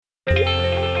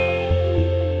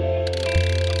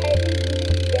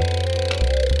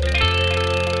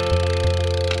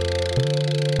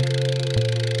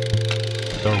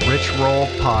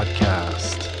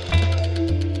podcast.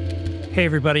 Hey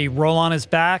everybody, Roll On is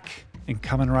back and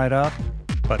coming right up,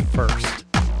 but first.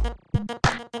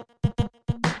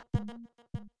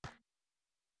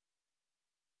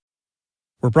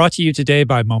 We're brought to you today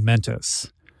by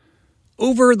Momentous.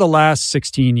 Over the last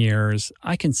 16 years,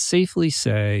 I can safely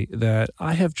say that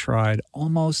I have tried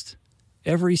almost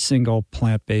every single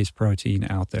plant-based protein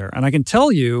out there. And I can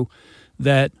tell you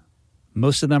that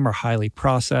most of them are highly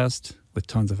processed with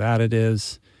tons of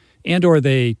additives, and or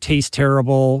they taste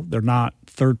terrible, they're not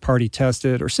third-party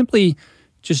tested, or simply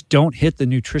just don't hit the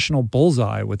nutritional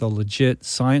bullseye with a legit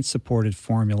science-supported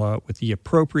formula with the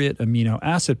appropriate amino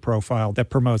acid profile that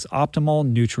promotes optimal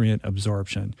nutrient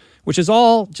absorption, which is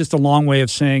all just a long way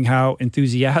of saying how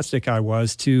enthusiastic I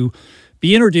was to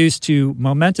be introduced to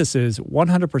Momentous's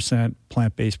 100%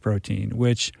 plant-based protein,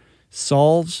 which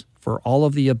solves for all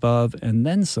of the above and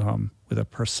then some with a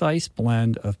precise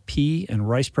blend of pea and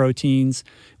rice proteins,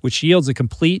 which yields a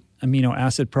complete amino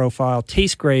acid profile,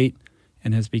 tastes great,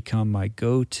 and has become my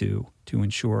go-to to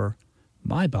ensure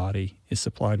my body is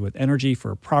supplied with energy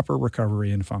for proper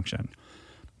recovery and function.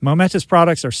 Momentous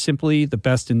products are simply the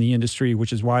best in the industry,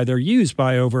 which is why they're used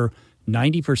by over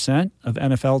 90% of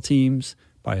NFL teams,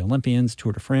 by Olympians,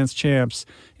 Tour de France champs,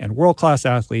 and world-class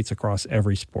athletes across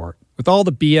every sport. With all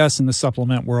the BS in the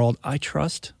supplement world, I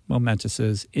trust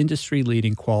Momentous's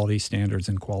industry-leading quality standards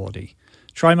and quality.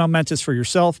 Try Momentous for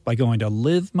yourself by going to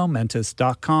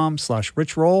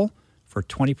livemomentous.com/richroll for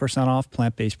 20% off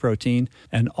plant-based protein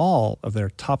and all of their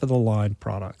top-of-the-line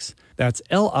products. That's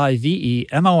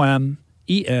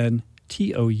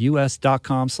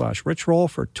livemomentous.com/richroll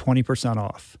for 20%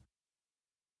 off.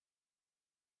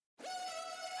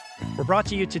 We're brought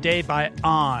to you today by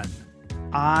On.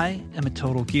 I am a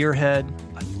total gearhead.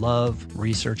 I love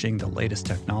researching the latest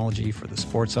technology for the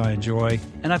sports I enjoy,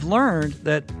 and I've learned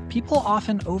that people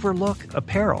often overlook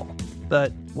apparel.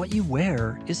 But what you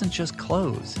wear isn't just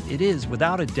clothes. It is,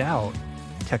 without a doubt,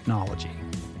 technology.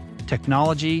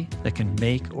 Technology that can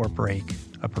make or break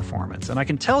a performance. And I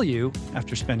can tell you,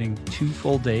 after spending 2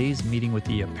 full days meeting with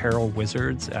the apparel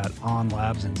wizards at On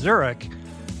Labs in Zurich,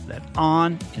 that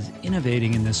On is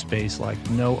innovating in this space like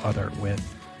no other with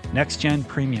next-gen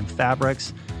premium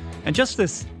fabrics and just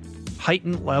this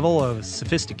heightened level of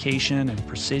sophistication and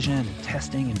precision and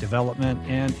testing and development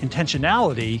and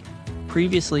intentionality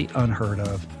previously unheard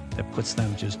of that puts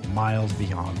them just miles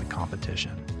beyond the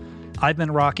competition. I've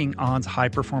been rocking On's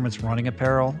high-performance running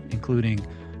apparel, including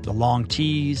the long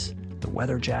tees, the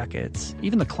weather jackets,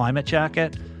 even the climate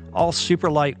jacket, all super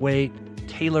lightweight,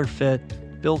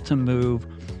 tailor-fit, built to move,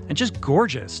 and just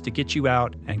gorgeous to get you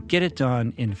out and get it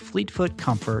done in fleet-foot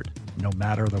comfort no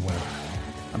matter the weather.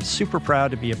 I'm super proud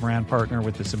to be a brand partner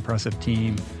with this impressive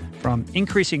team, from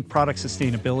increasing product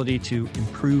sustainability to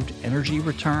improved energy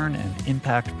return and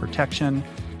impact protection.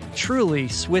 Truly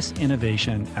Swiss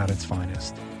innovation at its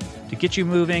finest. To get you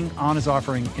moving, On is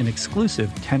offering an exclusive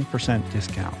 10%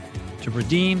 discount. To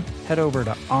redeem, head over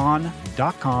to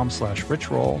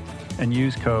on.com/richroll and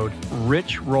use code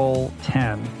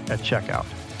RICHROLL10 at checkout.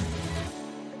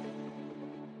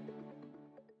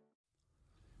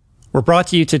 We're brought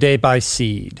to you today by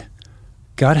Seed.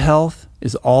 Gut health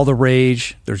is all the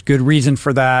rage. There's good reason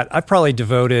for that. I've probably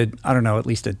devoted, at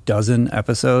least a dozen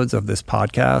episodes of this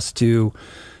podcast to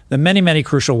the many, many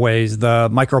crucial ways the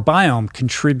microbiome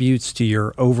contributes to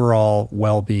your overall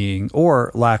well-being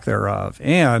or lack thereof,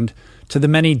 and to the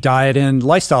many diet and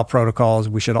lifestyle protocols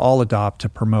we should all adopt to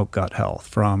promote gut health,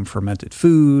 from fermented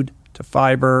food to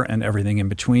fiber and everything in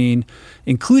between,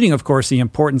 including, of course, the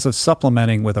importance of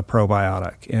supplementing with a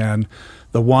probiotic. And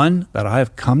the one that I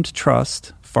have come to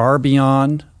trust far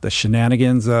beyond the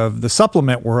shenanigans of the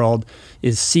supplement world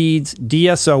is Seed's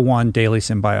DSO1 Daily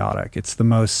Symbiotic. It's the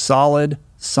most solid,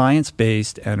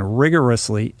 science-based, and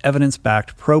rigorously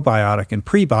evidence-backed probiotic and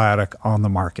prebiotic on the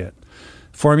market.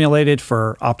 Formulated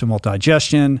for optimal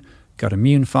digestion, gut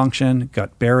immune function,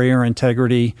 gut barrier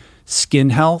integrity, skin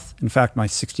health. In fact, my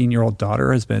 16-year-old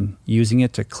daughter has been using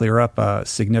it to clear up a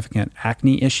significant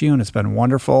acne issue, and it's been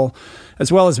wonderful, as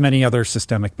well as many other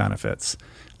systemic benefits.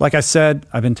 Like I said,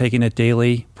 I've been taking it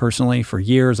daily personally for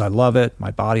years. I love it.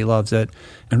 My body loves it.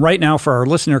 And right now, for our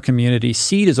listener community,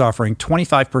 Seed is offering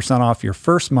 25% off your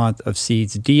first month of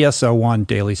Seed's DSO1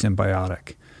 Daily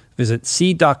Symbiotic. Visit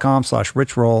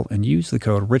seed.com/richroll and use the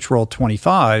code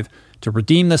richroll25 to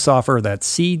redeem this offer. That's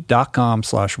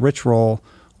seed.com/richroll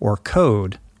or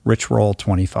code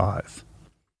richroll25.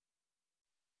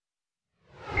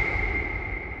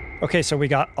 Okay, so we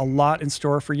got a lot in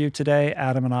store for you today.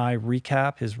 Adam and I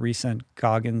recap his recent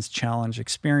Goggins Challenge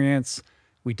experience,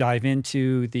 We dive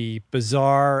into the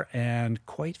bizarre and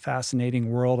quite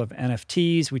fascinating world of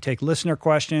NFTs. We take listener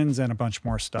questions and a bunch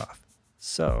more stuff.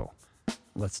 So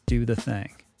let's do the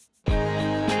thing.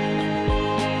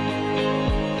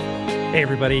 Hey,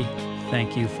 everybody.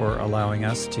 Thank you for allowing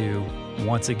us to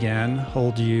once again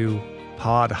hold you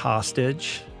pod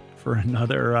hostage for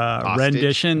another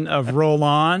rendition of Roll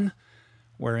On,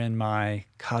 wherein my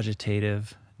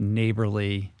cogitative,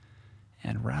 neighborly,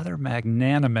 and rather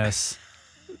magnanimous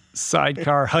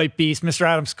sidecar hype beast, Mr.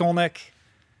 Adam Skolnick,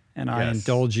 and I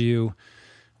indulge you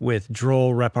with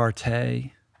droll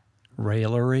repartee,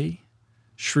 raillery,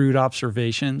 shrewd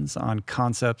observations on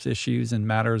concepts, issues, and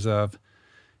matters of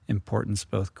importance,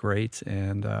 both great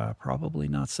and probably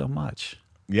not so much.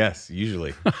 Yes,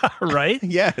 usually. Right?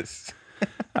 Yes.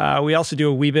 We also do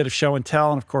a wee bit of show and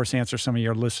tell, and of course, answer some of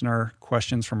your listener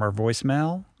questions from our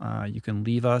voicemail. You can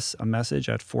leave us a message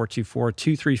at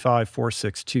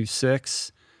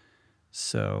 424-235-4626.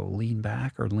 So lean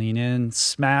back or lean in,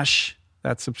 smash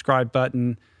that subscribe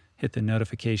button, hit the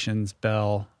notifications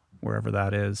bell, wherever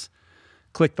that is.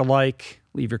 Click the like,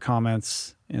 leave your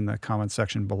comments in the comment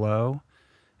section below,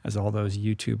 as all those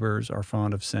YouTubers are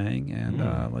fond of saying.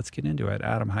 And let's get into it.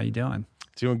 Adam, how you doing?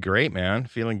 Doing great, man.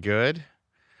 Feeling good.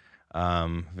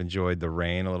 I've enjoyed the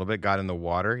rain a little bit. Got in the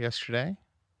water yesterday.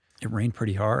 It rained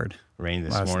pretty hard. Rained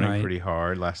this morning pretty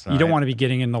hard last night. You don't want to be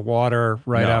getting in the water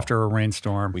right after a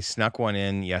rainstorm. We snuck one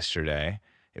in yesterday.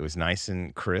 It was nice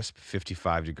and crisp,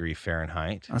 55-degree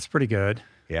Fahrenheit. That's pretty good.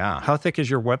 Yeah. How thick is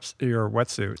your wetsuit? Your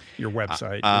wetsuit? Your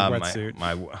wetsuit?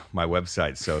 My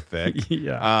website's so thick.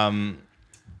 Yeah.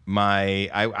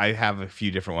 I have a few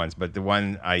different ones, but the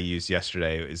one I used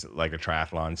yesterday is like a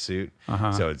triathlon suit.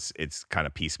 So it's kind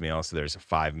of piecemeal. So there's a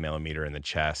 5 millimeter in the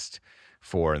chest,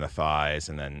 4 in the thighs,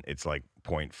 and then it's like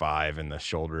 0.5 in the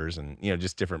shoulders, and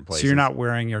just different places. So you're not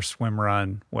wearing your swim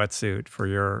run wetsuit for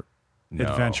your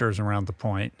adventures around the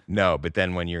point. No, but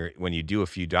then when you do a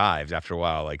few dives, after a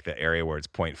while, like the area where it's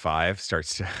 0.5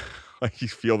 starts to like you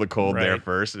feel the cold there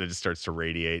first, and it just starts to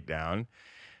radiate down.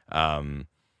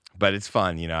 But it's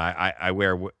fun, I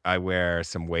wear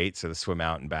some weights, so the swim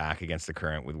out and back against the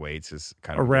current with weights is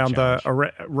kind of around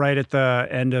right at the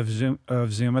end of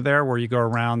Zuma there, where you go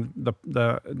around the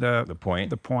point.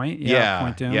 The point,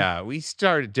 point down. Yeah. We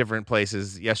start at different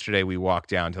places. Yesterday we walked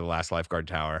down to the last lifeguard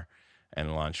tower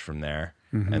and launched from there,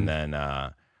 and then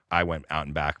I went out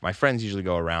and back. My friends usually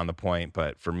go around the point,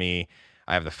 but for me,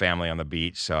 I have the family on the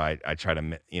beach, so I try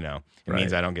to, it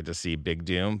means I don't get to see Big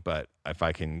Doom, but if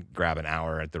I can grab an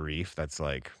hour at the reef, that's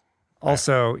like.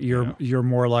 Also, you're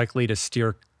more likely to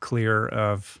steer clear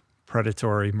of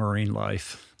predatory marine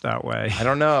life that way. I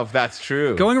don't know if that's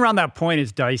true. Going around that point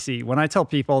is dicey. When I tell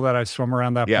people that I swim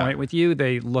around that point with you,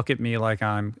 they look at me like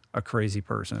I'm a crazy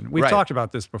person. We've talked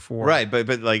about this before. Right,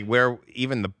 but like where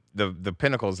even the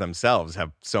pinnacles themselves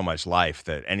have so much life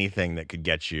that anything that could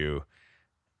get you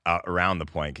around the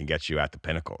point can get you at the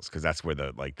pinnacles, because that's where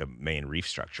the main reef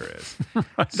structure is.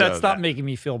 That's not making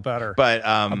me feel better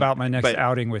about my next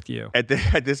outing with you. At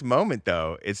this moment,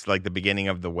 though, it's like the beginning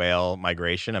of the whale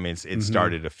migration. I mean, it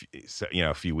started a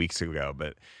few weeks ago,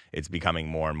 but it's becoming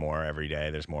more and more every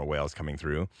day. There's more whales coming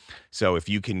through. So if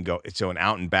you can go, an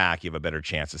out and back, you have a better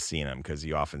chance of seeing them, because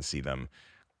you often see them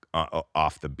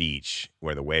off the beach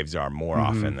where the waves are more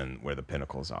often than where the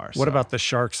pinnacles are. What about the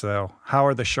sharks, though? How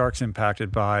are the sharks impacted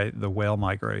by the whale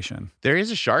migration? There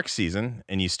is a shark season,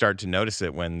 and you start to notice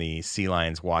it when the sea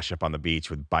lions wash up on the beach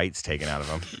with bites taken out of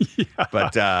them.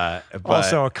 But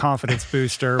also a confidence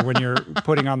booster when you're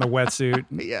putting on the wetsuit.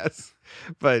 Yes,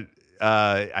 but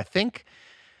I think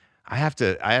I have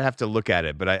to look at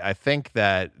it. But I think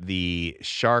that the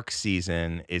shark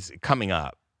season is coming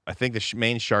up. I think the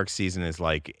main shark season is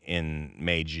like in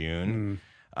May, June.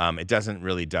 It doesn't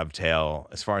really dovetail,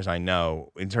 as far as I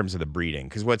know, in terms of the breeding.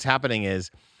 Because what's happening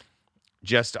is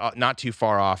just not too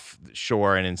far off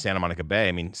shore and in Santa Monica Bay,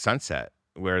 I mean, Sunset,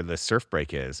 where the surf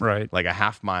break is, like a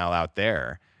half mile out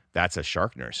there, that's a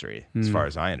shark nursery, as far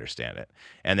as I understand it.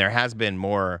 And there has been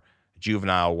more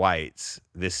juvenile whites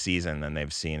this season than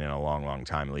they've seen in a long, long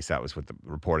time. At least that was what the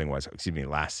reporting was,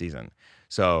 last season.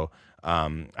 So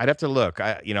I'd have to look.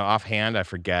 Offhand, I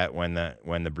forget when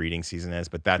the breeding season is,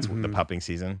 but that's the pupping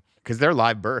season, because they're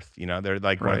live birth. They're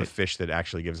like one of the fish that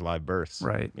actually gives live births.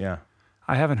 Right. Yeah.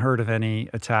 I haven't heard of any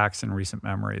attacks in recent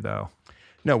memory, though.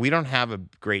 No, we don't have a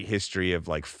great history of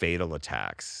like fatal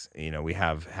attacks. We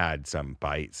have had some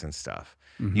bites and stuff.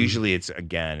 Usually, it's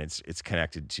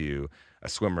connected to a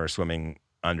swimmer swimming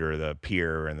under the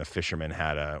pier, and the fisherman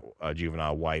had a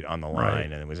juvenile white on the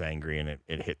line, and it was angry, and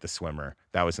it hit the swimmer.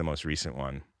 That was the most recent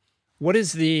one. What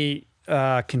is the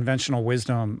conventional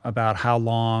wisdom about how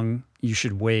long you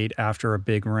should wait after a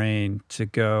big rain to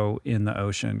go in the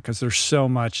ocean because there's so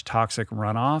much toxic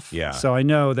runoff. Yeah. So I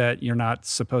know that you're not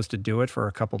supposed to do it for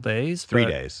a couple days. 3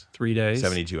 days. 3 days.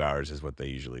 72 hours is what they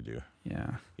usually do.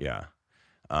 Yeah. Yeah.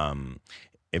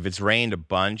 If it's rained a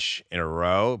bunch in a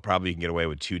row, probably you can get away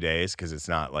with 2 days because it's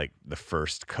not like the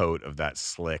first coat of that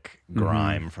slick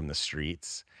grime from the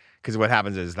streets. Because what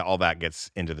happens is that all that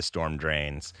gets into the storm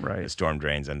drains. Right. The storm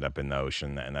drains end up in the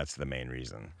ocean, and that's the main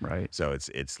reason. Right. So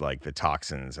it's like the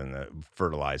toxins and the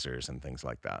fertilizers and things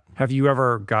like that. Have you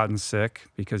ever gotten sick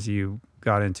because you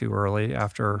got in too early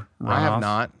after runoff? I have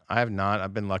not.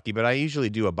 I've been lucky, but I usually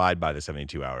do abide by the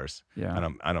 72 hours. Yeah.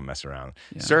 I don't mess around.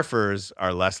 Yeah. Surfers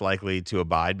are less likely to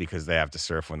abide because they have to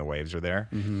surf when the waves are there.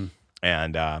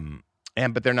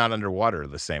 But they're not underwater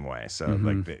the same way. So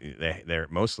like they're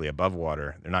mostly above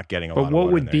water. They're not getting a lot of water. But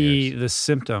what would in their be ears. the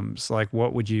symptoms? Like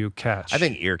what would you catch? I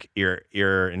think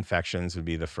ear infections would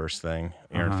be the first thing.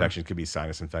 Ear infection could be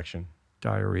sinus infection.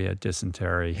 Diarrhea,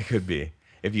 dysentery. It could be.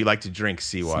 If you like to drink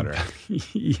seawater.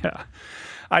 Yeah.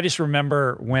 I just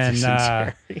remember when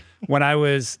Dysentery. when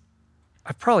I've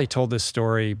probably told this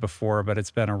story before, but it's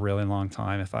been a really long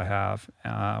time if I have.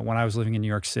 When I was living in New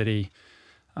York City,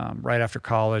 right after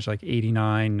college, like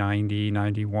 89, 90,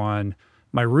 91,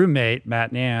 my roommate,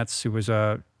 Matt Nance, who was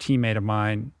a teammate of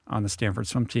mine on the Stanford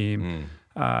swim team,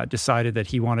 decided that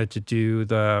he wanted to do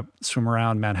the swim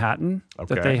around Manhattan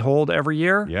that they hold every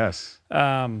year. Yes.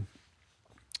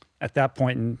 At that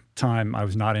point in time, I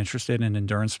was not interested in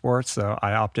endurance sports, so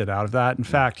I opted out of that. In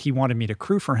fact, he wanted me to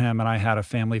crew for him, and I had a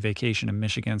family vacation in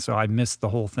Michigan, so I missed the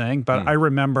whole thing. But I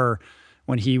remember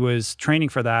when he was training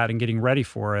for that and getting ready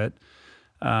for it,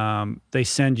 they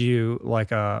send you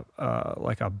like a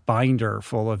binder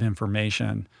full of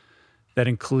information that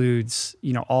includes,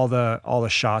 all the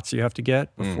shots you have to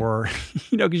get before,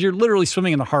 because you're literally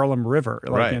swimming in the Harlem River,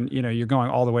 Right. and you're going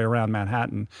all the way around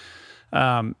Manhattan.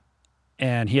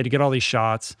 And he had to get all these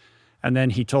shots. And then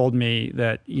he told me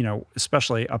that,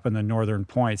 especially up in the northern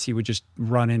points, he would just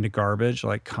run into garbage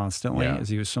like constantly as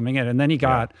he was swimming it. And then he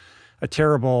got a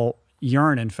terrible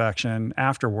urine infection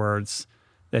afterwards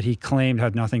that he claimed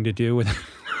had nothing to do with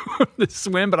the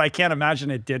swim, but I can't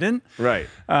imagine it didn't. Right.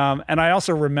 And I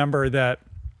also remember that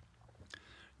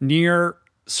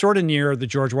sort of near the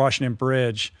George Washington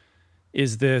Bridge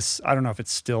is this, I don't know if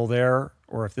it's still there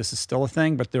or if this is still a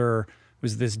thing, but there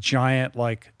was this giant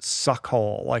like suck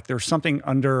hole. Like there's something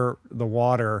under the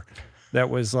water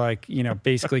that was like,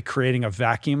 basically creating a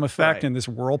vacuum effect in this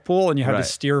whirlpool. And you had to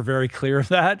steer very clear of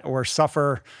that or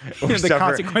suffer the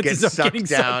consequences of getting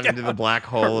sucked down into the black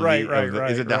hole. Right.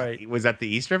 Was that the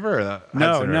East River or the No,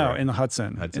 Hudson River? in the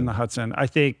Hudson. In the Hudson. I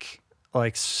think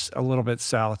like a little bit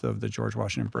south of the George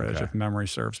Washington Bridge, if memory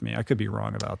serves me. I could be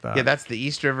wrong about that. Yeah, that's the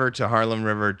East River to Harlem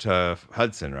River to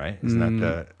Hudson, right? Isn't that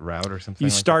the route or something? You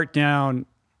start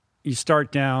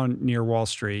down near Wall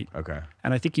Street. Okay.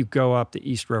 And I think you go up the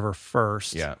East River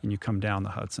first. Yeah. And you come down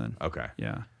the Hudson. Okay.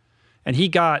 Yeah. And he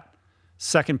got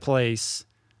second place.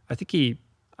 I think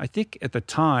at the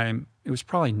time it was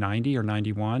probably 90 or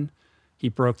 91. He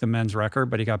broke the men's record,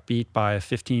 but he got beat by a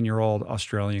 15-year-old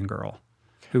Australian girl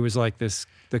who was like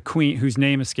the queen, whose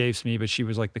name escapes me, but she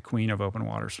was like the queen of open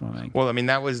water swimming. Well, I mean,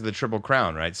 that was the Triple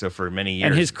Crown, right? So for many years.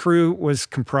 And his crew was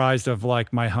comprised of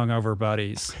like my hungover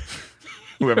buddies.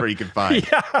 Whoever you could find.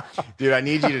 Dude, I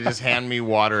need you to just hand me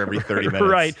water every 30 minutes.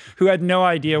 Right. Who had no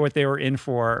idea what they were in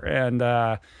for. And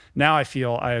now I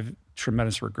feel I have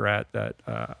tremendous regret that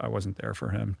I wasn't there for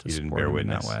him to support him in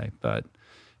that way. But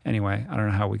anyway, I don't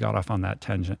know how we got off on that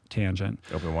tangent.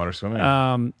 Open water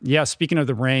swimming. Speaking of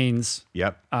the rains.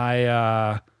 Yep.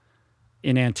 I,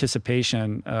 in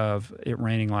anticipation of it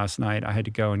raining last night, I had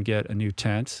to go and get a new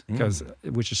tent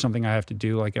which is something I have to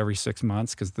do like every 6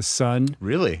 months because the sun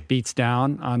really beats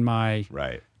down on my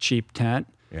cheap tent.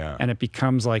 Yeah. And it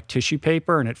becomes like tissue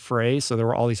paper and it frays. So there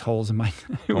were all these holes in my,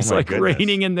 it was like goodness.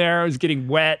 Raining in there. It was getting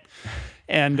wet.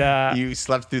 And you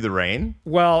slept through the rain?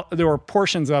 Well, there were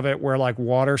portions of it where like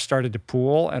water started to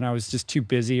pool and I was just too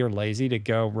busy or lazy to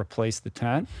go replace the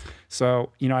tent.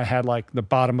 So, I had like the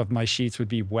bottom of my sheets would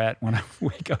be wet when I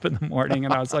wake up in the morning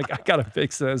and I was like, I got to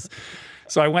fix this.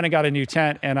 So I went and got a new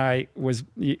tent and I was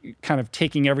kind of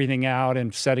taking everything out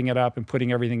and setting it up and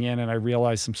putting everything in. And I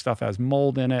realized some stuff has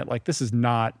mold in it. Like this is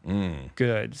not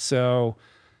good. So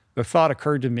the thought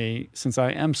occurred to me, since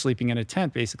I am sleeping in a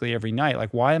tent basically every night,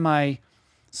 like why am I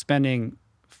spending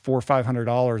 $400 or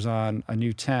 $500 on a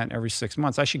new tent every 6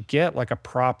 months? I should get like a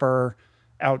proper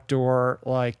outdoor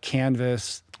like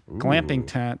canvas glamping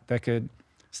tent that could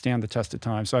stand the test of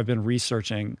time. So I've been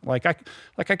researching I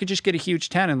could just get a huge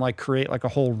tent and like create like a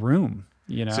whole room,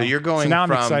 You know, So you're going now I'm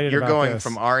from excited you're about going this.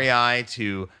 from REI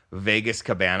to Vegas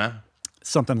Cabana.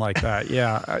 Something like that,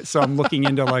 yeah. So I'm looking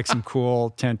into like some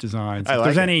cool tent designs. I If like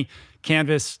there's it. any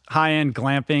canvas, high-end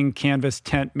glamping canvas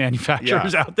tent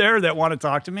manufacturers out there that want to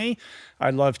talk to me,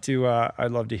 I'd love to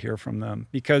hear from them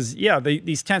because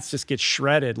these tents just get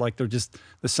shredded, like they're just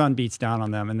the sun beats down on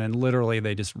them, and then literally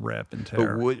they just rip and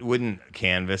tear. But wouldn't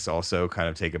canvas also kind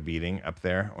of take a beating up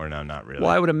there, or no, not really? Well,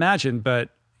 I would imagine, but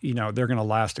you know they're going to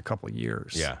last a couple of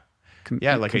years. Yeah,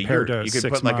 yeah, like a compared yurt. to You could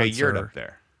 6 put like a months yurt or- up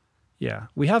there. Yeah,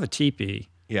 we have a teepee.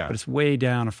 Yeah. But it's way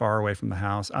down and far away from the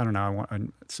house. I don't know.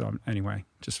 So anyway,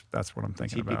 just that's what I'm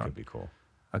thinking TP about. could be cool.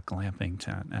 A glamping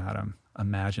tent, Adam.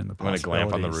 Imagine the You want to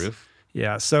glamp on the possibilities. roof?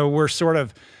 Yeah. So we're sort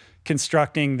of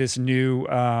constructing this new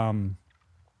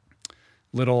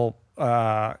little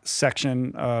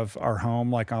section of our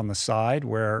home, like on the side,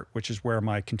 which is where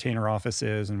my container office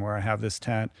is and where I have this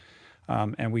tent.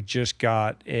 And we just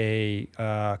got a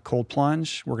cold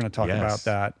plunge. We're going to talk Yes. about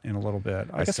that in a little bit.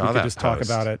 I guess saw we that could just talk post.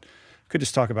 about it. Could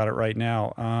just talk about it right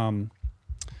now.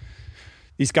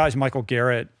 These guys, Michael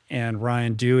Garrett and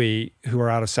Ryan Dewey, who are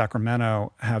out of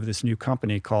Sacramento, have this new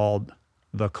company called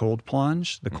The Cold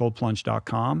Plunge,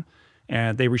 thecoldplunge.com.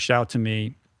 And they reached out to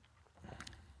me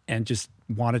and just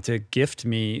wanted to gift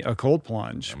me a cold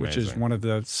plunge, which is Amazing. one of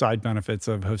the side benefits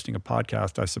of hosting a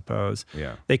podcast, I suppose.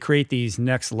 Yeah. They create these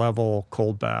next level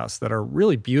cold baths that are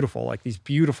really beautiful, like these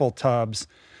beautiful tubs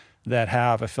that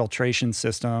have a filtration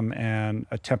system and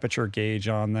a temperature gauge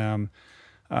on them.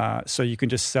 So you can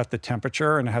just set the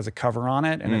temperature and it has a cover on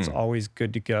it and it's always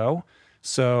good to go.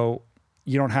 So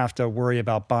you don't have to worry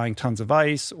about buying tons of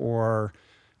ice or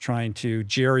trying to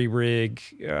jerry rig,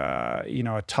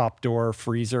 a top door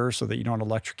freezer so that you don't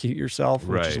electrocute yourself,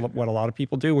 which is Right. what a lot of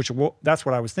people do, that's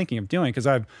what I was thinking of doing because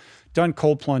I've done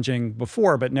cold plunging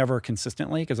before, but never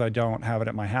consistently because I don't have it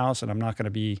at my house and I'm not going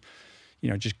to be,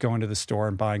 just going to the store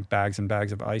and buying bags and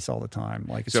bags of ice all the time.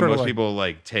 Like it's So sort of most like people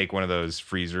like take one of those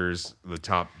freezers, the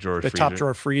top drawer the freezer. top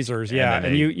drawer freezers, yeah, then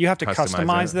and they you have to customize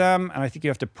customize it. them, and I think you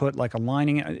have to put like a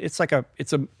lining. It's a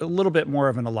little bit more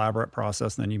of an elaborate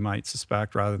process than you might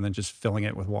suspect, rather than just filling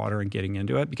it with water and getting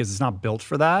into it because it's not built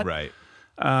for that. Right.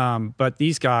 But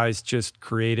these guys just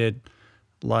created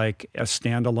like a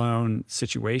standalone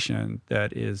situation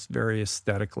that is very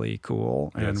aesthetically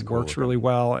cool Yeah, it's and cool works looking. really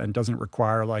well and doesn't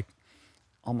require like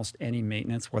almost any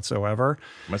maintenance whatsoever.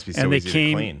 Must be so And they easy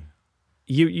came- to clean.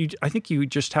 I think you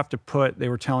just have to put, they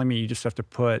were telling me you just have to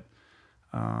put,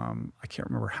 I can't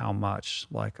remember how much,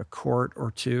 like a quart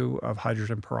or two of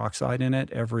hydrogen peroxide in it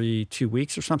every 2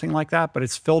 weeks or something like that. But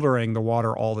it's filtering the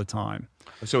water all the time.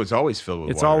 So it's always filled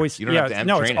with It's water. always, You don't have to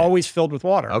no, it's drain it. always filled with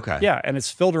water. Okay. Yeah. And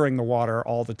it's filtering the water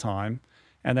all the time.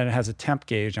 And then it has a temp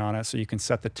gauge on it. So you can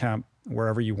set the temp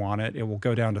wherever you want it. It will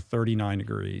go down to 39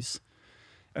 degrees.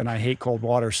 And I hate cold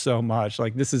water so much.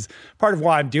 Like this is part of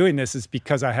why I'm doing this is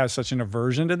because I have such an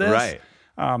aversion to this. Right.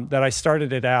 That I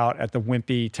started it out at the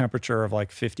wimpy temperature of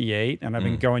like 58, and I've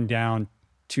been going down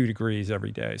 2 degrees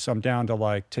every day. So I'm down to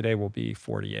like today will be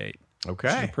 48. Which is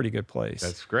Okay. a pretty good place.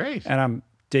 That's great. And I'm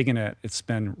digging it. It's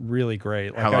been really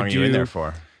great. Like How long are you in there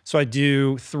for? So I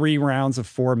do 3 rounds of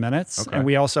 4 minutes, Okay. and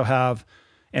we also have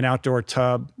an outdoor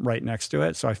tub right next to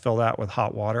it. So I fill that with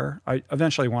hot water. I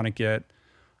eventually want to get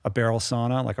a barrel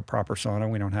sauna, like a proper sauna.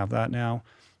 We don't have that now.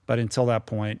 But until that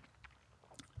point,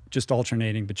 just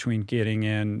alternating between getting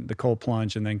in the cold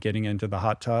plunge and then getting into the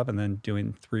hot tub and then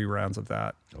doing 3 rounds of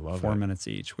that, I love 4 it. minutes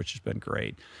each, which has been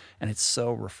great. And it's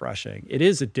so refreshing. It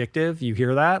is addictive. You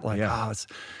hear that? Like, Yeah.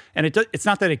 it's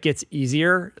not that it gets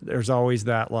easier. There's always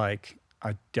that, like,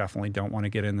 I definitely don't want to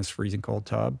get in this freezing cold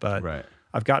tub, but Right.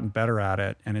 I've gotten better at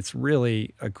it. And it's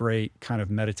really a great kind of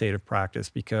meditative practice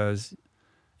because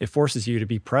it forces you to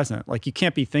be present. Like you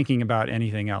can't be thinking about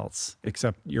anything else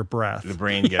except your breath. The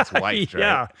brain gets wiped, right?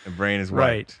 Yeah. The brain is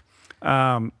Right.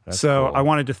 wiped. So cool. I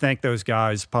wanted to thank those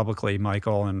guys publicly,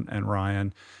 Michael and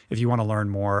Ryan. If you want to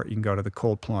learn more, you can go to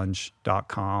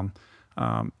thecoldplunge.com.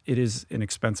 It is an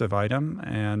expensive item,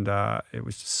 and it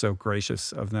was just so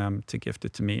gracious of them to gift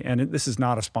it to me. And this is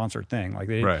not a sponsored thing. Like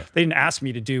they Right. didn't ask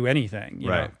me to do anything, you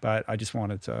know, Right. but I just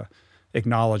wanted to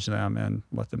acknowledge them and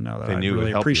let them know that They I knew it would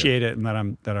really help you. appreciate it and that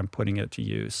I'm putting it to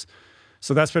use.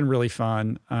 So that's been really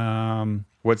fun.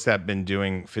 What's that been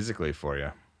doing physically for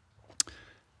you?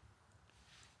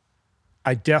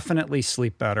 I definitely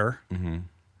sleep better.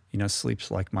 You know,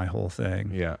 sleep's like my whole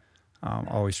thing. Yeah.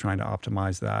 Always trying to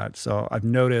optimize that. So I've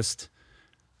noticed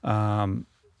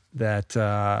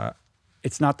that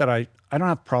it's not that I don't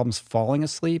have problems falling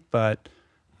asleep, but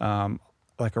a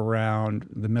like around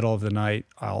the middle of the night,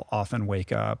 I'll often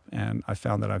wake up, and I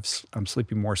found that I'm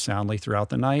sleeping more soundly throughout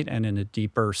the night and in a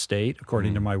deeper state,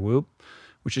 according to my Whoop,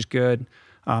 which is good.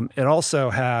 It also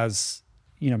has,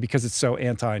 because it's so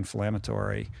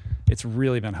anti-inflammatory, it's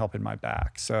really been helping my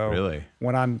back. So Really?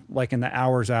 when I'm like in the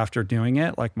hours after doing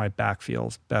it, like my back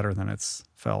feels better than it's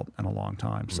felt in a long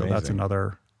time. So that's Amazing.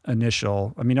 another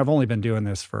initial. I mean, I've only been doing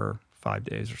this for 5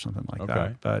 days or something like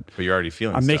that, but you're already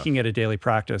feeling I'm stuff. making it a daily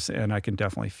practice, and I can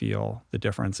definitely feel the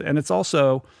difference. And it's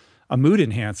also a mood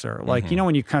enhancer. Like,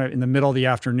 when you kind of in the middle of the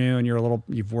afternoon,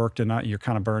 you've worked a night, you're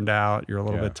kind of burned out, you're a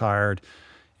little bit tired.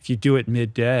 If you do it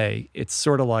midday, it's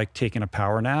sort of like taking a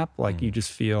power nap. Like you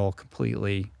just feel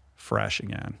completely fresh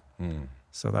again.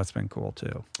 So that's been cool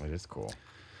too. It is cool.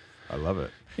 I love it.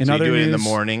 In so other you do it in the news-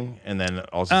 morning and then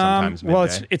also sometimes midday? Well,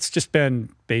 it's just been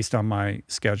based on my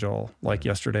schedule. Like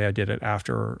yesterday, I did it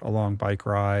after a long bike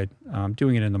ride.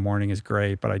 Doing it in the morning is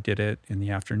great, but I did it in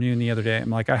the afternoon the other day. I'm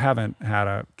like, I haven't had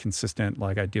a consistent,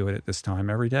 like I do it at this time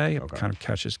every day. It kind of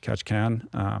catch can,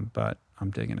 but I'm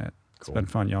digging it. It's been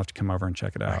fun. You'll have to come over and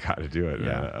check it out. I got to do it.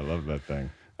 Yeah. Man. I love that thing.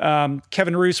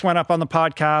 Kevin Roos went up on the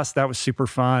podcast. That was super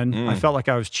fun. I felt like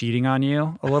I was cheating on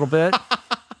you a little bit.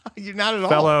 You're not at all.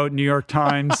 Fellow New York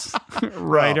Times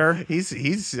writer. Well,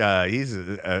 he's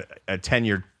a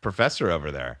tenured professor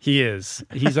over there. He is.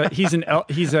 He's an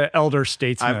elder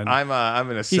statesman. I'm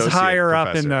an associate. He's higher professor.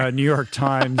 up in the New York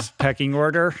Times pecking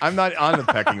order. I'm not on the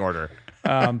pecking order.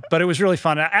 But it was really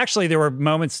fun. Actually, there were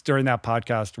moments during that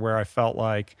podcast where I felt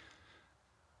like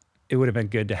it would have been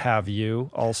good to have you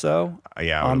also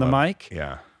on the mic.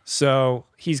 Yeah. So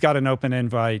he's got an open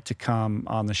invite to come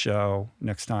on the show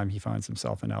next time he finds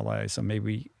himself in LA. So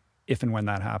maybe if and when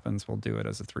that happens, we'll do it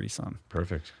as a threesome.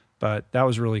 Perfect. But that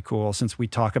was really cool since we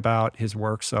talk about his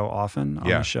work so often on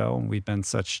the show, and we've been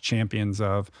such champions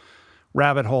of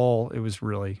Rabbit Hole. It was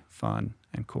really fun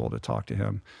and cool to talk to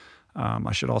him.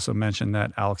 I should also mention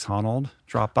that Alex Honnold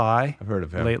dropped by. I've heard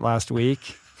of him. Late last week.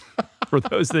 For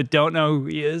those that don't know who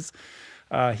he is,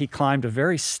 he climbed a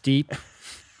very steep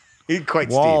Quite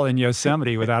wall steep. in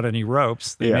Yosemite without any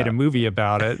ropes. They made a movie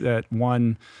about it that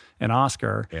won an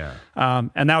Oscar. Yeah.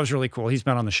 And that was really cool. He's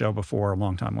been on the show before,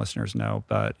 longtime listeners know,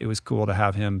 but it was cool to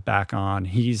have him back on.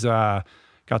 He's got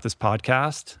this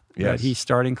podcast that he's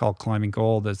starting called Climbing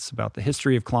Gold. That's about the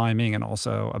history of climbing and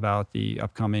also about the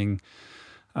upcoming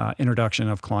introduction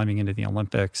of climbing into the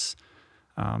Olympics.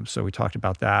 So we talked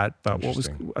about that. But what was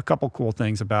a couple cool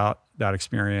things about that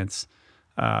experience?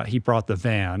 He brought the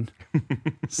van.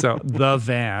 So the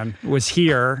van was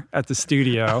here at the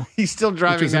studio. He's still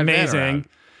driving which is that van amazing. around.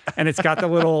 And it's got the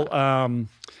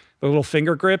little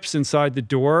finger grips inside the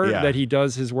door that he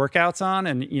does his workouts on.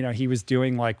 And, he was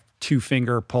doing like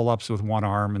 2-finger pull-ups with one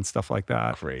arm and stuff like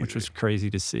that, which was crazy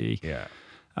to see. Yeah.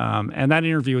 And that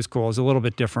interview was cool. It was a little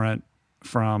bit different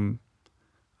from,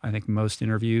 I think, most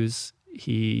interviews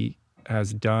he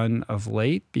has done of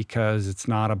late because it's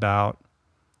not about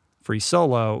Free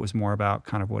Solo. It was more about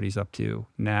kind of what he's up to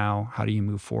now. How do you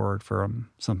move forward from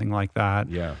something like that?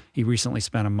 Yeah. He recently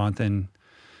spent a month in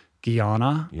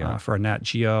Guyana for a Nat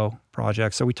Geo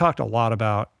project. So we talked a lot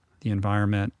about the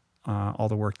environment, all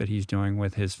the work that he's doing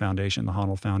with his foundation, the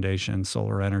Honnold Foundation,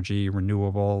 solar energy,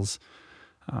 renewables.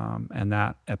 And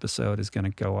that episode is going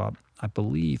to go up, I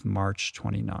believe, March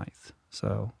 29th.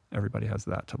 So everybody has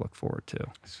that to look forward to.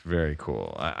 It's very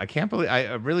cool. I can't believe.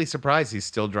 I'm really surprised he's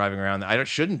still driving around.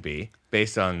 Shouldn't be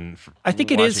based on. I think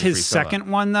it is watching Free his Solo.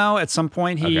 second one, though. At some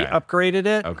point, he upgraded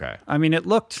it. Okay. I mean, it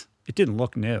didn't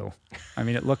look new. I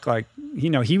mean, it looked like,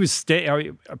 he was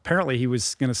apparently he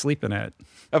was going to sleep in it.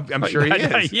 I'm sure he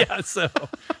is. Yeah. So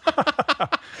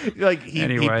Like he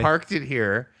Anyway. parked it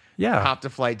here. Yeah. Hopped a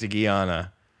flight to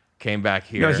Guyana, came back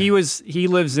here. he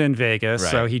lives in Vegas,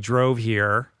 so Right. he drove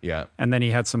here. Yeah. And then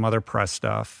he had some other press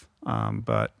stuff.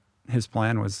 But his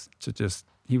plan was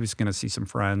he was going to see some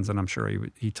friends, and I'm sure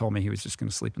he told me he was just going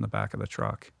to sleep in the back of the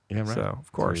truck. Yeah, right. So,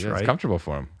 of course, It's right? comfortable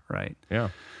for him. Right. Yeah.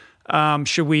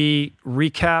 Should we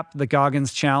recap the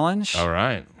Goggins Challenge? All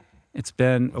right. It's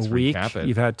been a week. recap it.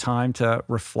 You've had time to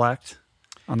reflect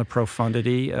on the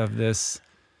profundity of this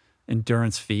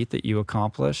endurance feat that you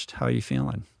accomplished. How are you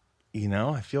feeling?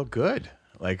 I feel good.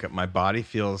 Like my body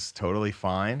feels totally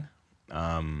fine.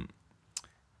 It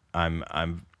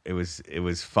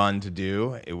was fun to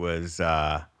do. It was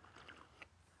I'm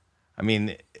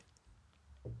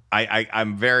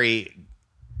very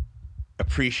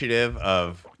appreciative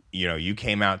of, you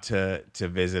came out to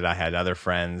visit. I had other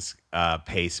friends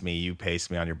pace me. You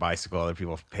paced me on your bicycle. Other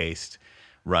people paced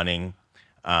running.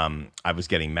 I was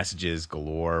getting messages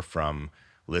galore from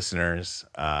listeners,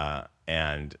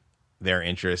 and their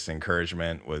interest,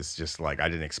 encouragement was just like I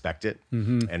didn't expect it,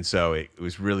 and so it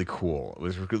was really cool. It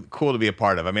was really cool to be a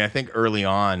part of. I mean, I think early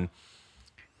on,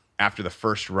 after the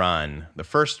first run,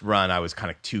 I was kind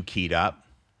of too keyed up,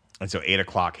 and so 8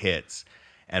 o'clock hits,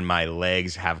 and my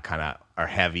legs are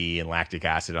heavy and lactic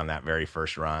acid on that very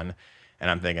first run. And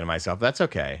I'm thinking to myself, that's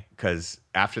okay, because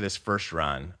after this first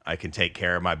run, I can take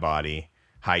care of my body,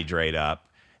 hydrate up,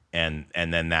 and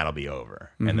then that'll be over.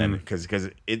 And then because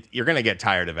you're going to get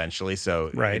tired eventually,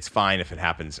 so it's fine if it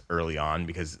happens early on,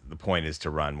 because the point is to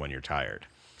run when you're tired.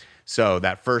 So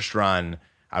that first run,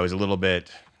 I was a little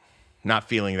bit not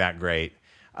feeling that great,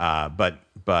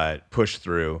 but pushed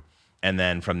through. And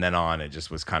then from then on, it just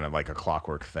was kind of like a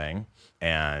clockwork thing.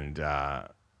 And I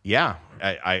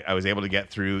was able to get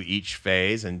through each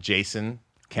phase. And Jason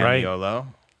Camiolo,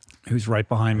 who's right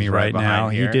behind me right now,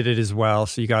 he did it as well.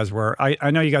 So you guys were,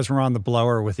 I know you guys were on the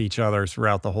blower with each other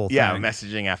throughout the whole thing. Yeah,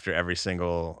 messaging after every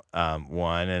single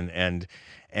one. And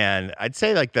I'd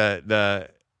say like the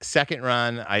second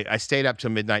run, I stayed up till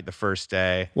midnight the first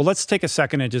day. Well, let's take a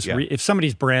second and just if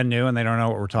somebody's brand new and they don't know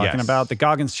what we're talking about, the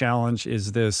Goggins Challenge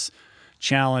is this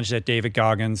challenge that David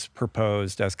Goggins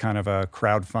proposed as kind of a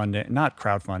not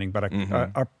crowdfunding, but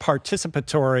a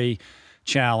participatory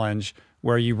challenge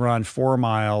where you run 4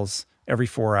 miles every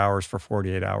 4 hours for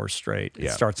 48 hours straight. It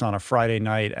starts on a Friday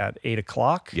night at 8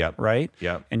 o'clock, right?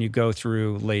 Yep. And you go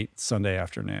through late Sunday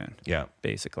afternoon,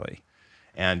 basically.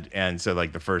 And so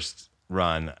like the first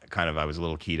run, kind of I was a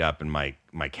little keyed up, and my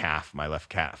left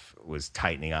calf was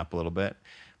tightening up a little bit.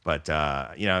 But,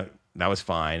 that was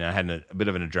fine. I had a bit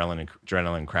of an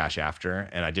adrenaline crash after,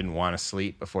 and I didn't want to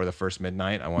sleep before the first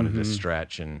midnight. I wanted to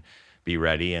stretch and be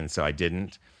ready, and so I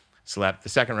didn't. Slept. The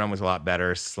second run was a lot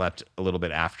better. Slept a little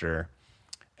bit after,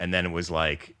 and then it was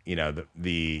like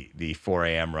the 4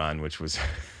 a.m. run, which was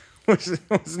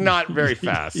was not very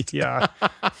fast.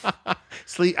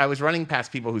 Sleep. I was running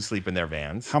past people who sleep in their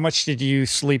vans. How much did you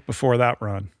sleep before that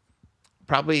run?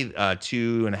 Probably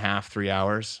 2.5, 3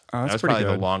 hours. Oh, that was probably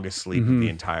the longest sleep of the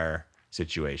entire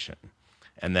situation.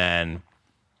 And then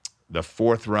the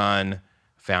fourth run,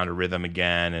 found a rhythm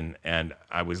again, and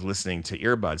I was listening to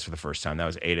earbuds for the first time. That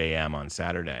was 8 a.m. on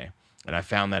Saturday. And I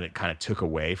found that it kind of took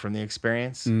away from the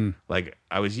experience. Like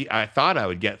I thought I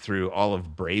would get through all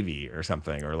of Bravey or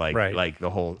something, or like the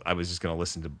whole, I was just going to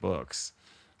listen to books.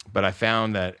 But I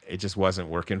found that it just wasn't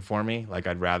working for me. Like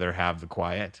I'd rather have the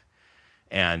quiet.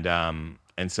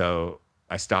 And so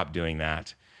I stopped doing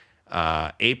that.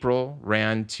 April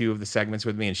ran 2 of the segments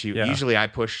with me, and usually I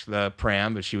push the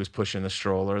pram, but she was pushing the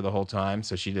stroller the whole time.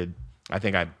 So she did. I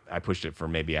think I pushed it for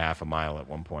maybe a half a mile at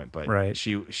one point, but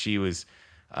she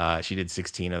did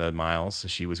 16 of the miles. So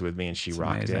she was with me, and she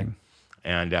rocked it.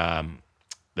 And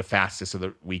the fastest of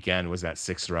the weekend was that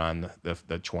 6th run,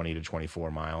 the 20 to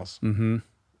 24 miles.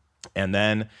 And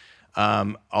then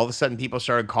all of a sudden, people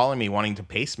started calling me, wanting to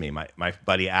pace me. My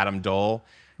buddy Adam Dole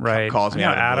calls me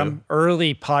out of the blue.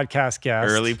 Early podcast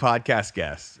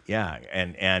guest. Yeah,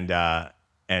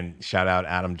 and shout out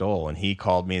Adam Dole. And he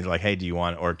called me and was like, "Hey,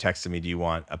 or texted me, do you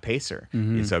want a pacer?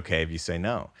 It's okay if you say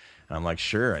no." And I'm like,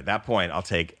 "Sure." At that point, I'll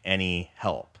take any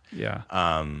help. Yeah.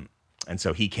 And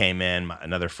so he came in.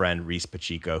 Another friend, Reese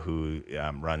Pacheco, who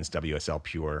runs WSL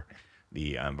Pure,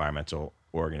 the environmental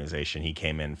organization. He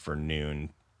came in for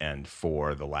noon and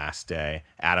 4 the last day.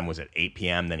 Adam was at 8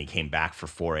 p.m. Then he came back for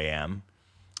 4 a.m.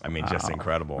 I mean, just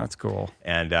incredible. That's cool.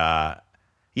 And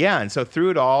and so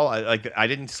through it all, I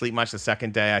didn't sleep much the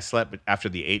second day. I slept after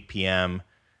the 8 p.m.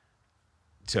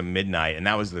 to midnight, and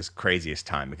that was the craziest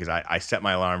time because I set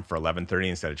my alarm for 11:30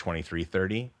 instead of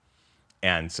 23:30.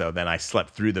 And so then I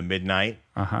slept through the midnight,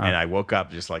 and I woke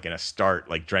up just like in a start,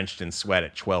 like drenched in sweat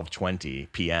at 12:20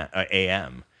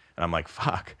 a.m. And I'm like,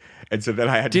 fuck. And so then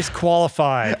I had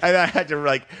disqualified. And I had to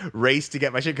like race to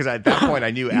get my shit because at that point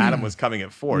I knew Adam was coming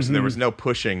at 4, so there was no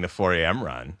pushing the 4 a.m.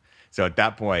 run. So at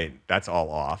that point, that's all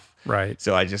off. Right.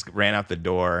 So I just ran out the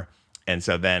door, and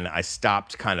so then I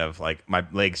stopped. Kind of like my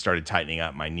legs started tightening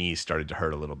up, my knees started to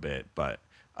hurt a little bit, but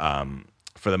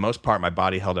for the most part, my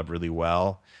body held up really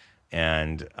well,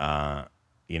 and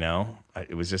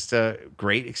it was just a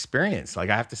great experience. Like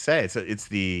I have to say, it's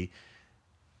the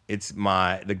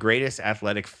greatest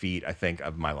athletic feat I think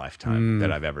of my lifetime that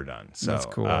I've ever done. So that's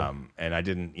cool. And I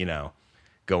didn't,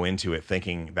 go into it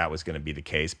thinking that was going to be the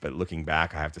case, but looking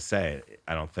back, I have to say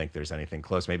I don't think there's anything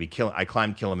close. Maybe I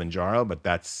climbed Kilimanjaro, but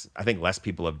I think less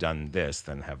people have done this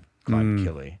than have climbed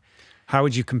Kili. How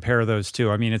would you compare those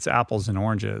two? I mean, it's apples and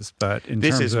oranges, but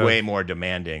this is way more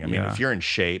demanding. I mean, if you're in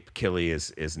shape, Kili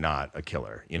is not a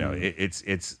killer.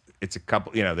 It's a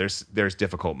couple. There's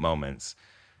difficult moments.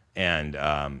 and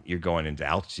you're going into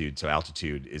altitude. So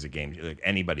altitude is a game. Like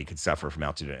anybody could suffer from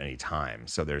altitude at any time.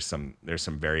 So there's some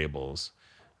variables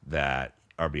that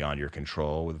are beyond your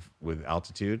control with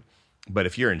altitude. But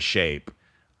if you're in shape,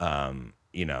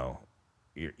 you know,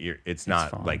 it's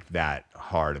not fine. like that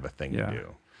hard of a thing Yeah. to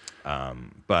do.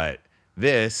 But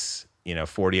this, you know,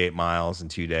 48 miles in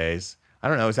 2 days. I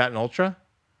don't know. Is that an ultra?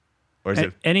 Or is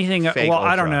it anything? fake Well,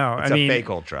 I don't ultra? know. It's I a mean, fake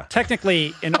ultra.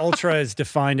 Technically, an ultra is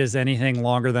defined as anything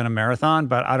longer than a marathon,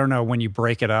 but I don't know when you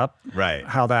break it up, Right.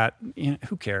 how that, you know,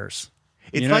 who cares?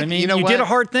 It's You know like, what I mean? you know you what? did a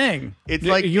hard thing. It's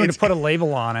like- you had it's- to put a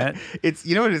label on it. It's,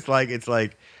 you know what it's like? It's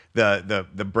like the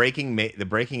breaking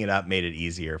it up made it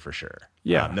easier for sure.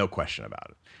 Yeah. No question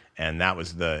about it. And that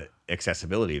was the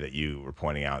accessibility that you were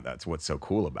pointing out. That's what's so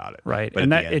cool about it. Right. But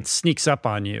And at that the end- it sneaks up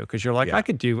on you because you're like, Yeah.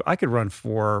 I could run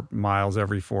 4 miles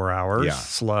every 4 hours, Yeah.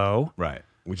 slow. right.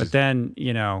 Which But is then,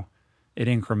 you know, it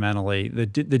incrementally, the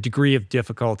degree of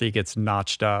difficulty gets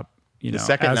notched up, you know,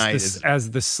 second as night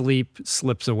as the sleep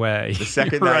slips away. the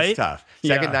second right? night's tough.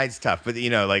 Second Yeah. night's tough. But you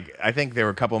know, like I think there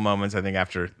were a couple moments, I think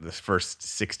after the first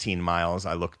 16 miles,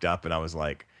 I looked up and I was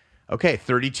like, okay,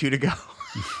 32 to go.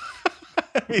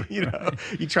 I mean, you know,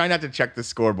 you try not to check the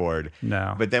scoreboard.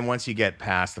 No. But then once you get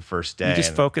past the first day, You just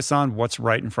and- focus on what's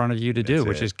right in front of you to do, That's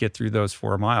which it. is get through those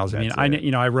 4 miles. I mean, That's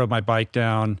it. I rode my bike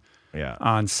down yeah.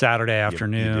 on Saturday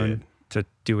afternoon to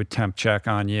do a temp check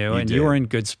on you, and did. you were in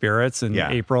good spirits. And Yeah.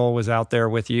 April was out there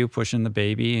with you pushing the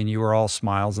baby, and you were all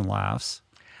smiles and laughs.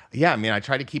 Yeah, I mean, I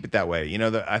try to keep it that way. You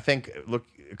know, I think, look,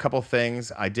 a couple of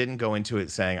things. I didn't go into it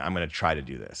saying, I'm going to try to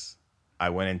do this. I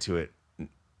went into it,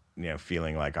 you know,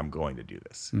 feeling like I'm going to do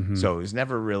this. Mm-hmm. So it was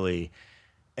never really,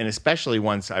 and especially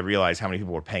once I realized how many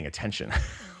people were paying attention.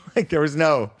 Like there was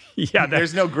no,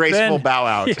 there's no graceful bow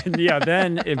out, Yeah,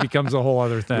 then it becomes a whole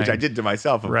other thing. which I did to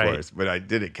myself, of Right. course, but I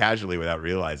did it casually without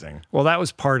realizing. Well, that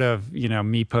was part of, you know,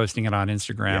 me posting it on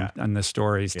Instagram Yeah. and the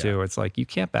stories too. It's like, you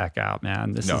can't back out,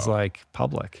 man. This is No. like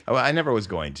public. Oh, I never was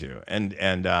going to. And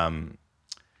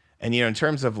you know, in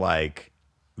terms of like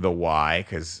the why,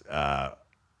 because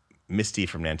Misty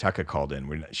from Nantucket called in.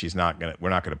 We're not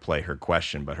gonna play her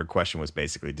question, but her question was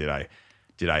basically, did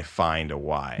I find a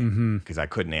why? Because I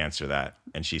couldn't answer that,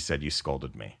 and she said, you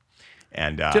scolded me.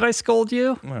 And Did I scold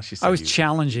you? Well, she said I was you-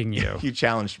 challenging you. you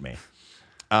challenged me.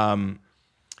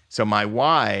 So my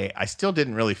why, I still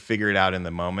didn't really figure it out in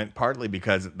the moment, partly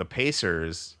because the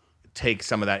pacers take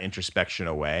some of that introspection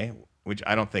away, which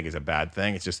I don't think is a bad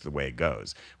thing. It's just the way it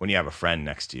goes. When you have a friend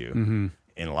next to you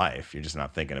in life, you're just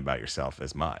not thinking about yourself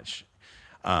as much.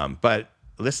 But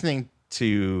listening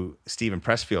to Stephen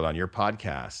Pressfield on your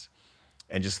podcast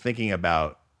and just thinking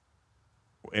about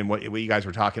and what you guys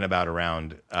were talking about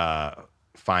around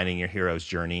finding your hero's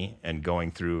journey and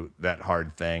going through that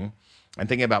hard thing, and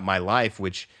thinking about my life,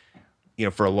 which, you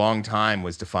know, for a long time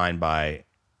was defined by,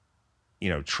 you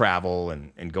know, travel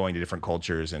and going to different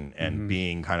cultures and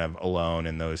being kind of alone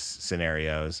in those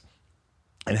scenarios,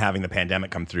 and having the pandemic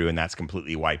come through and that's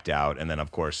completely wiped out. And then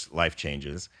of course life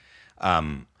changes.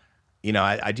 You know,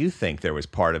 I do think there was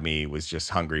part of me was just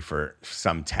hungry for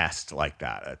some test like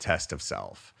that, a test of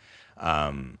self.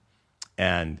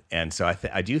 And so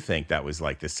I do think that was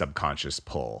like this subconscious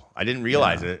pull. I didn't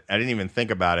realize it. I didn't even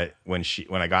think about it when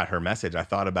I got her message. I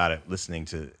thought about it listening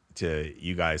to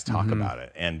you guys talk about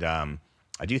it. And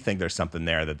I do think there's something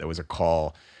there, that there was a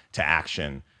call to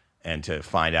action and to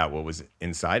find out what was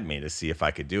inside me to see if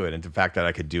I could do it. And the fact that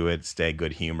I could do it, stay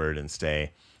good humored and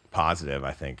stay positive,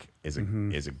 I think is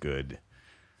a good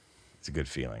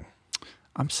feeling.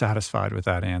 I'm satisfied with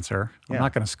that answer. I'm Yeah.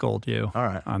 not going to scold you All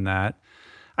right. on that.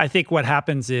 I think what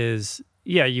happens is,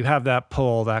 you have that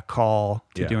pull, that call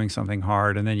to Yeah. doing something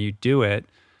hard, and then you do it.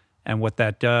 And what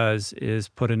that does is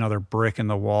put another brick in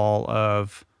the wall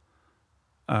of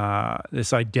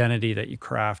this identity that you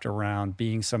craft around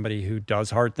being somebody who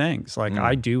does hard things. Like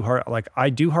I do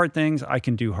hard things. I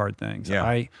can do hard things.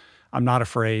 Yeah. I'm not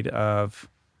afraid of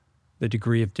the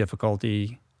degree of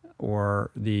difficulty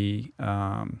or the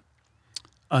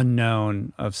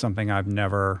unknown of something I've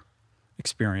never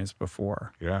experienced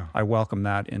before. Yeah. I welcome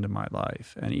that into my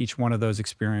life. And each one of those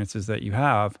experiences that you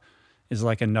have is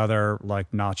like another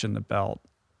like notch in the belt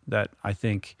that I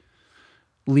think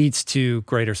leads to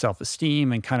greater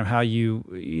self-esteem and kind of how you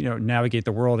navigate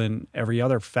the world in every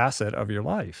other facet of your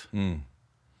life.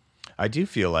 I do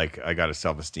feel like I got a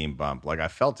self-esteem bump. Like I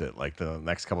felt it. Like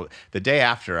the day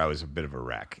after, I was a bit of a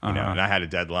wreck, you know, and I had a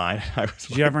deadline. I was.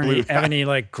 Did you ever have any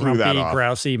like blew that grumpy, off.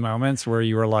 grousey moments where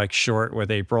you were like short with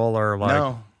April or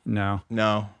like no?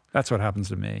 No. That's what happens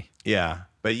to me. Yeah.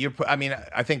 But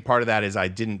I think part of that is I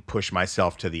didn't push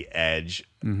myself to the edge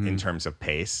Mm-hmm. in terms of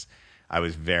pace. I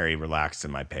was very relaxed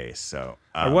in my pace. So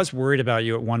I was worried about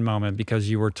you at one moment because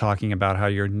you were talking about how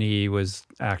your knee was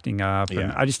acting up. And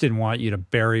Yeah. I just didn't want you to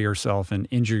bury yourself and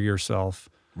injure yourself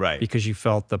right. because you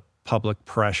felt the public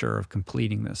pressure of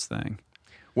completing this thing.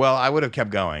 Well, I would have kept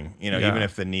going. You know, Yeah. even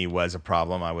if the knee was a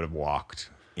problem, I would have walked.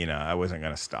 You know, I wasn't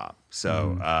going to stop.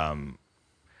 So,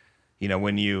 you know,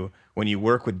 when you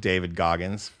work with David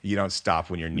Goggins, you don't stop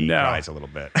when your knee No. cries a little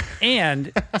bit.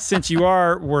 And since you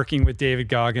are working with David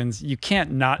Goggins, you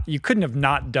couldn't have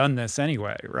not done this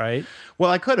anyway, right? Well,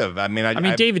 I could have. I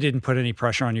mean, David didn't put any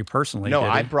pressure on you personally. no,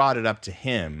 did he? I brought it up to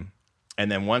him, and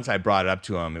then once I brought it up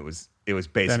to him, it was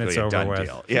basically it's a over done with.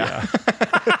 deal. Yeah.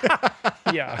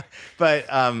 Yeah. But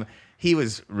he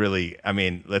was really. I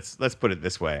mean, let's put it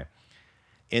this way: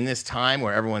 in this time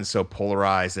where everyone's so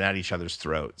polarized and at each other's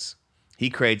throats,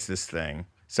 he creates this thing.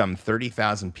 Some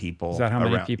 30,000 people. Is that how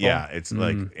many around, people? Yeah, it's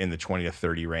like in the 20 to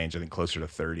 30 range. I think closer to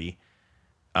 30.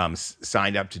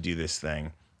 Signed up to do this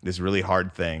thing, this really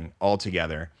hard thing, all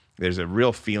together. There's a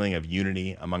real feeling of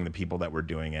unity among the people that were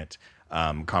doing it,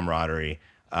 camaraderie,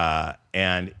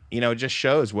 and you know, it just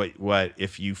shows what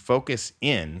if you focus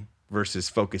in versus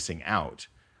focusing out,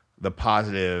 the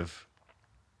positive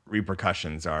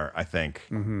repercussions are, I think,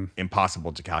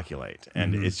 impossible to calculate,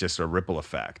 and it's just a ripple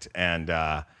effect. And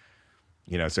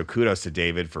you know, so kudos to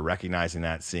David for recognizing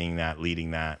that, seeing that,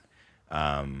 leading that.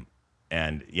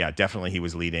 And yeah, definitely he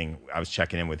was leading. I was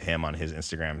checking in with him on his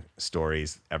Instagram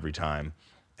stories every time.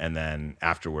 And then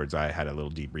afterwards I had a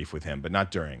little debrief with him, but not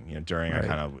during. You know, during Right. I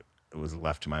kind of was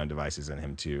left to my own devices and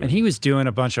him too. And he was doing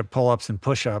a bunch of pull-ups and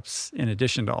push-ups in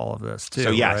addition to all of this too. So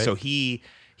yeah, right? so he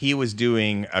was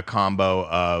doing a combo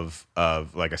of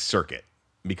like a circuit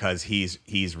because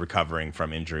he's recovering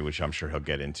from injury, which I'm sure he'll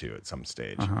get into at some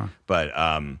stage. But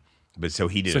so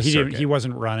he did. So a he circuit. he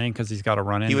wasn't running because he's got a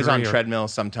run injury. He was on or- treadmill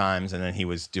sometimes, and then he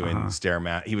was doing stair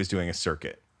mat. He was doing a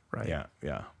circuit. Right.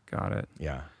 Yeah. Got it.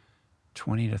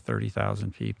 20 to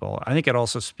 30,000 people. I think it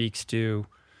also speaks to,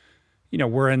 you know,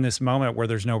 we're in this moment where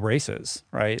there's no races,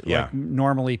 right? Yeah. Like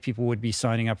normally people would be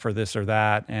signing up for this or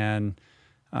that. And,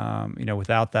 you know,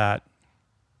 without that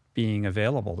being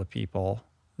available to people,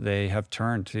 they have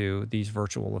turned to these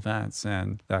virtual events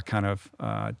and that kind of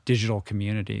digital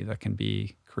community that can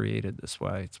be created this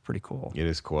way. It's pretty cool. It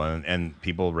is cool, and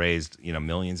people raised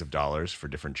millions of dollars for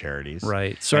different charities.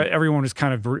 Right. So everyone was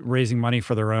kind of raising money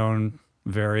for their own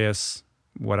various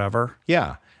whatever.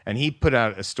 Yeah, and he put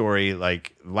out a story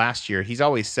like last year. He's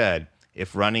always said,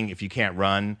 if you can't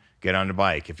run, get on a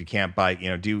bike. If you can't bike,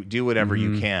 do whatever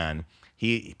you can.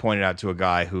 He pointed out to a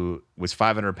guy who was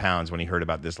 500 pounds when he heard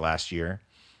about this last year,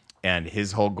 and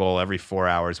his whole goal every 4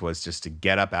 hours was just to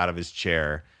get up out of his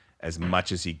chair as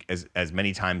much as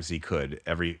many times as he could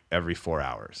every 4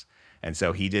 hours. And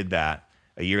so he did that.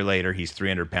 A year later, he's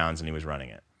 300 pounds and he was running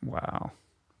it. Wow.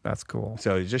 That's cool.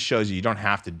 So it just shows you don't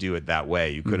have to do it that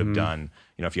way. You could have done,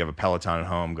 if you have a Peloton at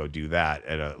home, go do that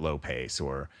at a low pace,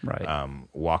 or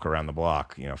walk around the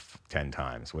block, 10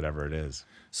 times, whatever it is.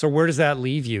 So where does that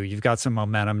leave you? You've got some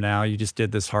momentum now. You just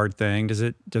did this hard thing. Does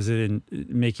it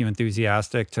make you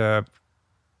enthusiastic to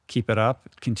keep it up,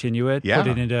 continue it, Yeah.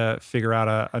 put it into figure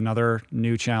out another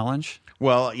new challenge?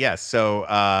 Well, yes. So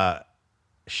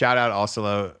shout out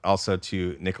also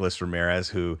to Nicholas Ramirez,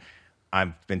 who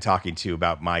I've been talking to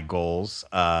about my goals.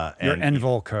 Your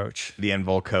Envol coach. The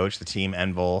Envol coach, the team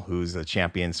Envol, who's a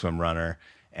champion swim runner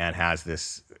and has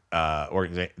this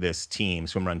this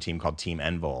swim run team called Team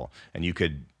Envol, and you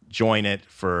could join it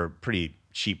for a pretty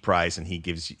cheap price, and he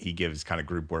gives kind of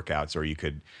group workouts, or you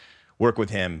could work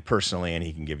with him personally and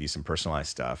he can give you some personalized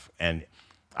stuff. And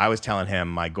I was telling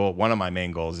him one of my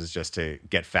main goals is just to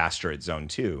get faster at zone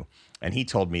 2. And he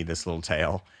told me this little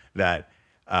tale that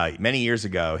many years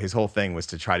ago, his whole thing was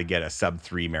to try to get a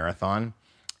sub-3 marathon.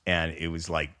 And it was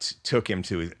like, took him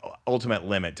to his ultimate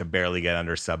limit to barely get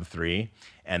under sub-3.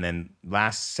 And then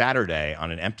last Saturday, on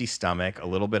an empty stomach, a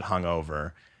little bit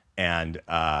hungover, and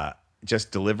just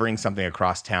delivering something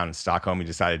across town in Stockholm, he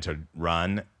decided to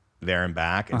run there and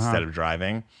back instead of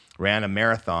driving. Ran a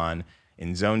marathon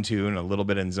in zone 2 and a little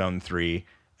bit in zone 3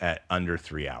 at under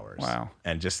 3 hours. Wow.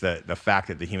 And just the fact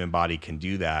that the human body can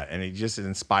do that, and it just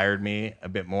inspired me a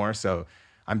bit more. So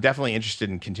I'm definitely interested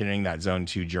in continuing that zone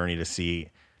 2 journey to see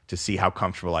how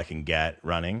comfortable I can get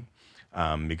running,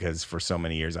 because for so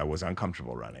many years I was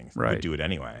uncomfortable running. Right. Would do it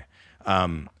anyway.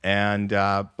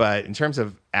 But in terms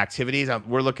of activities,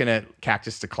 we're looking at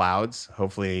Cactus to Clouds.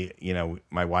 Hopefully,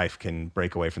 my wife can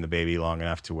break away from the baby long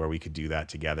enough to where we could do that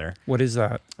together. What is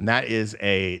that? And that is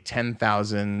a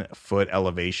 10,000 foot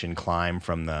elevation climb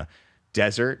from the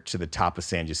desert to the top of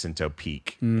San Jacinto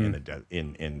Peak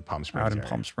in Palm Springs. Out in area.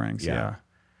 Palm Springs, Yeah.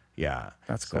 Yeah.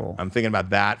 That's So cool. I'm thinking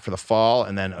about that for the fall,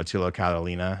 and then Otillo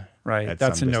Catalina. Right. at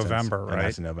That's some in distance. November, And right?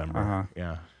 that's in November. Uh-huh.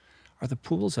 Yeah. Are the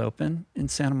pools open in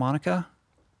Santa Monica?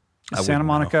 Is I Santa wouldn't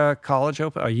know. Monica College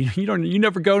open? Oh, you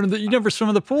never go to you never swim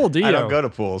in the pool, do you? I don't go to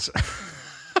pools.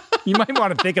 You might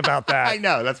want to think about that. I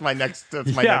know. That's my next Yeah.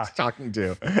 next talking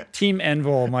to. Team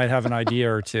Envil might have an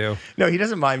idea or two. No, he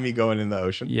doesn't mind me going in the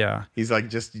ocean. Yeah. He's like,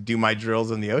 just do my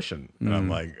drills in the ocean. And I'm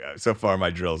like, so far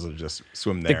my drills are just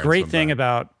swim there. The great and swim thing back.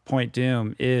 about Point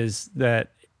Doom is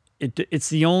that it's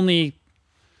the only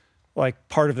like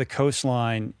part of the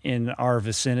coastline in our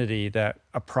vicinity that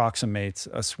approximates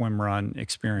a swim run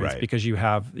experience, Right. because you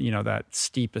have, that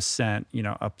steep ascent,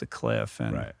 up the cliff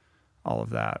and Right. all of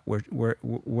that.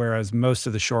 Whereas most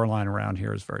of the shoreline around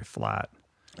here is very flat.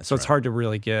 So it's hard to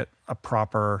really get a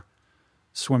proper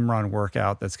swim run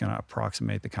workout that's going to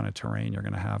approximate the kind of terrain you're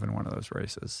going to have in one of those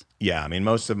races. Yeah, I mean,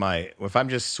 if I'm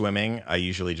just swimming, I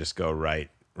usually just go right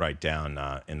down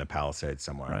in the Palisades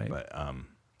somewhere. Right.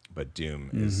 But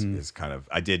Doom is kind of.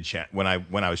 I did when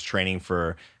I was training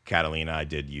for Catalina, I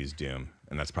did use Doom,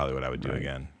 and that's probably what I would do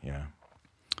again. Yeah.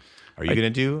 Are you going to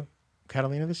do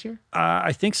Catalina this year?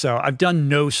 I think so. I've done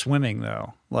no swimming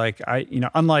though. Like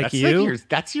unlike you.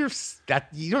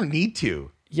 You don't need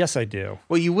to. Yes, I do.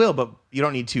 Well, you will, but you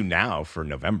don't need to now for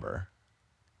November.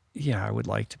 Yeah, I would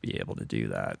like to be able to do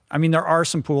that. I mean, there are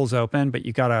some pools open, but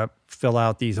you got to fill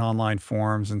out these online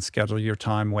forms and schedule your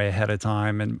time way ahead of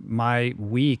time. And my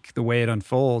week, the way it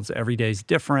unfolds, every day is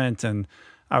different. And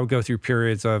I would go through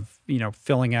periods of,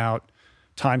 filling out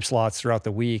time slots throughout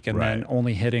the week and then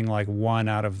only hitting like 1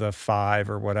 out of the 5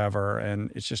 or whatever.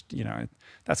 And it's just,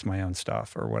 that's my own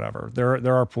stuff or whatever.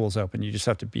 There are pools open. You just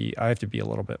have to I have to be a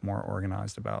little bit more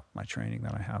organized about my training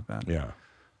than I have been. Yeah.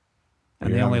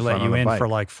 And they only let you in for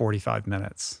like 45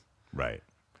 minutes. Right.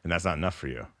 And that's not enough for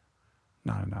you.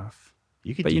 Not enough.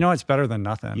 But it's better than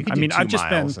nothing. You could do 2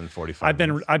 miles in 45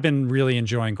 minutes. I've been really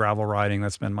enjoying gravel riding.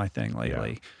 That's been my thing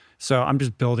lately. Yeah. So I'm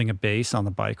just building a base on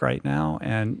the bike right now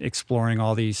and exploring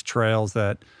all these trails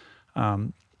that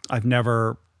I've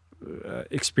never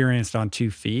experienced on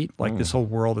 2 feet. Like this whole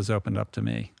world has opened up to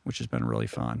me, which has been really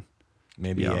fun.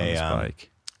 Maybe on this bike.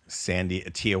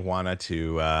 Tijuana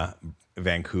to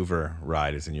Vancouver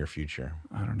ride is in your future.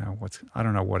 I don't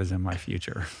know what is in my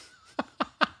future.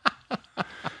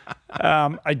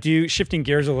 I do, shifting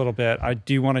gears a little bit, I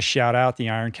do want to shout out the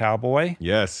Iron Cowboy.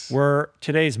 Yes.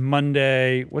 Today's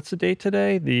Monday. What's the date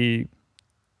today? The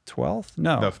 12th?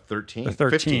 No. The 13th. The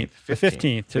 13th. 15th. The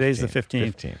 15th. Today's the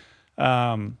 15th.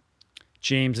 15th.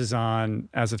 James is on,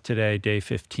 as of today, day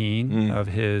 15 of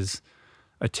his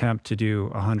attempt to do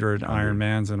 100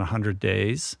 Ironmans in 100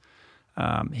 days.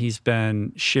 He's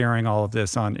been sharing all of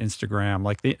this on Instagram.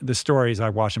 Like the stories, I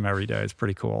watch him every day. It's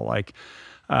pretty cool. Like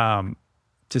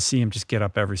to see him just get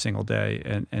up every single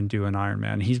day and do an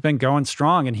Ironman. He's been going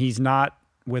strong, and he's not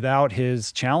without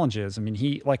his challenges. I mean,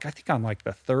 I think on like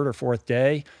the 3rd or 4th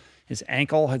day, his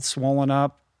ankle had swollen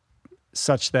up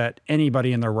such that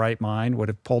anybody in their right mind would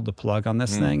have pulled the plug on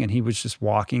this thing. And he was just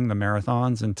walking the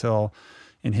marathons until,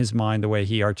 in his mind, the way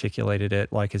he articulated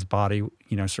it, like his body,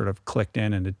 sort of clicked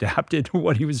in and adapted to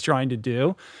what he was trying to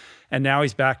do. And now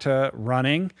he's back to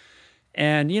running.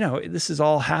 And, this is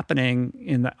all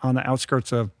happening on the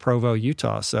outskirts of Provo,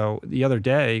 Utah. So the other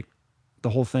day, the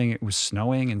whole thing, it was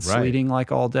snowing and sleeting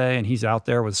like all day. And he's out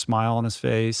there with a smile on his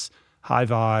face, high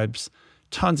vibes,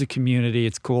 tons of community.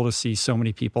 It's cool to see so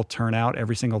many people turn out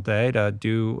every single day to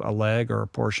do a leg or a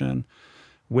portion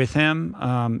with him.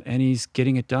 And he's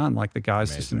getting it done. Like the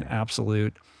guy's just an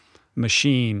absolute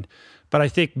machine. But I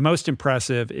think most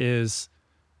impressive is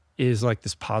like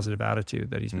this positive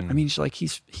attitude that he's been. I mean,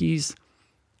 he's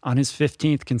on his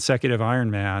 15th consecutive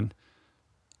Ironman,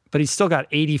 but he's still got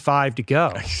 85 to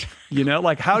go.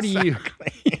 Like how do you?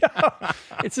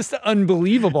 It's just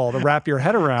unbelievable to wrap your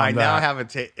head around. I now have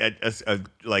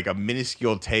a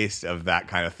minuscule taste of that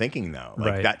kind of thinking, though.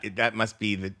 Like that must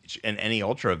be in any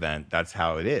ultra event. That's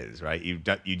how it is, right?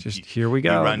 Here we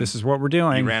go. This is what we're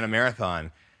doing. You ran a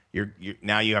marathon.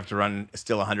 Now you have to run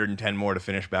still 110 more to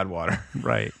finish Badwater.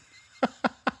 Right.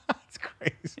 It's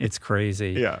crazy. It's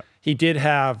crazy. Yeah. He did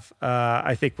have,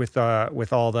 I think, with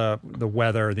all the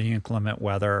weather, the inclement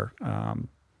weather,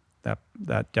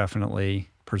 that definitely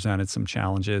presented some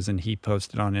challenges. And he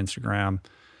posted on Instagram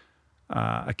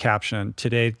a caption: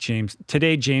 Today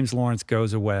James Lawrence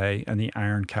goes away, and the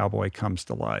Iron Cowboy comes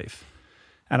to life.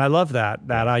 And I love that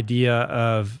idea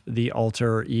of the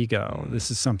alter ego.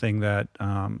 This is something that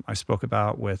I spoke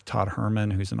about with Todd Herman,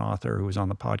 who's an author who was on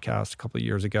the podcast a couple of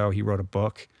years ago. He wrote a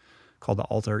book called The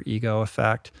Alter Ego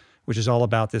Effect, which is all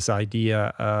about this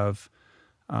idea of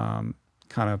kind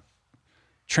of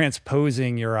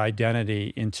transposing your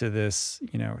identity into this,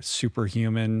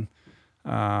 superhuman,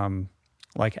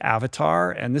 like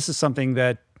avatar. And this is something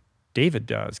that David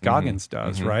does, Goggins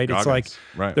does, right? Goggins, it's like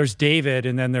right. There's David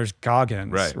and then there's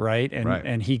Goggins, right?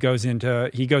 And he goes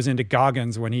into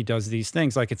Goggins when he does these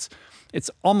things. Like it's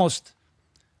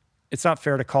not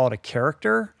fair to call it a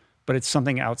character, but it's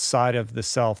something outside of the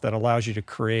self that allows you to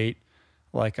create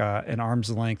like an arm's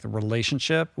length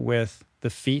relationship with the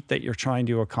feat that you're trying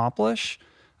to accomplish,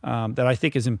 that I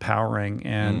think is empowering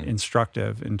and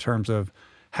instructive in terms of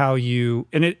how you,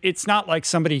 and it's not like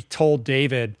somebody told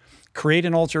David, create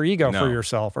an alter ego for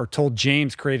yourself, or told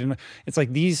James, it's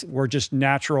like these were just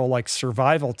natural like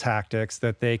survival tactics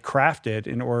that they crafted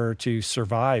in order to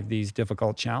survive these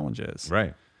difficult challenges.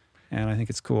 Right. And I think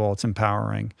it's cool. It's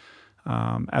empowering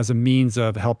as a means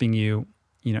of helping you,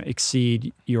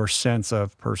 exceed your sense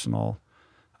of personal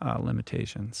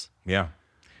limitations. Yeah.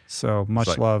 So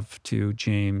much love to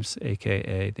James,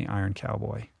 AKA the Iron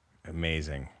Cowboy.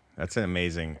 Amazing. That's an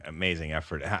amazing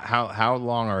effort. How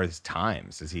long are his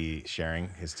times? Is he sharing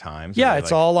his times? Yeah,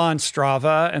 it's all on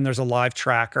Strava, and there's a live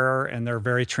tracker, and they're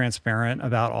very transparent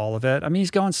about all of it. I mean, he's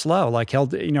going slow. Like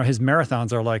his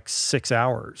marathons are like 6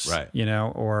 hours, right?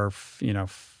 Or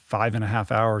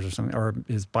 5.5 hours or something. Or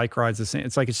his bike ride's the same.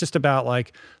 It's like, it's just about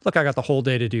like, look, I got the whole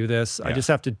day to do this. Yeah. I just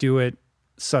have to do it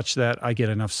such that I get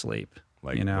enough sleep.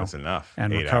 What's enough?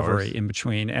 And 8 recovery hours? In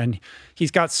between. And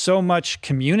he's got so much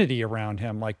community around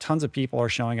him. Like tons of people are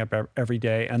showing up every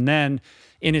day. And then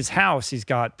in his house, he's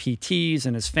got PTs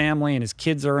and his family and his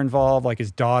kids are involved. Like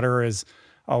his daughter is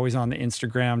always on the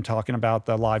Instagram talking about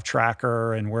the live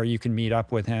tracker and where you can meet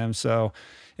up with him. So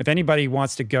if anybody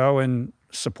wants to go and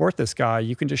support this guy,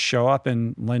 you can just show up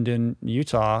in Linden,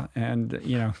 Utah and,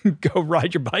 go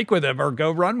ride your bike with him or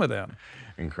go run with him.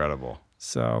 Incredible.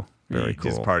 So very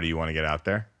cool. Just part of you want to get out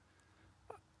there?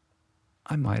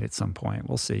 I might at some point.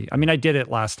 We'll see. I mean, I did it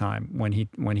last time when he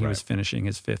was finishing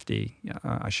his 50.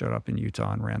 I showed up in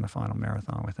Utah and ran the final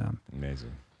marathon with him.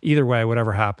 Amazing. Either way,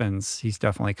 whatever happens, he's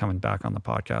definitely coming back on the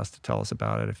podcast to tell us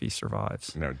about it if he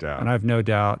survives. No doubt. And I have no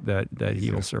doubt that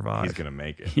he will survive. He's going to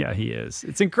make it. Yeah, he is.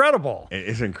 It's incredible. It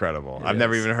is incredible. I've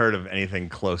never even heard of anything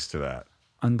close to that.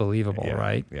 Unbelievable,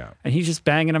 right? Yeah. And he's just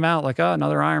banging them out like,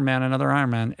 another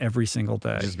Ironman every single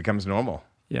day. It just becomes normal.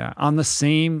 Yeah, on the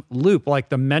same loop, like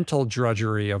the mental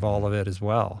drudgery of all of it as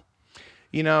well.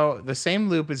 The same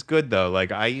loop is good though.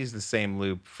 Like I use the same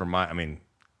loop for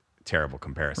terrible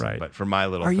comparison, but for my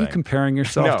little thing. Are you comparing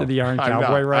yourself to the Iron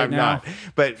Cowboy right now? I'm not.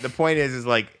 But the point is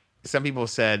like some people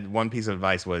said one piece of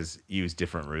advice was use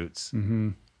different routes. Mm-hmm.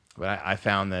 But I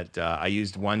found that I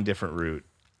used one different route.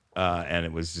 And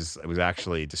it was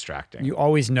actually distracting. You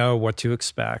always know what to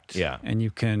expect. Yeah. And you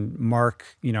can mark,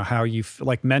 how you,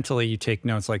 like mentally you take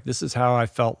notes, like this is how I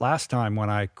felt last time when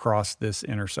I crossed this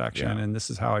intersection and this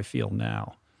is how I feel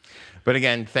now. But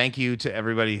again, thank you to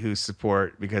everybody who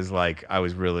support because like I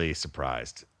was really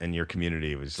surprised and your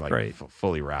community was like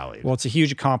fully rallied. Well, it's a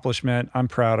huge accomplishment. I'm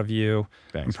proud of you.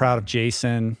 Thanks, I'm proud of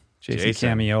Jason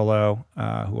Camiolo,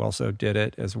 who also did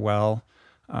it as well.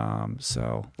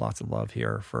 So lots of love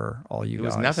here for all you guys. It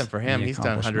was nothing for him. He's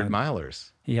done 100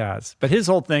 milers. He has. But his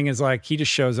whole thing is like, he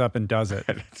just shows up and does it.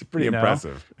 It's pretty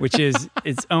impressive. Which is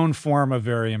its own form of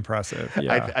very impressive.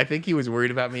 Yeah. I think he was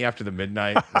worried about me after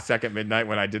the second midnight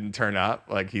when I didn't turn up.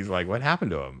 Like, he's like, what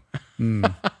happened to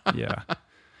him? Yeah.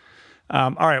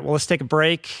 All right. Well, let's take a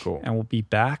break. Cool. And we'll be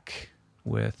back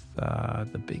with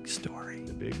the big story.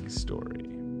 The big story.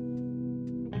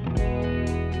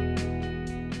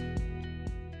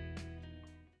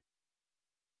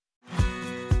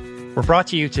 We're brought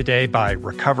to you today by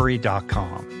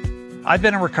Recovery.com. I've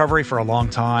been in recovery for a long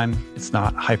time. It's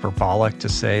not hyperbolic to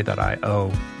say that I owe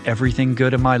everything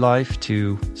good in my life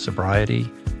to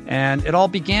sobriety. And it all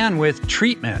began with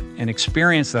treatment, an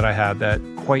experience that I had that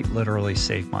quite literally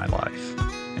saved my life.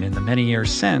 And in the many years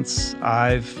since,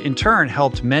 I've in turn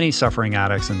helped many suffering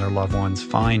addicts and their loved ones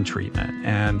find treatment.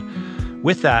 And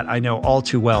with that, I know all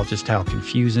too well just how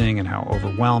confusing and how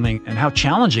overwhelming and how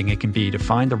challenging it can be to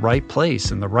find the right place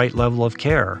and the right level of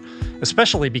care,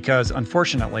 especially because,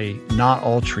 unfortunately, not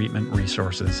all treatment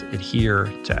resources adhere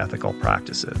to ethical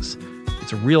practices.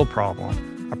 It's a real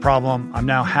problem, a problem I'm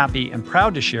now happy and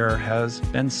proud to share has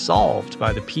been solved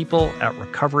by the people at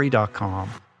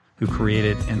Recovery.com, who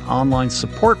created an online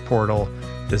support portal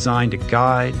designed to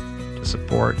guide, to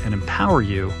support, and empower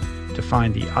you to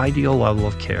find the ideal level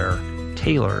of care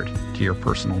tailored to your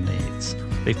personal needs.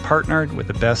 They've partnered with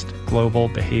the best global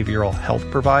behavioral health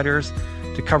providers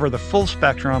to cover the full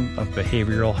spectrum of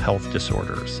behavioral health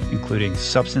disorders, including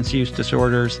substance use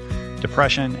disorders,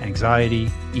 depression,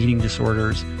 anxiety, eating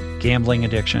disorders, gambling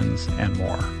addictions, and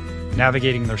more.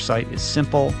 Navigating their site is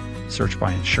simple. Search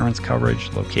by insurance coverage,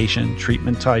 location,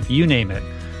 treatment type, you name it.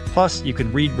 Plus, you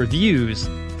can read reviews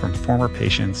from former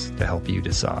patients to help you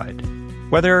decide.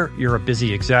 Whether you're a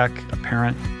busy exec, a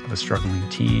parent of a struggling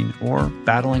teen, or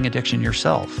battling addiction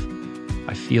yourself,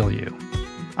 I feel you.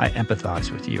 I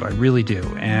empathize with you. I really do.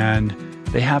 And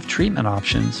they have treatment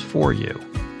options for you.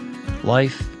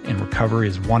 Life in recovery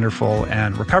is wonderful,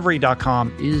 and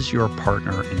Recovery.com is your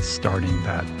partner in starting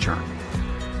that journey.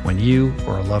 When you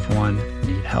or a loved one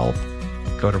need help,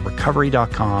 go to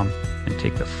Recovery.com and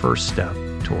take the first step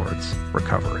towards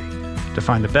recovery. To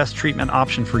find the best treatment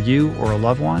option for you or a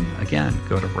loved one, again,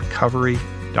 go to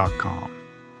Recovery.com.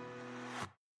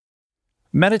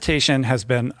 Meditation has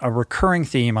been a recurring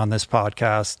theme on this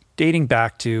podcast dating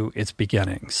back to its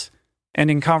beginnings.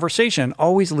 And in conversation,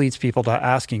 always leads people to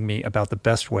asking me about the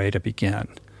best way to begin.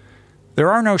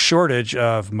 There are no shortage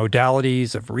of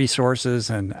modalities, of resources,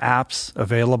 and apps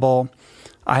available.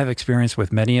 I have experience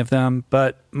with many of them,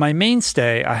 but my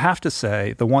mainstay, I have to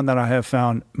say, the one that I have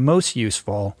found most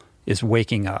useful is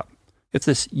Waking Up. It's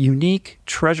this unique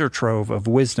treasure trove of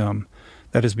wisdom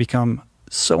that has become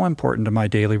so important to my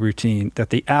daily routine that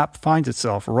the app finds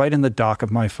itself right in the dock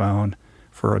of my phone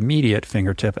for immediate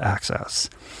fingertip access.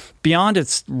 Beyond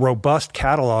its robust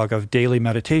catalog of daily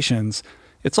meditations,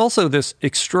 it's also this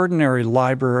extraordinary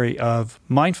library of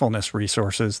mindfulness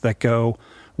resources that go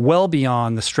well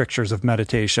beyond the strictures of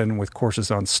meditation, with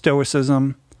courses on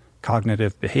stoicism,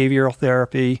 cognitive behavioral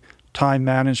therapy, time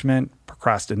management,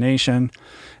 procrastination,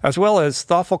 as well as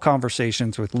thoughtful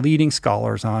conversations with leading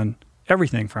scholars on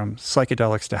everything from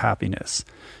psychedelics to happiness.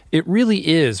 It really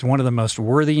is one of the most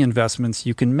worthy investments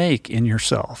you can make in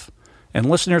yourself. And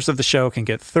listeners of the show can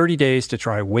get 30 days to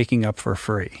try Waking Up for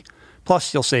free.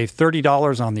 Plus, you'll save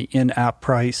 $30 on the in-app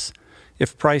price.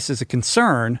 If price is a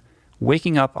concern,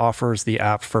 Waking Up offers the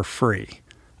app for free,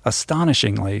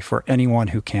 astonishingly for anyone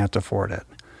who can't afford it.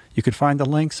 You can find the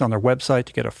links on their website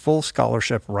to get a full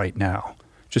scholarship right now.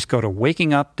 Just go to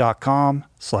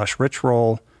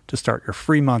wakingup.com/richroll to start your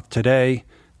free month today.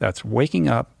 That's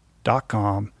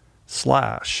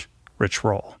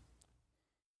wakingup.com/richroll.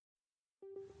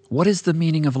 What is the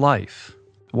meaning of life?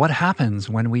 What happens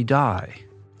when we die?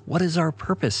 What is our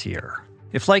purpose here?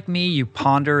 If, like me, you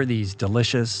ponder these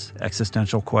delicious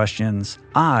existential questions,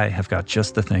 I have got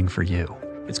just the thing for you.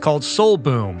 It's called Soul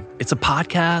Boom. It's a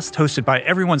podcast hosted by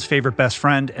everyone's favorite best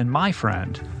friend and my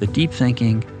friend, the deep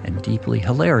thinking and deeply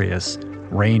hilarious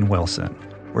Rainn Wilson,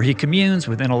 where he communes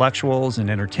with intellectuals and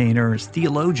entertainers,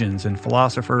 theologians and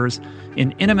philosophers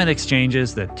in intimate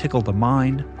exchanges that tickle the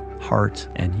mind, heart,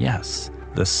 and yes,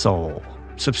 the soul.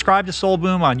 Subscribe to Soul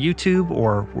Boom on YouTube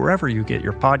or wherever you get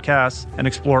your podcasts, and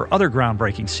explore other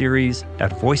groundbreaking series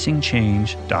at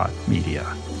voicingchange.media.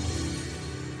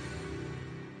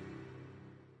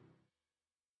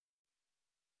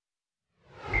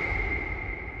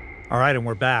 All right, and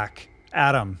we're back.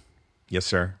 Adam. Yes,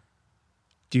 sir.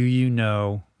 Do you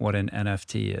know what an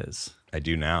NFT is? I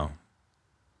do now.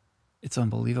 It's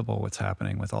unbelievable what's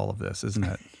happening with all of this, isn't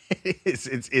it? It's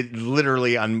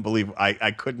literally unbelievable.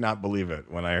 I could not believe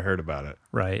it when I heard about it.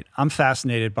 Right. I'm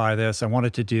fascinated by this. I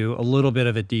wanted to do a little bit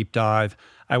of a deep dive.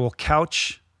 I will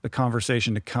couch the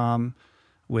conversation to come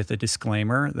with a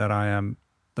disclaimer that I am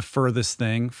the furthest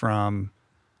thing from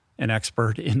an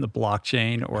expert in the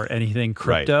blockchain or anything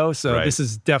crypto. Right, So right. This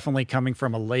is definitely coming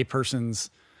from a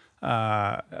layperson's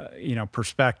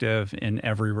perspective in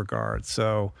every regard.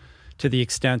 So to the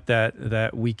extent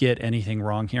that we get anything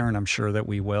wrong here, and I'm sure that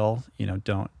we will,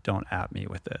 don't at me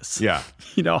with this. Yeah.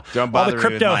 Don't bother all the me with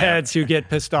crypto my heads who get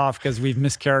pissed off because we've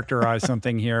mischaracterized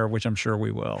something here, which I'm sure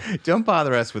we will. Don't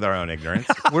bother us with our own ignorance.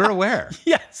 We're aware.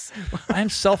 Yes. I'm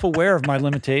self-aware of my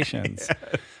limitations.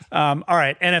 All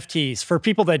right, NFTs. For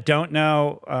people that don't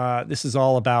know, this is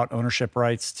all about ownership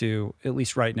rights to, at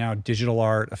least right now, digital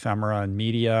art, ephemera, and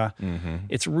media. Mm-hmm.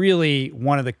 It's really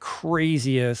one of the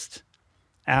craziest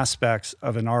aspects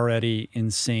of an already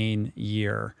insane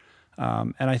year.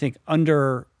 And I think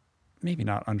maybe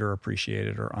not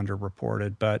underappreciated or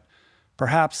underreported, but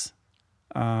perhaps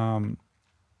not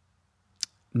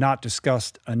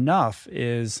discussed enough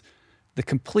is the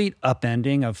complete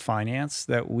upending of finance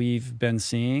that we've been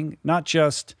seeing, not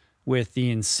just with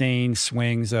the insane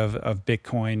swings of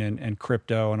Bitcoin and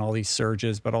crypto and all these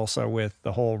surges, but also with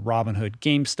the whole Robinhood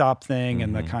GameStop thing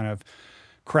and the kind of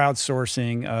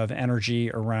crowdsourcing of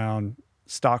energy around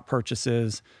stock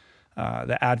purchases,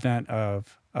 the advent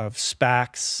of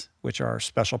SPACs, which are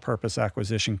special purpose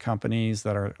acquisition companies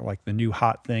that are like the new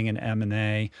hot thing in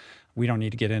M&A. We don't need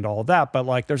to get into all of that, but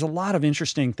like there's a lot of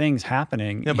interesting things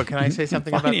happening. No, but can I say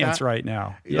something in about finance that? right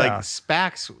now? Like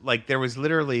SPACs, like there was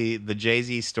literally the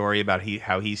Jay-Z story about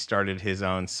how he started his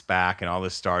own SPAC and all the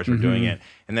stars were doing it.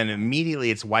 And then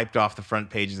immediately it's wiped off the front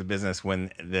pages of business when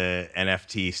the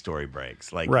NFT story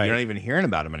breaks. Like Right. you're not even hearing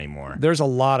about them anymore. There's a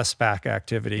lot of SPAC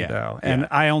activity though. And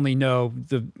I only know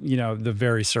the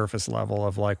very surface level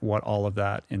of like what all of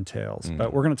that entails.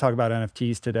 But we're going to talk about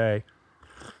NFTs today.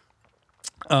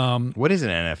 What is an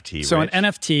NFT? So Rich? an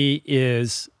NFT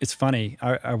it's funny.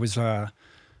 I was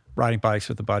riding bikes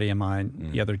with a buddy of mine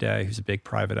the other day who's a big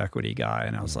private equity guy.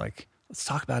 And I was like, let's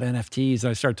talk about NFTs. And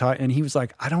I started talking and he was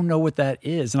like, I don't know what that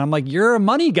is. And I'm like, you're a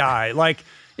money guy. Like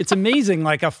it's amazing.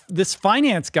 Like this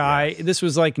finance guy, this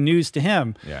was like news to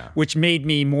him, which made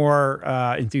me more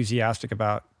enthusiastic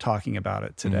about talking about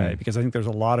it today because I think there's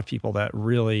a lot of people that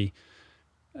really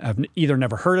have either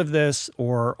never heard of this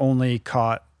or only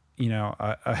caught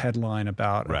a headline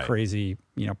about a crazy,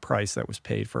 price that was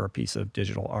paid for a piece of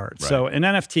digital art. Right. So an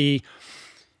NFT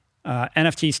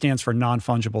stands for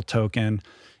non-fungible token.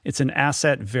 It's an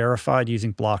asset verified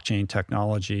using blockchain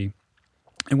technology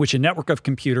in which a network of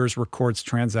computers records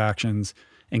transactions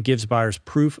and gives buyers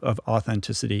proof of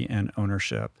authenticity and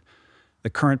ownership. The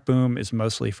current boom is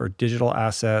mostly for digital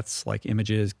assets like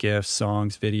images, GIFs,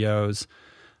 songs, videos.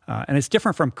 And it's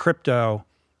different from crypto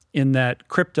in that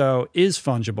crypto is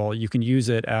fungible. You can use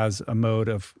it as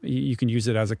you can use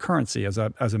it as a currency, as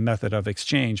a method of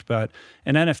exchange, but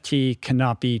an NFT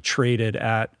cannot be traded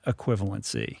at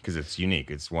equivalency. Because it's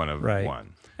unique. It's one of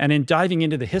one. And in diving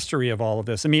into the history of all of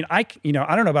this, I mean, I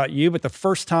don't know about you, but the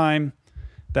first time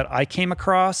that I came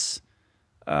across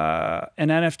an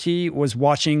NFT was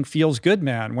watching Feels Good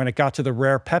Man when it got to the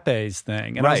rare Pepe's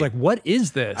thing. And I was like, what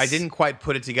is this? I didn't quite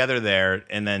put it together there.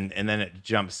 And then it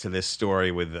jumps to this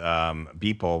story with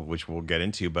Beeple, which we'll get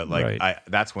into. But like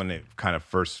that's when it kind of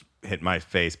first hit my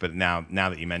face. But now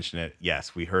that you mention it,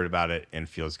 yes, we heard about it in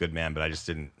Feels Good Man, but I just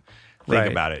didn't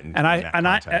think about it in that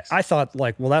context. I thought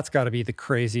like, well, that's got to be the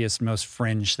craziest, most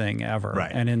fringe thing ever.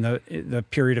 Right. And in the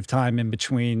period of time in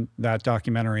between that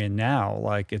documentary and now,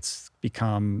 like it's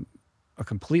become a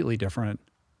completely different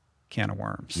can of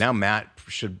worms. Now Matt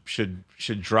should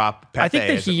drop Pepe. I think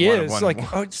that he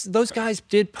is those guys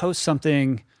did post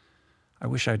something. I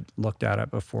wish I'd looked at it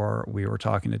before we were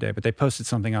talking today, but they posted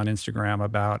something on Instagram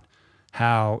about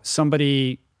how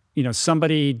somebody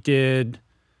did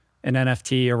an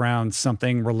NFT around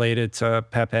something related to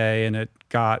Pepe, and it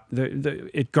got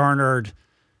it garnered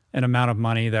an amount of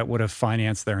money that would have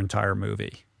financed their entire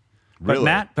movie. Really?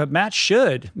 But Matt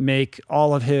should make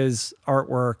all of his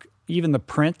artwork, even the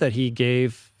print that he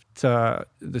gave to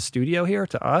the studio here,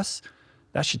 to us,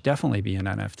 that should definitely be an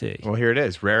NFT. Well, here it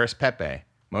is. Rarest Pepe.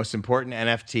 Most important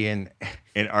NFT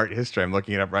in art history. I'm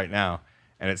looking it up right now.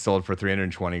 And it sold for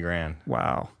 $320,000.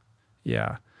 Wow.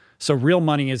 Yeah. So real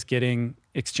money is getting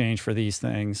exchanged for these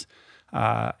things.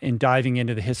 In diving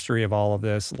into the history of all of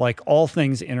this, like all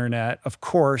things internet, of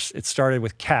course, it started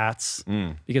with cats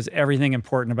because everything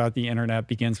important about the internet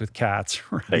begins with cats,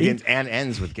 right? Begins and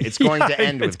ends with cats. It's going to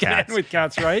end with cats. End with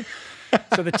cats, right?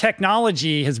 So the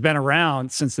technology has been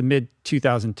around since the mid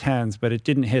 2010s, but it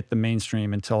didn't hit the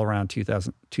mainstream until around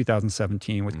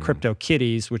 2017 with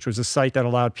CryptoKitties, which was a site that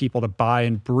allowed people to buy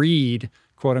and breed,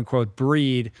 quote unquote,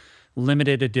 breed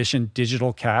limited edition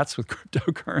digital cats with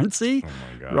cryptocurrency,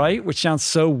 right? Which sounds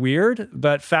so weird,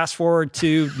 but fast forward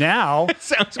to now,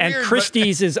 sounds and weird,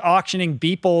 Christie's is auctioning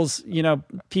Beeple's,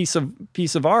 piece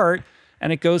of art,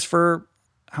 and it goes for,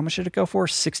 how much did it go for?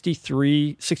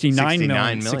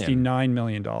 $69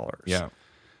 million. Yeah.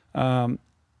 And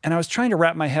I was trying to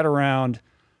wrap my head around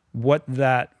what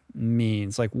that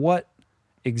means. Like what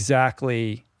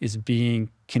exactly is being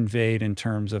conveyed in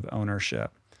terms of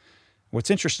ownership? What's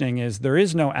interesting is there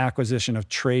is no acquisition of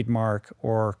trademark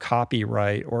or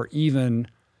copyright or even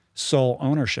sole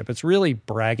ownership. It's really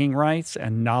bragging rights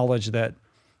and knowledge that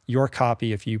your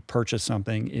copy, if you purchase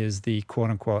something, is the quote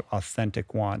unquote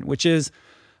authentic one, which is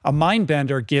a mind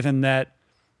bender given that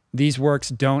these works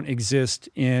don't exist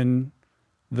in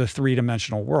the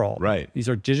three-dimensional world. Right. These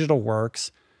are digital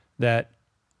works that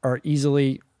are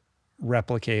easily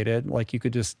replicated. Like you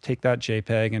could just take that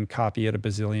JPEG and copy it a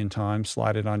bazillion times,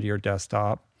 slide it onto your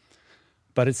desktop.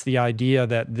 But it's the idea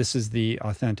that this is the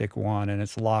authentic one and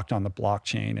it's locked on the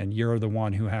blockchain and you're the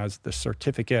one who has the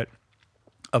certificate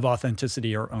of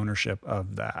authenticity or ownership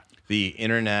of that. The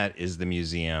internet is the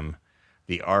museum.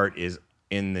 The art is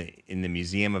in the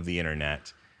museum of the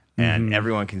internet. And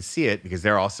everyone can see it because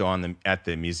they're also at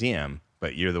the museum,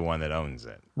 but you're the one that owns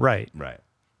it. Right. Right.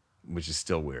 which is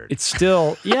still weird. It's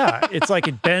still, yeah, it's like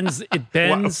it bends the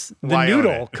Why own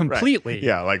noodle it? completely. Right.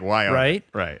 Yeah, like why own right? it?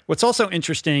 Right. What's also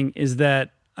interesting is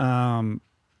that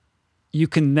you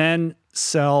can then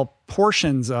sell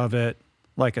portions of it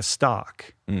like a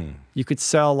stock. You could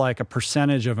sell like a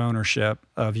percentage of ownership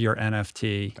of your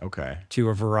NFT Okay. to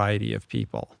a variety of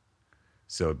people.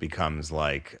 So it becomes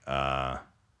like the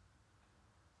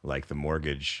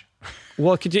mortgage.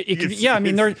 Well, it could yeah, I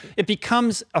mean, it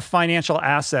becomes a financial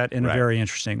asset in a Right. very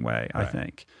interesting way, I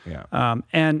think. Yeah.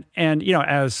 And you know,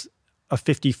 as a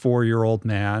 54-year-old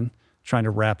man trying to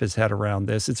wrap his head around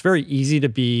this, it's very easy to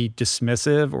be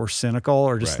dismissive or cynical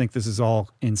or just Right. think this is all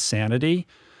insanity.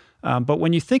 But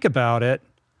when you think about it,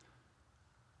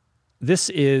 this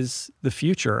is the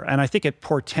future. And I think it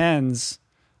portends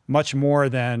much more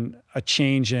than a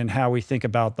change in how we think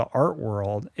about the art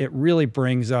world. It really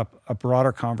brings up a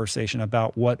broader conversation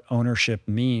about what ownership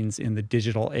means in the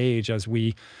digital age as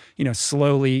we, you know,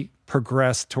 slowly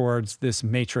progress towards this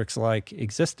matrix-like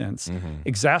existence,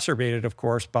 exacerbated, of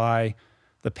course, by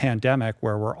the pandemic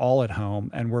where we're all at home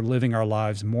and we're living our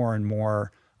lives more and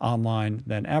more online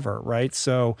than ever, right?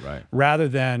 So Right. rather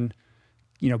than,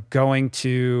 you know, going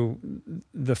to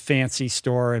the fancy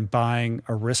store and buying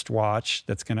a wristwatch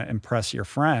that's going to impress your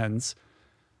friends,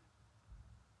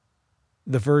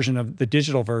 the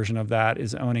digital version of that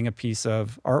is owning a piece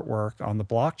of artwork on the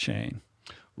blockchain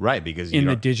Right, because in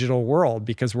the digital world,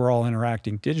 because we're all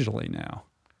interacting digitally now.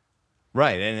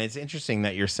 right, and it's interesting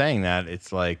that you're saying that.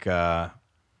 It's like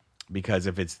because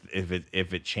if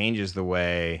it changes the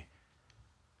way,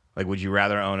 like, would you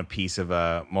rather own a piece of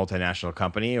a multinational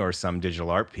company or some digital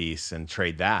art piece and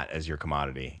trade that as your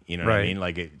commodity? You know what I Right. mean?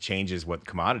 Like, it changes what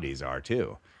commodities are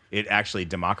too. It actually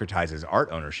democratizes art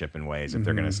ownership in ways if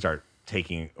they're going to start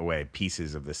taking away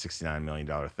pieces of the $69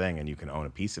 million thing and you can own a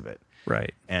piece of it.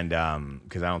 Right. And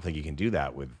because I don't think you can do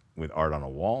that with art on a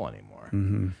wall anymore,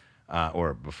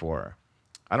 or before.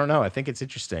 I don't know. I think it's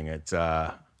interesting. It's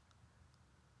at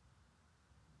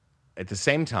the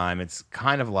same time, it's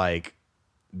kind of like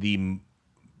the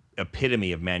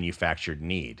epitome of manufactured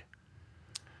need.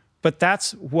 But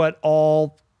that's what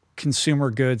all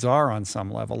consumer goods are on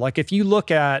some level. Like if you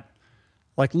look at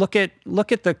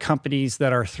the companies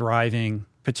that are thriving,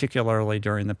 particularly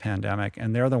during the pandemic,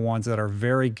 and they're the ones that are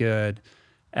very good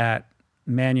at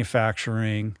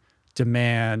manufacturing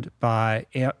demand by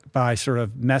sort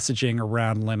of messaging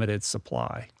around limited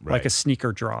supply, like Right. a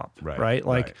sneaker drop, Right, right?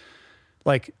 right.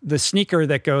 Like the sneaker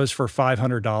that goes for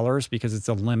 $500 because it's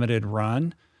a limited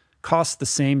run costs the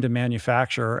same to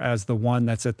manufacture as the one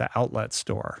that's at the outlet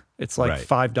store. It's like Right.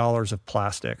 $5 of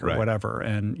plastic or Right. whatever,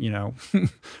 and you know,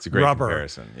 It's a great rubber.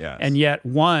 comparison. Yeah. And yet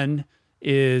one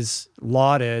is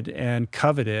lauded and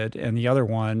coveted, and the other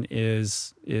one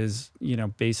is you know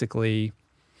basically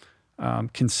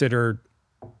considered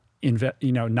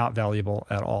not valuable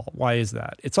at all. Why is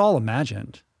that? It's all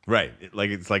imagined. right.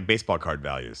 It's like baseball card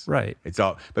values. Right. It's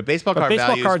all, but baseball But card baseball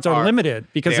values cards are limited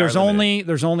because they are limited.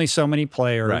 there's only so many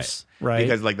players, right?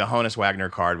 Because like the Honus Wagner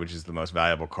card, which is the most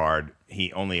valuable card,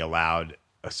 he only allowed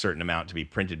a certain amount to be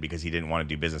printed because he didn't want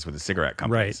to do business with the cigarette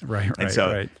companies. Right. And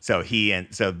so, right.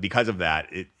 so because of that,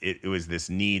 it was this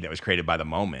need that was created by the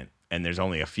moment, and there's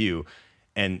only a few.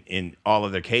 And in all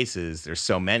other cases, there's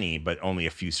so many, but only a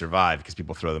few survive because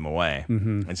people throw them away.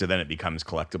 And so then it becomes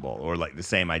collectible, or like the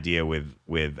same idea with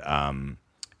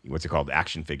what's it called,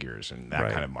 action figures and that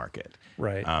Right. kind of market.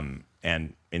 Right.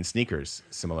 And in sneakers,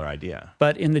 similar idea.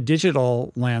 But in the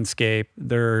digital landscape,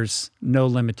 there's no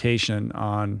limitation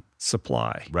on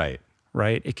supply.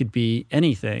 Right? It could be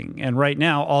anything. And right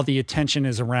now, all the attention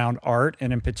is around art,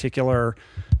 and in particular,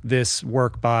 this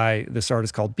work by this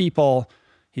artist called Beeple.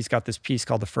 He's got this piece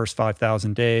called The First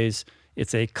 5,000 Days.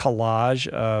 It's a collage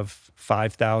of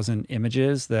 5,000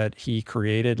 images that he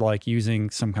created, like using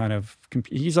some kind of,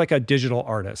 he's like a digital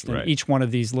artist. And Right. each one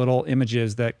of these little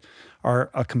images that are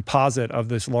a composite of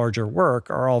this larger work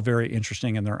are all very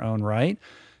interesting in their own right.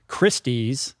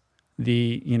 Christie's,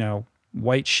 the,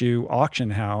 white shoe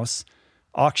auction house,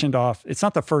 auctioned off. It's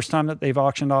not the first time that they've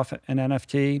auctioned off an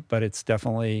NFT, but it's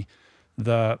definitely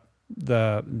the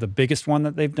biggest one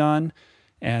that they've done.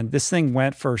 And this thing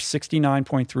went for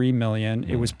 $69.3 million.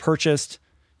 It was purchased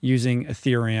using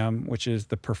Ethereum, which is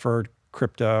the preferred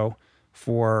crypto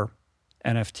for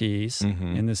NFTs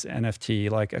in this NFT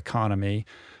like economy.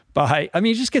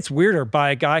 It just gets weirder,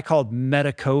 by a guy called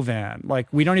Metakovan. Like,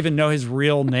 we don't even know his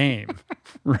real name,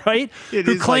 right? It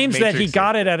Who is like claims that he Matrix.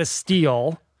 got it at a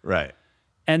steal. Right.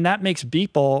 And that makes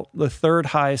Beeple the third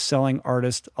highest selling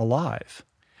artist alive.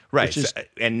 Right. which is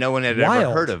and no one had wild.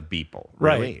 ever heard of Beeple,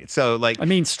 really. Right. So, like, I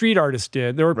mean, street artists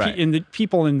did. There were Right.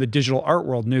 people in the digital art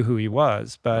world knew who he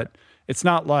was, but it's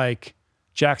not like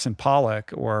Jackson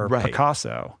Pollock or Right.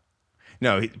 Picasso.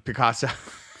 no, Picasso.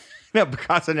 No,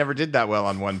 Picasso never did that well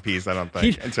on One Piece, I don't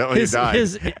think, until he died.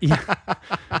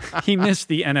 He missed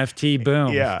the NFT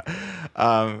boom. Yeah.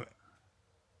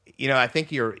 I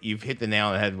think you've hit the nail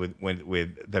on the head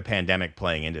with the pandemic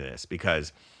playing into this,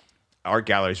 because art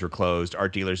galleries were closed,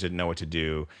 art dealers didn't know what to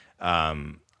do,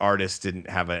 artists didn't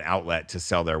have an outlet to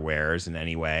sell their wares in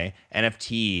any way.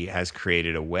 NFT has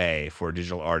created a way for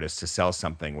digital artists to sell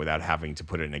something without having to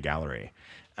put it in a gallery,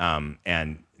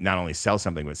 and not only sell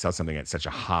something, but sell something at such a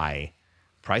high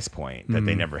price point that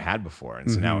they never had before.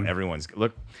 And so now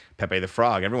look, Pepe the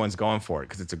Frog, everyone's going for it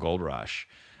because it's a gold rush.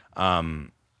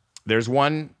 There's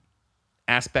one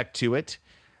aspect to it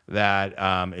that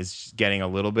is getting a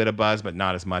little bit of buzz, but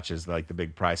not as much as like the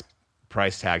big price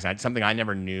tags. Something I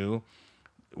never knew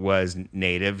was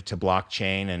native to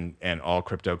blockchain and all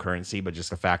cryptocurrency, but just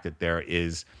the fact that there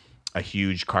is a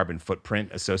huge carbon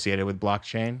footprint associated with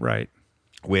blockchain, Right.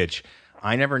 which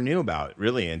I never knew about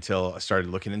really until I started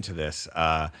looking into this.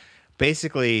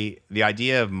 Basically, the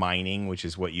idea of mining, which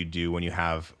is what you do when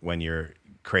you're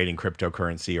creating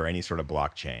cryptocurrency or any sort of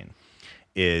blockchain,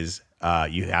 is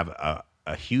you have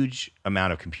a huge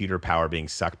amount of computer power being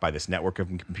sucked by this network of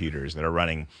computers that are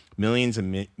running millions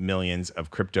and millions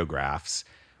of cryptographs,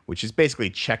 which is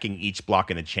basically checking each block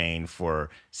in a chain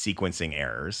for sequencing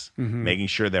errors, making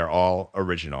sure they're all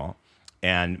original,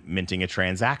 and minting a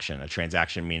transaction. A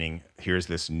transaction meaning here's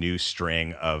this new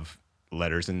string of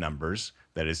letters and numbers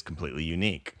that is completely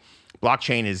unique.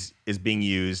 Blockchain is being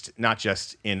used not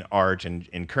just in art and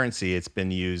in currency. It's been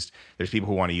used. There's people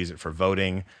who want to use it for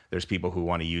voting. There's people who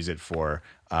want to use it for,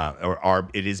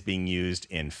 it is being used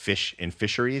in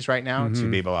fisheries right now to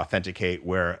be able to authenticate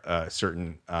where a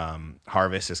certain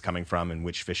harvest is coming from and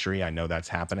which fishery. I know that's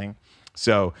happening.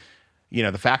 So,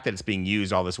 the fact that it's being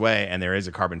used all this way and there is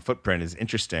a carbon footprint is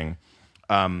interesting.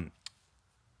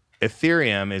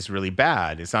 Ethereum is really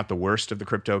bad. It's not the worst of the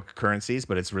cryptocurrencies,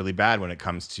 but it's really bad when it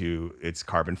comes to its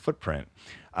carbon footprint.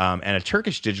 And a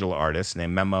Turkish digital artist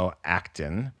named Memo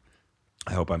Akten,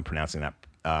 I hope I'm pronouncing that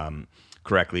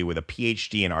correctly, with a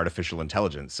PhD in artificial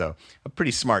intelligence. So a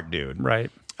pretty smart dude. Right.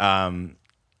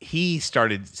 He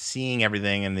started seeing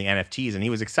everything in the NFTs and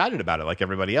he was excited about it like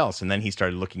everybody else. And then he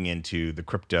started looking into the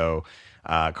crypto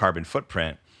carbon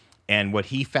footprint. And what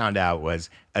he found out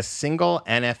was a single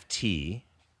NFT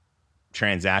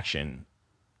transaction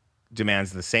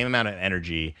demands the same amount of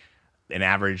energy an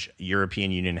average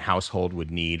European Union household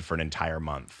would need for an entire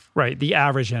month. Right. The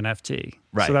average NFT.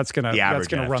 Right. So that's gonna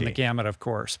NFT. run the gamut, of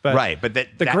course. But right. But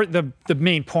the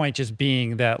main point just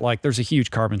being that like there's a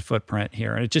huge carbon footprint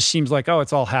here, and it just seems like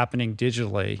it's all happening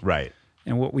digitally. Right.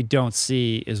 And what we don't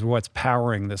see is what's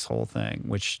powering this whole thing,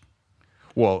 which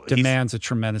demands a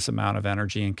tremendous amount of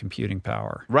energy and computing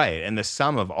power. Right. And the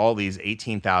sum of all these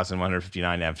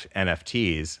 18,159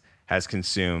 NFTs has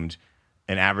consumed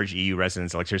an average EU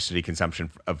resident's electricity consumption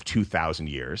of 2,000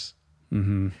 years,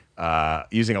 using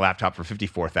a laptop for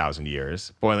 54,000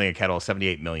 years, boiling a kettle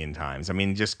 78 million times. I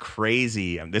mean, just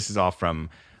crazy. This is all from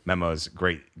Memo's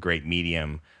great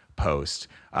Medium post.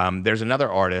 There's another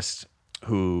artist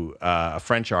a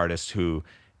French artist who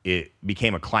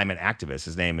became a climate activist.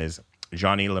 His name is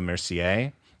Jean-Yves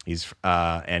Lemercier.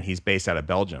 And he's based out of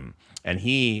Belgium. And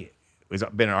he has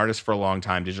been an artist for a long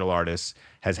time, digital artist,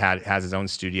 has his own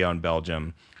studio in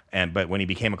Belgium. But when he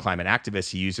became a climate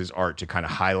activist, he used his art to kind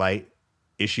of highlight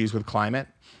issues with climate.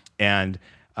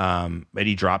 But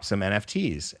he dropped some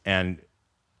NFTs. And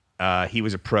he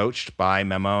was approached by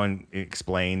Memo and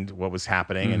explained what was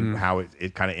happening and how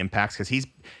it kind of impacts, because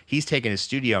he's taken his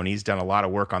studio and he's done a lot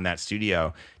of work on that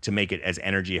studio to make it as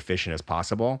energy efficient as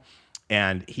possible.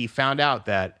 And he found out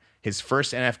that his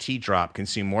first NFT drop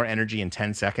consumed more energy in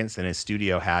 10 seconds than his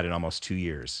studio had in almost 2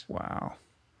 years. Wow.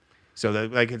 So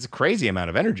it's a crazy amount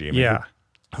of energy. I mean,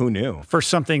 who knew? For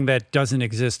something that doesn't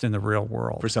exist in the real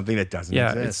world. For something that doesn't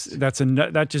exist.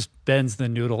 That just bends the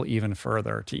noodle even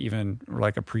further to even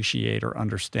like appreciate or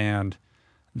understand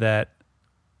that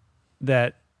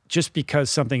just because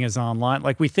something is online,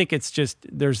 like we think it's just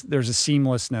there's a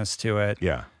seamlessness to it.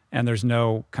 Yeah. And there's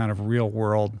no kind of real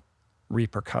world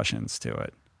repercussions to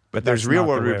it. But there's real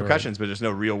world repercussions, but there's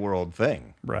no real world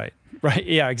thing. Right.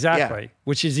 Yeah, exactly. Yeah.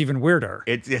 Which is even weirder.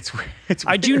 It's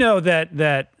I do know that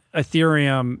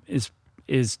Ethereum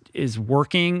is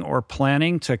working or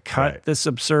planning to cut this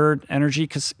absurd energy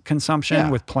consumption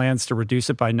with plans to reduce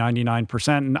it by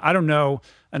 99%. And I don't know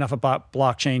enough about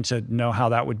blockchain to know how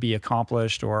that would be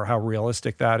accomplished or how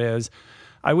realistic that is.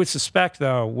 I would suspect,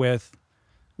 though, with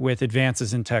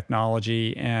advances in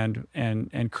technology and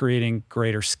creating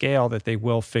greater scale, that they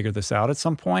will figure this out at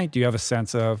some point. Do you have a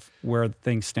sense of where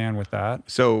things stand with that?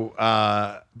 So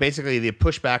basically, the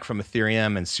pushback from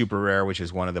Ethereum and Super Rare, which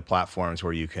is one of the platforms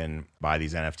where you can buy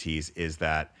these NFTs, is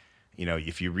that, you know,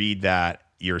 if you read that,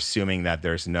 you're assuming that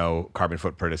there's no carbon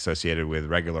footprint associated with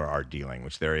regular art dealing,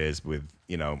 which there is with,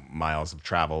 you know, miles of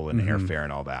travel and airfare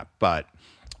and all that. But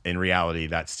in reality,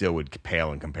 that still would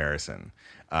pale in comparison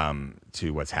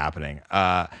to what's happening.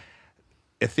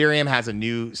 Ethereum has a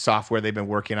new software they've been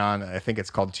working on. I think it's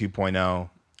called 2.0.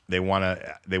 They want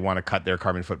to cut their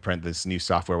carbon footprint. This new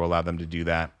software will allow them to do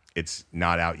that. It's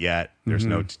not out yet. There's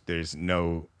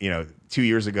no, you know, 2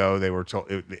 years ago we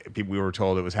were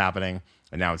told it was happening,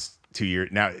 and now it's 2 years.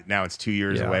 Now it's 2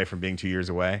 years away from being 2 years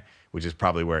away, which is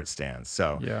probably where it stands.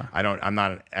 So I'm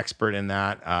not an expert in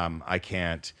that. I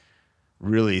can't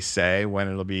really say when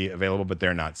it'll be available, but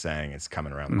they're not saying it's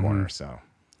coming around the corner. So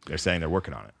they're saying they're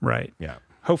working on it. Right. Yeah.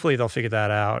 Hopefully they'll figure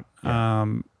that out. Yeah.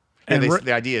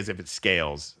 The idea is if it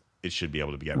scales, it should be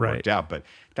able to get worked out. But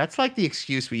that's like the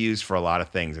excuse we use for a lot of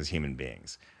things as human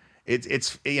beings.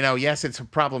 It's you know, yes, it's a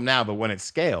problem now, but when it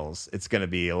scales, it's going to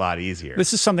be a lot easier.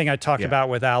 This is something I talked about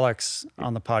with Alex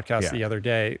on the podcast the other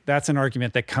day. That's an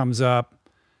argument that comes up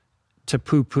to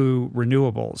poo-poo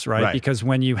renewables, right? Because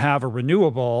when you have a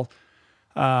renewable,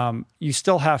 you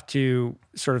still have to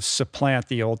sort of supplant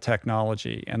the old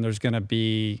technology, and there's going to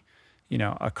be, you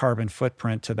know, a carbon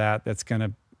footprint to that that's going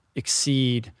to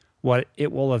exceed what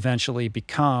it will eventually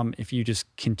become if you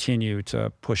just continue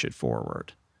to push it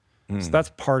forward. So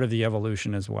that's part of the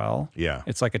evolution as well. Yeah,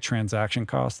 it's like a transaction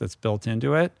cost that's built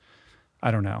into it.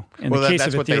 I don't know. In the case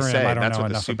of Ethereum, I don't know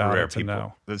enough about it to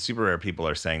know. The Super Rare people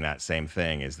are saying that same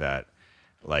thing, is that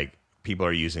like people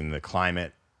are using the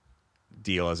climate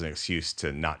deal as an excuse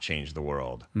to not change the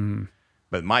world.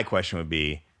 But my question would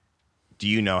be, do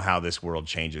you know how this world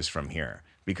changes from here?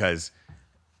 Because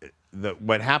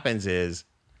what happens is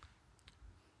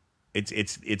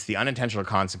it's the unintentional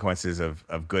consequences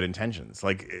of good intentions.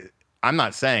 Like, I'm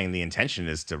not saying the intention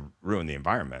is to ruin the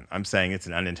environment. I'm saying it's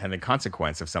an unintended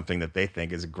consequence of something that they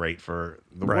think is great for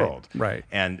the world. Right.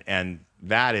 And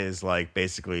that is like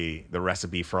basically the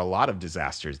recipe for a lot of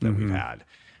disasters that we've had.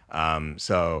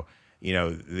 So, you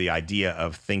know, the idea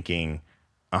of thinking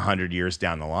 100 years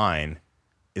down the line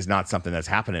is not something that's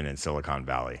happening in Silicon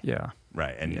Valley. Yeah.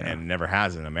 Right. And never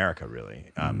has in America,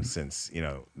 really, since, you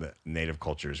know, the native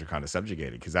cultures are kind of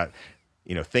subjugated. Because that,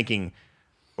 you know, thinking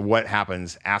what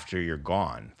happens after you're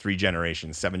gone, 3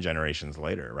 generations, 7 generations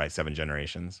later, right? 7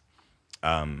 generations.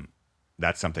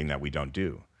 That's something that we don't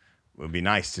do. It would be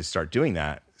nice to start doing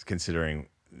that, considering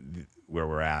where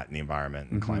we're at in the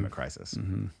environment and climate crisis.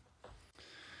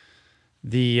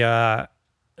 The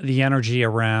energy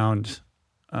around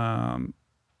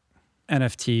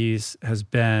NFTs has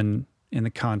been in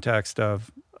the context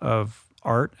of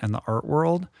art and the art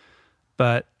world.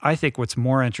 But I think what's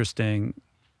more interesting,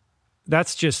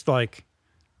 that's just like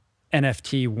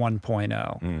NFT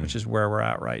 1.0, which is where we're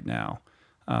at right now,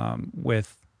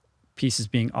 with pieces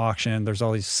being auctioned. There's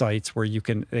all these sites where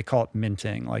they call it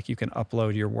minting, like you can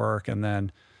upload your work and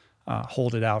then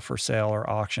hold it out for sale or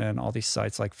auction, all these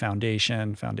sites like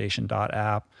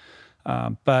foundation.app.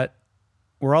 But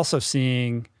we're also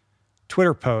seeing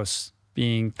Twitter posts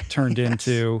being turned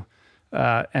into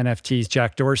NFTs.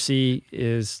 Jack Dorsey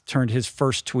turned his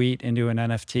first tweet into an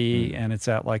NFT, and it's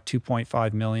at like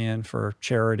 2.5 million for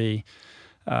charity.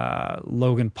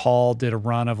 Logan Paul did a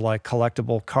run of like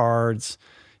collectible cards,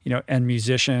 you know, and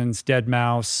musicians,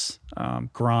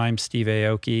 Deadmau5, Grimes, Steve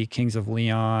Aoki, Kings of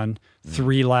Leon,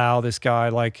 3Lau, this guy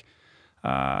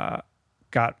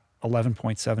got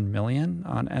 11.7 million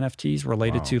on NFTs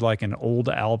related to like an old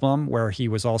album where he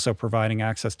was also providing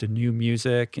access to new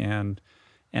music and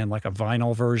like a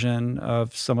vinyl version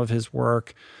of some of his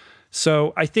work.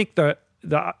 So I think we're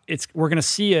going to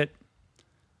see it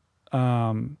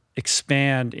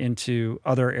expand into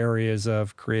other areas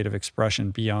of creative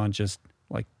expression beyond just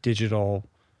like digital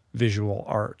visual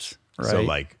art. Right? So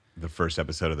like the first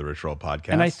episode of the Rich Roll podcast.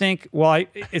 And I think,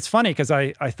 it's funny because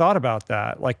I thought about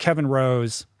that. Like Kevin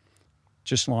Rose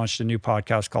just launched a new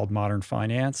podcast called Modern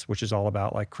Finance, which is all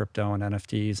about like crypto and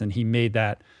NFTs. And he made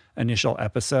that initial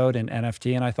episode in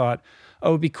NFT. And I thought, oh,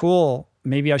 it'd be cool.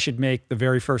 Maybe I should make the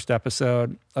very first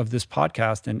episode of this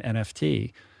podcast in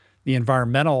NFT. The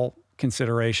environmental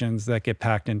considerations that get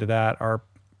packed into that are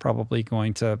probably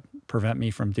going to prevent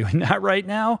me from doing that right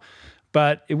now.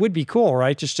 But it would be cool,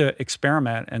 right? Just to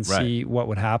experiment and see what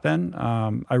would happen.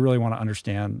 I really want to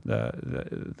understand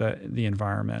the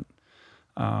environment.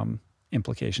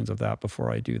 implications of that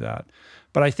before I do that.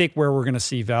 But I think where we're going to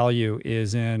see value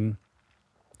is in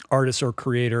artists or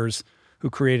creators who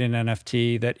create an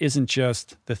NFT that isn't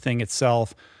just the thing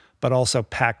itself, but also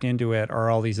packed into it are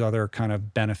all these other kind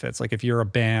of benefits. Like if you're a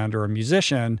band or a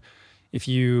musician, if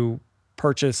you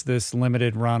purchase this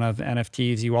limited run of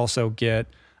NFTs, you also get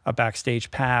a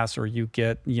backstage pass, or you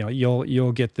get,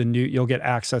 you'll get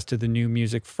access to the new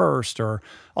music first, or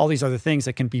all these other things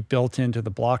that can be built into the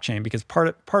blockchain. Because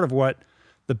part of what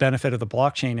the benefit of the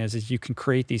blockchain is you can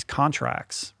create these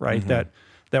contracts, right? Mm-hmm.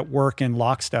 that work in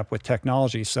lockstep with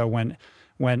technology. So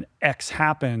when X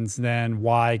happens, then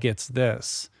Y gets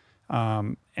this.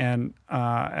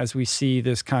 As we see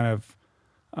this kind of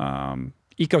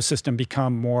ecosystem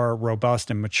become more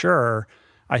robust and mature,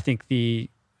 I think the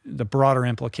broader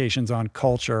implications on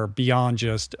culture beyond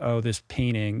just, this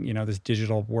painting, this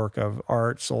digital work of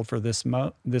art sold for this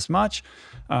much,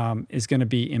 is going to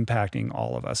be impacting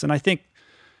all of us. And I think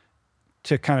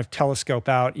to kind of telescope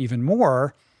out even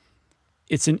more,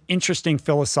 it's an interesting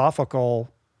philosophical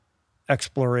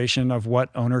exploration of what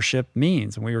ownership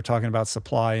means. And we were talking about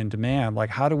supply and demand. Like,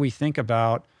 how do we think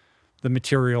about the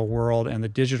material world and the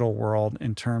digital world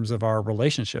in terms of our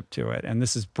relationship to it? And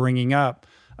this is bringing up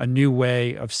a new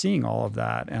way of seeing all of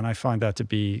that. And I find that to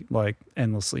be like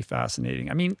endlessly fascinating.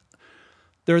 I mean,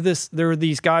 there are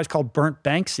these guys called Burnt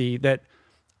Banksy that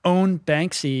own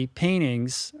Banksy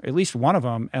paintings, at least one of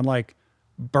them, and like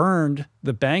burned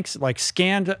the Banks, like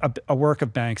scanned a work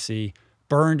of Banksy,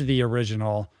 burned the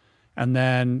original, and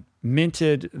then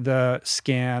minted the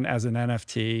scan as an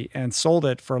NFT and sold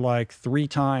it for like 3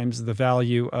 times the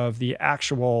value of the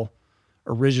actual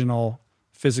original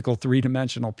physical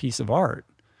 3-dimensional piece of art.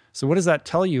 So what does that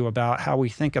tell you about how we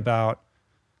think about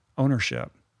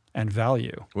ownership and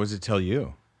value? What does it tell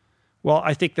you? Well,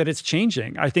 I think that it's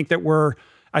changing. I think that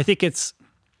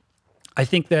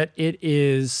it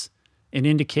is an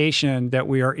indication that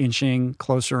we are inching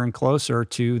closer and closer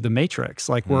to the matrix.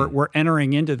 Like we're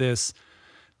entering into this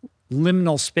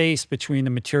liminal space between the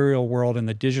material world and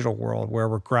the digital world, where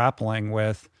we're grappling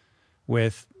with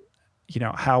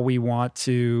how we want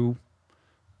to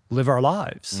live our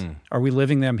lives. Are we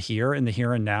living them here in the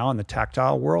here and now in the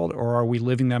tactile world, or are we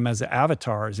living them as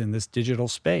avatars in this digital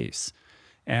space?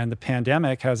 And the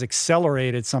pandemic has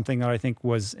accelerated something that I think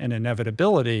was an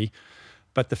inevitability,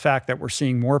 but the fact that we're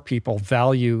seeing more people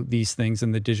value these things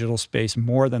in the digital space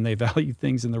more than they value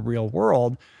things in the real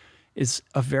world is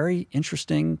a very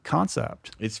interesting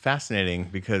concept. It's fascinating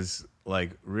because,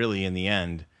 like, really in the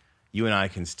end, you and I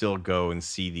can still go and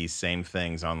see these same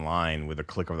things online with a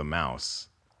click of the mouse.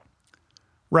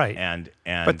 Right.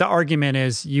 But the argument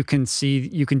is you can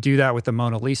do that with the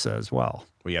Mona Lisa as well.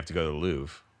 Well, you have to go to the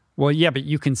Louvre. Well, yeah, but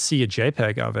you can see a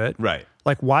JPEG of it. Right.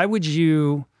 Like, why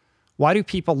do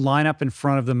people line up in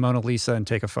front of the Mona Lisa and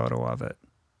take a photo of it?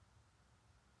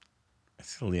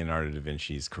 It's Leonardo da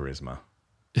Vinci's charisma.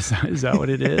 Is that what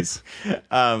it is?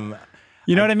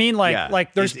 You know what I mean?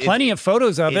 Like there's plenty of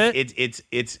photos of it.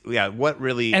 It's what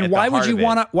really? And why would you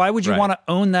want to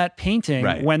own that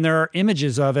painting when there are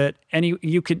images of it? And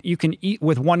you can eat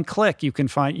with one click. You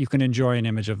can enjoy an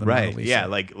image of the Mona Lisa. Yeah.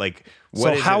 Like.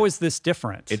 So how is this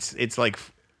different? It's like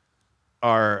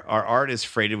our art is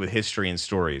freighted with history and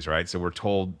stories, right? So we're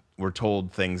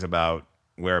told things about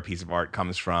where a piece of art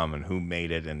comes from and who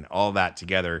made it, and all that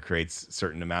together creates a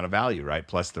certain amount of value, right?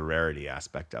 Plus the rarity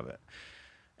aspect of it.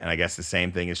 And I guess the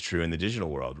same thing is true in the digital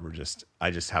world.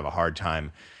 I just have a hard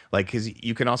time, like, because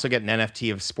you can also get an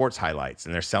NFT of sports highlights,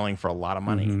 and they're selling for a lot of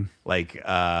money, like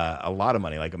a lot of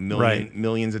money, like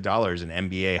millions of dollars in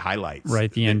NBA highlights.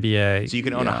 Right, the NBA. So you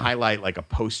can own a highlight, like a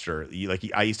poster.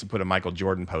 I used to put a Michael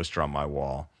Jordan poster on my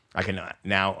wall. I can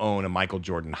now own a Michael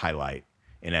Jordan highlight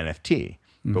in NFT.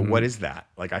 But what is that?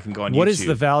 Like, I can go on YouTube. What is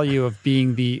the value of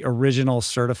being the original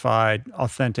certified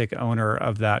authentic owner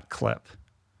of that clip?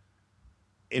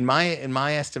 In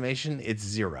my estimation, it's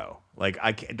zero.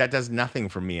 Like, that does nothing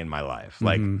for me in my life.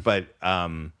 Like, but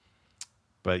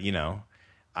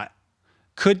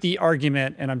could the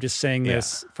argument, and I'm just saying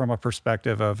this from a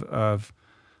perspective of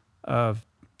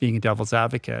being a devil's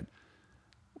advocate,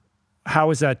 how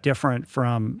is that different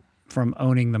from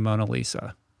owning the Mona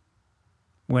Lisa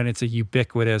when it's a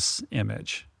ubiquitous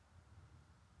image?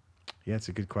 Yeah, it's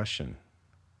a good question.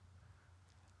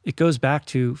 It goes back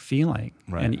to feeling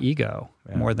and ego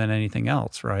more than anything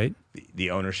else, right?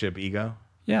 The ownership ego?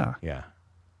 Yeah. Yeah.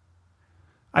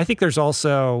 I think there's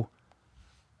also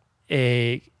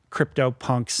a crypto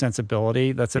punk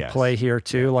sensibility that's at play here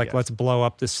too. Let's blow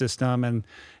up the system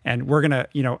and we're going to,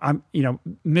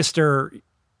 Mr.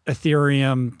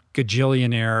 Ethereum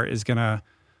gajillionaire is going to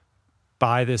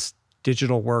buy this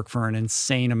digital work for an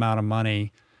insane amount of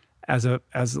money as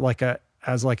like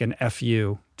an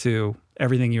FU to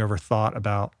everything you ever thought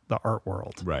about the art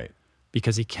world. Right.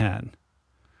 Because he can.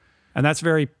 And that's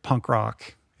very punk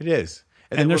rock. It is.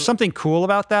 And there's something cool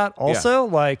about that also.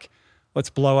 Yeah. Like, let's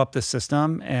blow up the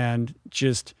system and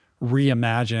just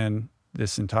reimagine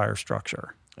this entire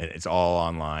structure. It's all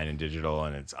online and digital,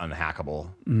 and it's unhackable.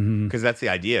 Because that's the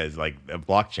idea, is like a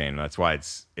blockchain. That's why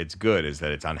it's good, is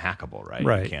that it's unhackable, right?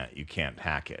 Right. You can't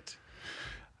hack it.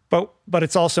 But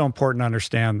it's also important to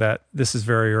understand that this is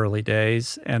very early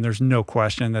days, and there's no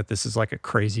question that this is like a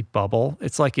crazy bubble.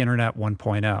 It's like Internet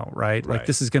 1.0, right? Like,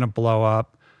 this is going to blow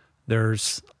up.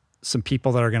 There's some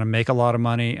people that are going to make a lot of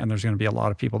money, and there's going to be a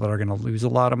lot of people that are going to lose a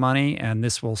lot of money, and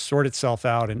this will sort itself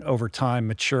out and over time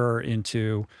mature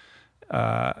into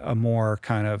a more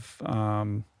kind of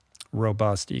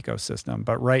robust ecosystem.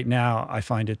 But right now, I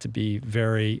find it to be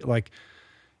very, like,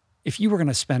 if you were going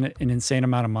to spend an insane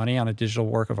amount of money on a digital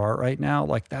work of art right now,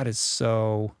 like, that is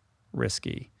so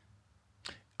risky.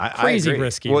 Crazy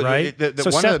risky, well, right? So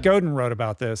Seth Godin wrote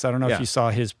about this. I don't know if you saw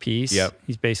his piece. Yep.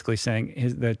 He's basically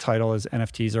saying the title is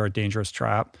NFTs Are a Dangerous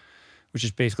Trap, which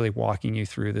is basically walking you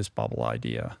through this bubble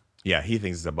idea. Yeah, he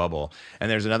thinks it's a bubble.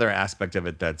 And there's another aspect of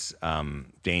it that's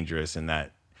dangerous, in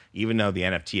that even though the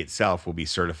NFT itself will be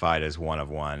certified as one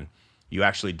of one, you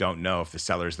actually don't know if the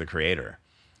seller's the creator.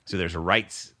 So there's a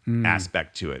rights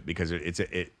aspect to it, because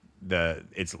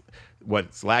it's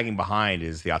what's lagging behind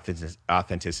is the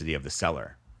authenticity of the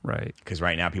seller. Right. Because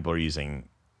right now people are using,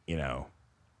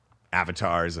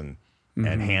 avatars and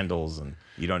handles, and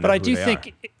you don't know. But I do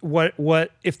think what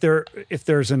if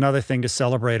there's another thing to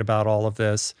celebrate about all of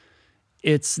this,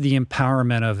 it's the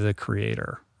empowerment of the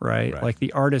creator, right? Like,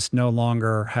 the artist no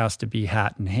longer has to be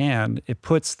hat in hand. It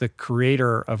puts the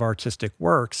creator of artistic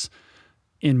works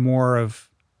in more of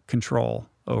control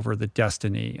over the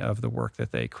destiny of the work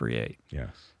that they create. Yes.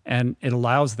 And it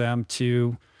allows them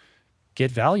to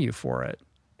get value for it.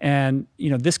 And,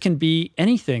 this can be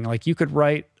anything. Like, you could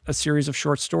write a series of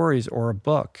short stories or a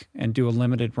book and do a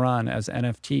limited run as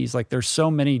NFTs. Like, there's so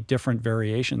many different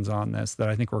variations on this that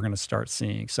I think we're going to start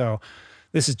seeing. So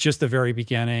this is just the very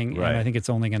beginning, and I think it's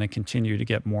only going to continue to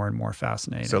get more and more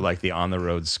fascinating. So, like, the On the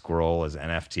Road scroll is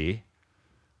NFT?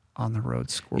 On the Road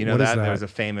scroll. You know, what is that? There was a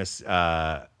famous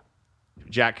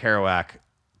Jack Kerouac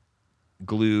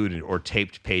glued or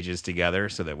taped pages together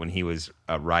so that when he was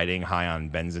writing high on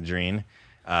Benzedrine,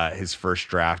 his first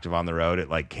draft of On the Road, it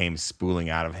like came spooling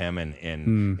out of him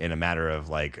in a matter of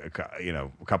like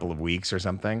a couple of weeks or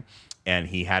something, and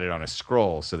he had it on a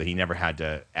scroll so that he never had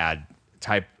to add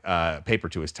paper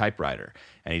to his typewriter,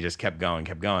 and he just kept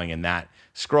going, and that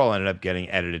scroll ended up getting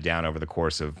edited down over the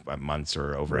course of months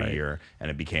or over a year, and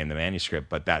it became the manuscript.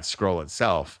 But that scroll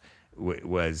itself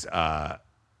was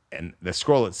and the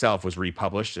scroll itself was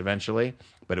republished eventually,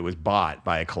 but it was bought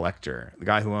by a collector. The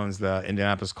guy who owns the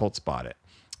Indianapolis Colts bought it,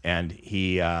 and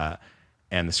he and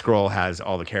the scroll has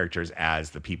all the characters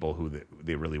as the people who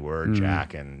they really were,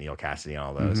 Jack and Neil Cassidy and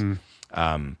all those.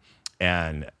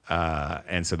 And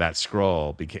so that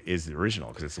scroll is the original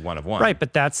because it's one of one. Right,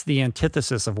 but that's the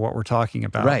antithesis of what we're talking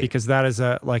about, right? Because that is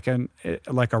like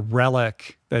a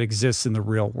relic that exists in the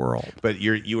real world. But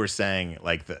you were saying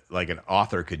like an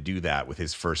author could do that with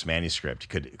his first manuscript,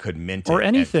 could mint it, or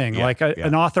anything.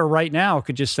 An author right now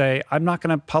could just say, "I'm not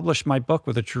going to publish my book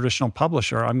with a traditional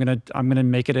publisher. I'm going to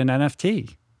make it an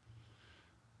NFT,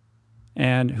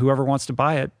 and whoever wants to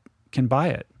buy it can buy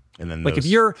it." And then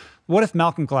what if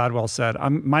Malcolm Gladwell said,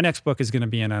 my next book is going to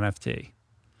be an NFT.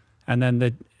 And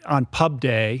then on pub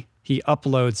day, he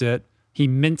uploads it, he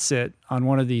mints it on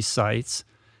one of these sites,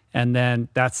 and then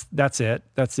that's it.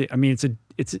 That's it. I mean,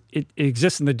 it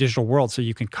exists in the digital world, so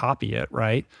you can copy it,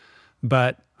 right?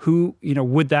 But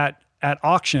would that at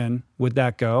auction, would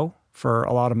that go for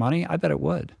a lot of money? I bet it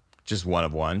would. Just one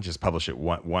of one, just publish it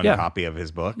one copy of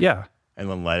his book? Yeah. And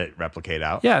then let it replicate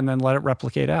out? Yeah, and then let it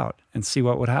replicate out and see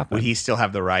what would happen. Would he still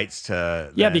have the rights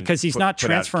to... Yeah, because he's not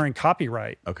transferring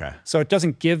copyright. Okay. So it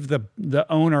doesn't give the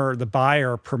owner, the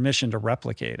buyer, permission to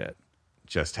replicate it.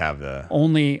 Just have the...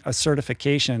 Only a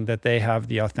certification that they have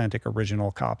the authentic original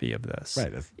copy of this.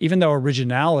 Right. Even though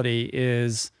originality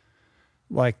is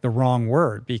like the wrong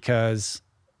word, because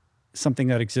something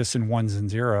that exists in ones and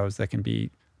zeros that can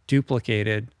be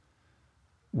duplicated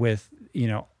with,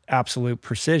 absolute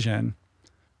precision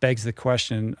begs the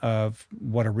question of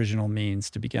what original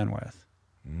means to begin with.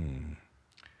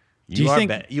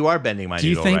 You are bending my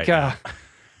needle right now.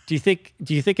 Do you think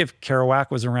if Kerouac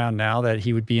was around now that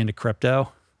he would be into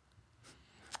crypto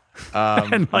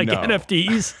and no.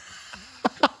 NFTs?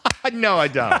 No, I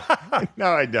don't.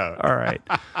 No, I don't. All right.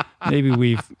 Maybe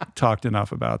we've talked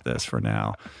enough about this for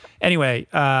now. Anyway,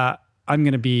 I'm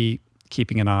going to be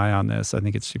keeping an eye on this. I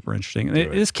think it's super interesting.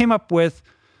 This came up with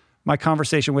my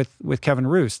conversation with Kevin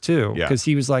Roos too, because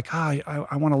he was like, I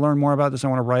want to learn more about this. I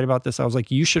want to write about this. I was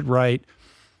like, you should write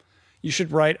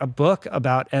a book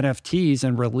about NFTs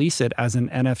and release it as an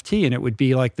NFT. And it would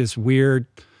be like this weird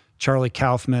Charlie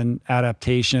Kaufman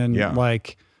adaptation,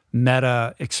 like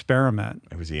meta experiment.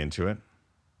 Was he into it?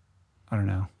 I don't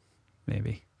know.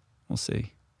 Maybe. We'll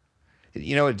see.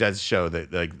 You know, it does show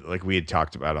that like we had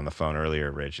talked about on the phone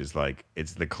earlier, Rich, is like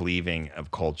it's the cleaving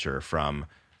of culture from,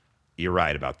 you're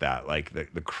right about that. Like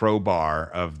the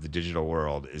crowbar of the digital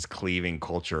world is cleaving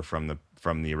culture from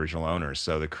the original owners.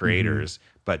 So the creators,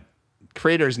 but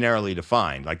creators narrowly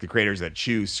defined, like the creators that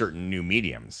choose certain new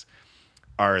mediums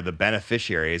are the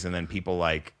beneficiaries, and then people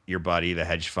like your buddy, the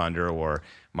hedge funder, or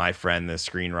my friend, the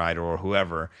screenwriter, or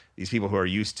whoever, these people who are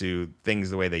used to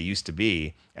things the way they used to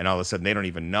be, and all of a sudden they don't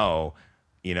even know,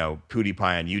 you know,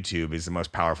 PewDiePie on YouTube is the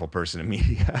most powerful person in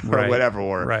media, or whatever,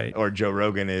 or Joe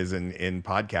Rogan is in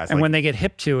podcasts. And when they get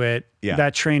hip to it,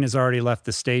 that train has already left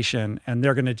the station, and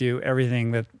they're going to do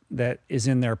everything that is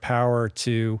in their power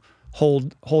to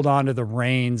hold on to the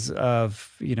reins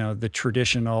of, you know, the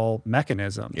traditional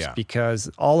mechanisms, because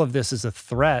all of this is a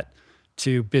threat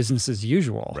to business as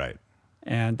usual. Right.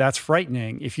 And that's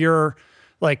frightening. If you're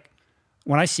like,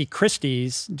 when I see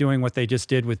Christie's doing what they just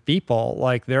did with Beeple,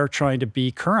 like they're trying to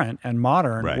be current and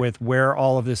modern with where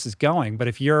all of this is going. But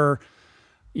if you're,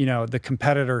 you know, the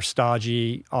competitor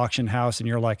stodgy auction house and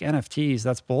you're like, NFTs,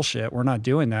 that's bullshit, we're not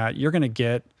doing that, you're going to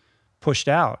get pushed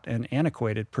out and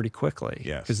antiquated pretty quickly.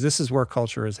 Yes. Because this is where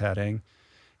culture is heading.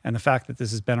 And the fact that this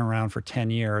has been around for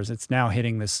 10 years, it's now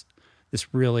hitting this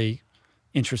really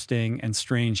interesting and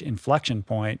strange inflection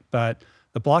point. But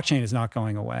the blockchain is not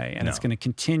going away, and it's going to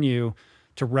continue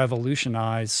to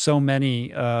revolutionize so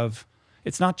many of,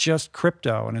 it's not just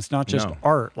crypto and it's not just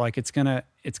art. Like it's going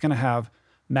to have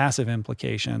massive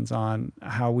implications on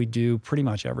how we do pretty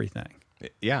much everything.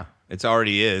 Yeah, it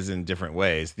already is in different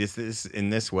ways. This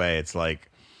in this way, it's like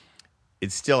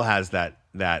it still has that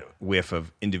whiff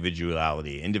of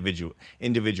individualism,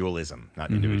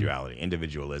 not individuality,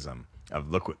 individualism of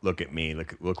look at me,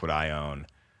 look what I own,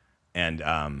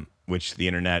 and which the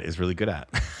internet is really good at.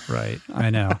 Right, I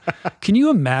know. Can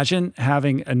you imagine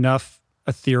having enough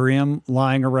Ethereum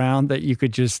lying around that you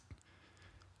could just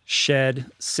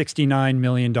shed $69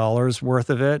 million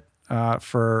worth of it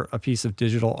for a piece of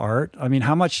digital art? I mean,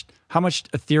 how much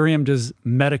Ethereum does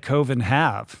Metacoven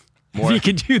have? More. If you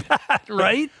can do that,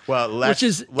 right? Well, which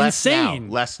is insane.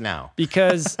 Less now.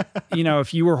 Because, you know,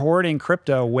 if you were hoarding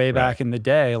crypto way back in the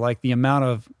day, like the amount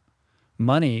of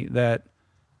money that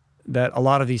a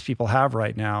lot of these people have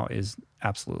right now is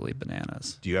absolutely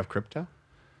bananas. Do you have crypto?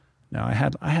 No, I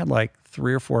had like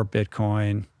 3 or 4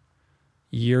 Bitcoin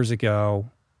years ago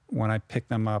when I picked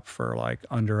them up for like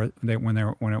when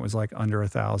it was like under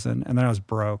 1,000, and then I was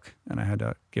broke and I had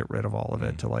to get rid of all of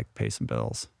it to like pay some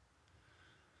bills.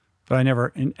 But I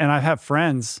never, and I have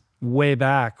friends way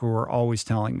back who are always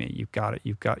telling me, you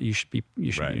should be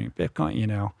using Bitcoin, you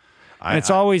know. And it's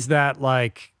always that,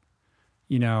 like,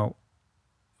 you know,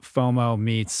 FOMO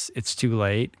meets it's too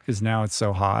late because now it's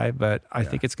so high, but I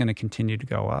think it's going to continue to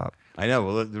go up. I know.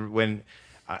 Well, when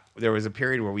there was a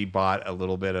period where we bought a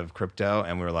little bit of crypto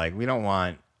and we were like, we don't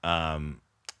want,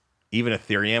 even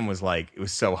Ethereum was like, it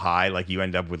was so high, like you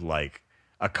end up with like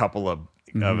a couple of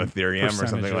Ethereum or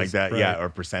something like that. Right. Yeah. Or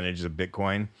percentages of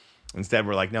Bitcoin. Instead,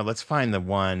 we're like, no, let's find the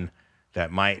one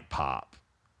that might pop.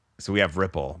 So we have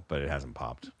Ripple, but it hasn't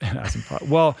popped. It hasn't popped.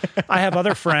 Well, I have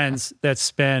other friends that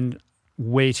spend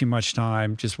way too much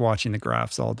time just watching the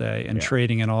graphs all day and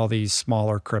trading in all these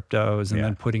smaller cryptos and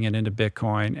then putting it into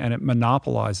Bitcoin, and it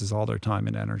monopolizes all their time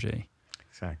and energy.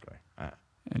 Exactly.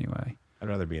 Anyway. I'd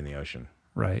rather be in the ocean.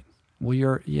 Right. Well,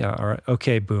 all right.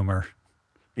 Okay, boomer.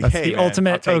 That's the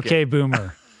ultimate okay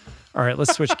boomer. All right,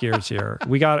 let's switch gears here.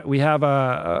 We have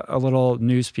a little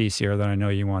news piece here that I know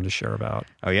you wanted to share about.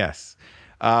 Oh, yes.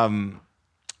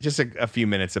 Just a few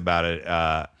minutes about it.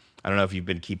 I don't know if you've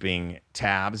been keeping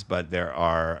tabs, but there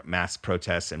are mass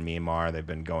protests in Myanmar. They've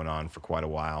been going on for quite a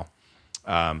while.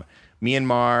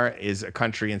 Myanmar is a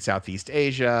country in Southeast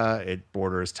Asia. It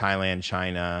borders Thailand,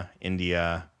 China,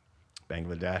 India,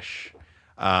 Bangladesh.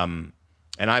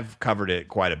 And I've covered it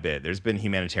quite a bit. There's been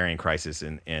humanitarian crisis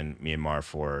in Myanmar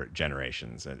for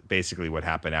generations. Basically, what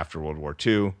happened after World War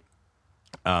II,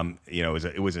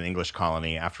 it was an English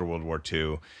colony after World War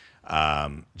II.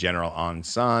 General Aung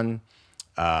San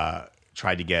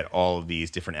tried to get all of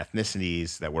these different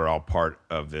ethnicities that were all part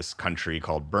of this country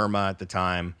called Burma at the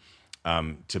time,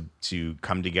 to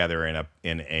come together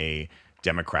in a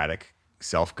democratic,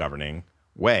 self-governing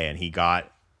way, and he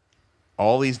got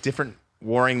all these different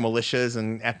warring militias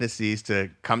and ethnicities to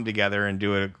come together and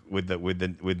do it with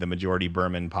the majority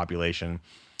Burman population,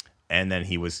 and then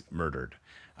he was murdered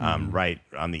right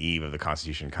on the eve of the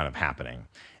Constitution kind of happening.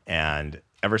 And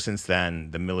ever since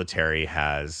then, the military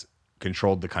has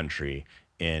controlled the country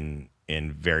in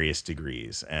various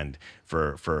degrees, and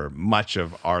for much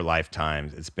of our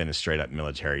lifetimes, it's been a straight up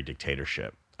military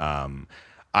dictatorship.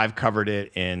 I've covered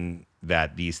it in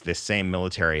that this same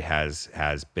military has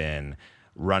been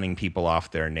running people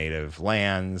off their native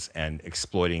lands and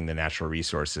exploiting the natural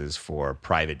resources for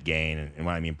private gain. And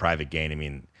when I mean private gain, I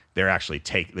mean they're actually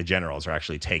the generals are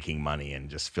actually taking money and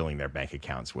just filling their bank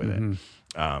accounts with it.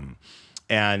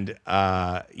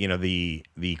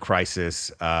 The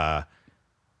crisis.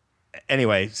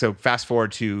 Anyway, so fast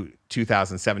forward to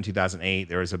 2007, 2008,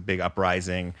 there was a big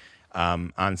uprising.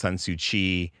 Aung San Suu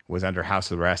Kyi was under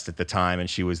house arrest at the time, and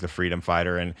she was the freedom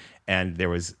fighter, and there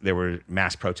were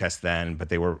mass protests then, but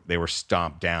they were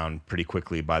stomped down pretty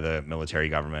quickly by the military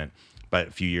government. But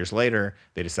a few years later,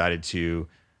 they decided to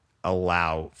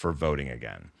allow for voting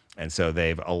again, and so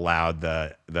they've allowed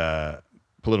the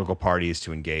political parties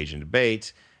to engage in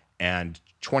debate, and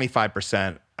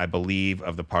 25%, I believe,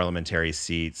 of the parliamentary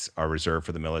seats are reserved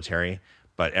for the military.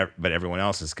 But everyone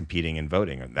else is competing and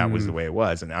voting. And that was the way it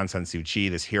was. And Aung San Suu Kyi,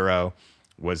 this hero,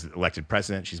 was elected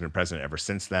president. She's been president ever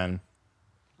since then.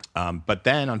 But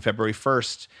then on February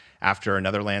 1st, after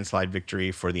another landslide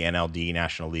victory for the NLD,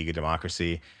 National League of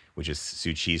Democracy, which is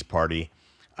Suu Kyi's party,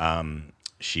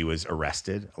 she was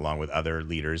arrested along with other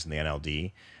leaders in the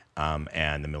NLD.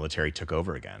 And the military took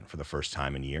over again for the first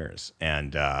time in years.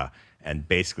 And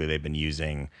basically they've been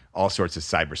using all sorts of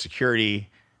cybersecurity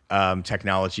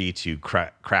technology to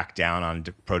crack down on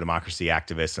pro-democracy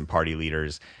activists and party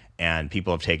leaders, and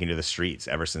people have taken to the streets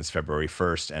ever since February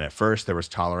 1st. And at first, there was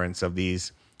tolerance of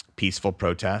these peaceful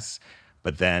protests,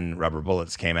 but then rubber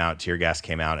bullets came out, tear gas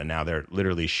came out, and now they're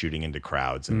literally shooting into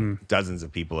crowds. And dozens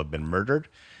of people have been murdered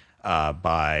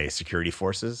by security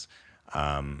forces,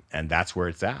 and that's where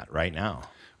it's at right now.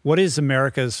 What is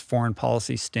America's foreign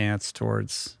policy stance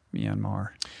towards Myanmar?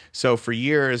 So for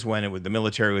years, when the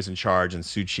military was in charge and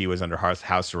Suu Kyi was under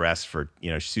house arrest for,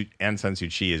 Aung San Suu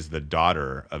Kyi is the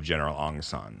daughter of General Aung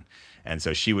San. And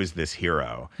so she was this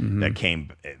hero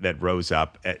that rose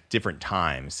up at different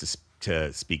times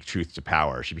to speak truth to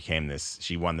power.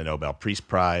 She won the Nobel Peace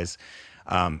Prize.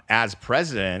 As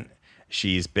president,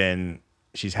 she's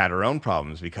had her own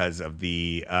problems because of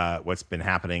the what's been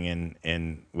happening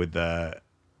with the,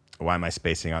 why am I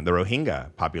spacing on the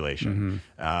Rohingya population?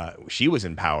 She was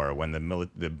in power when the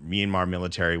Myanmar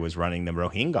military was running the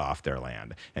Rohingya off their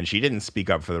land, and she didn't speak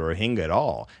up for the Rohingya at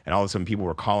all. And all of a sudden, people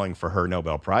were calling for her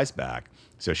Nobel Prize back.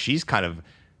 So she's kind of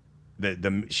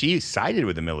she sided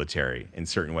with the military in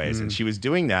certain ways, and she was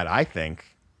doing that, I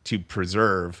think, to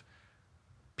preserve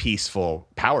peaceful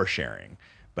power sharing.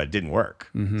 But it didn't work.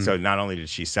 So not only did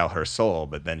she sell her soul,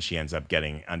 but then she ends up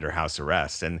getting under house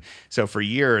arrest. And so for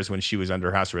years, when she was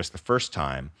under house arrest the first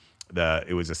time,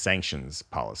 it was a sanctions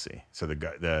policy. So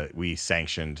we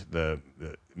sanctioned the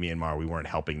Myanmar. We weren't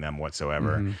helping them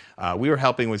whatsoever. We were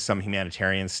helping with some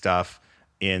humanitarian stuff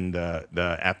in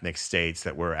the ethnic states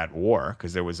that were at war,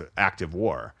 because there was active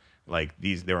war. Like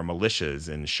there were militias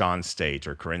in Shan State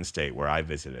or Karen State where I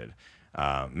visited.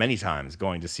 Many times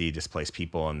going to see displaced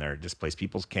people in their displaced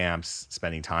people's camps,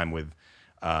 spending time with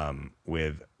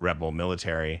rebel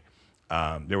military.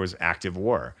 There was active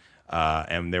war,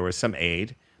 and there was some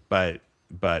aid, but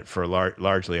for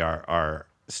largely our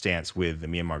stance with the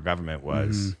Myanmar government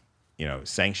was,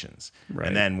 sanctions. Right.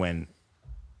 And then when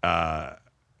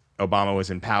Obama was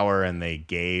in power and they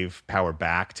gave power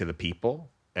back to the people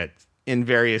in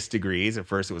various degrees. At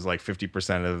first, it was like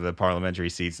 50% of the parliamentary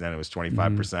seats, and then it was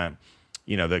 25%.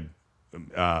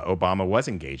 Obama was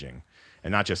engaging,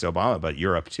 and not just Obama, but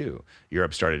Europe too.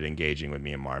 Europe started engaging with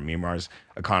Myanmar. Myanmar's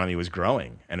economy was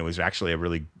growing, and it was actually a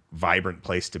really vibrant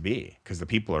place to be because the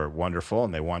people are wonderful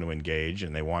and they want to engage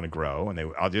and they want to grow and they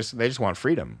just want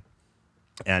freedom.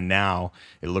 And now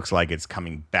it looks like it's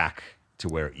coming back to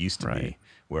where it used to be,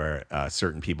 where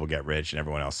certain people get rich and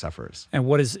everyone else suffers. And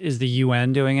what is the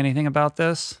UN doing anything about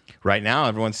this? Right now,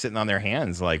 everyone's sitting on their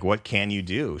hands. Like, what can you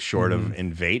do short of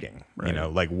invading?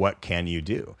 Right. What can you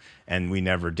do? And we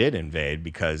never did invade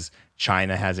because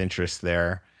China has interests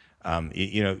there.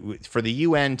 For the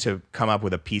UN to come up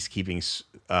with a peacekeeping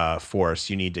force,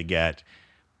 you need to get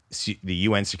the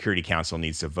UN Security Council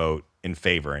needs to vote in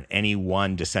favor, and any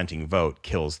one dissenting vote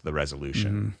kills the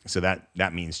resolution. So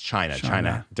that means China.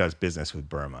 China does business with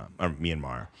Burma or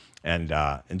Myanmar, and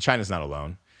China's not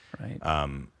alone. Right.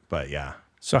 But yeah.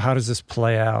 So how does this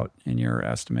play out in your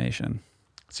estimation?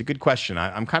 It's a good question.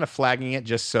 I'm kind of flagging it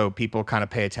just so people kind of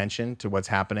pay attention to what's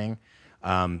happening.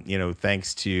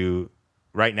 Thanks to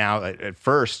right now, at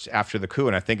first, after the coup,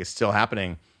 and I think it's still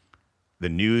happening, the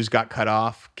news got cut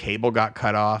off, cable got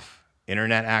cut off,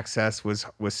 internet access was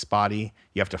spotty.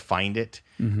 You have to find it.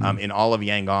 In all of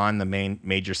Yangon, the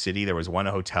major city, there was one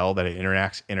hotel that had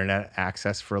internet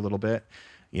access for a little bit.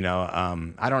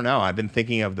 I don't know. I've been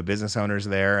thinking of the business owners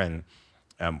there and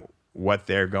what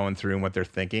they're going through and what they're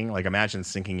thinking. Like, imagine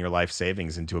sinking your life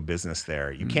savings into a business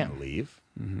there. You can't leave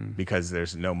because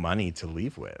there's no money to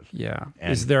leave with. Yeah.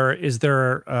 And is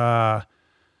there an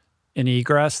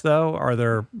egress though? Are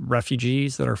there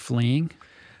refugees that are fleeing?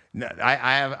 No,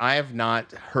 I have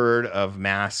not heard of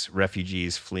mass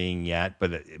refugees fleeing yet,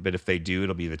 but if they do,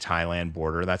 it'll be the Thailand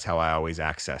border. That's how I always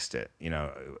accessed it.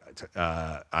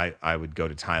 I would go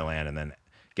to Thailand and then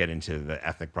get into the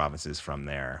ethnic provinces from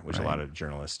there, which a lot of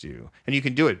journalists do, and you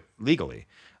can do it legally.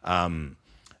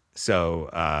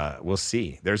 So we'll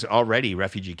see. There's already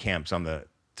refugee camps on the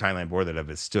Thailand border that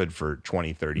have stood for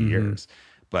 20, 30 years,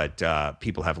 but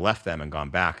people have left them and gone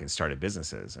back and started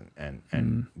businesses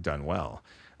and done well.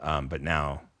 But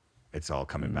now it's all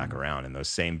coming back around, and those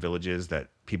same villages that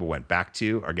people went back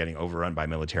to are getting overrun by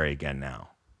military again now.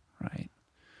 Right.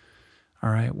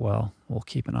 All right. Well, we'll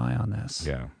keep an eye on this.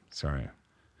 Yeah. Sorry.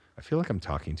 I feel like I'm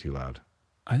talking too loud.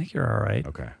 I think you're all right.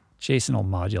 Okay. Jason will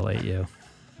modulate you.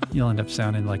 You'll end up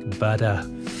sounding like Buddha.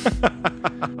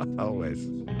 Always.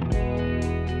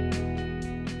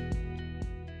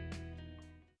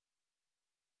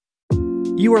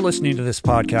 You are listening to this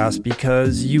podcast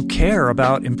because you care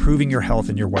about improving your health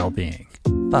and your well-being.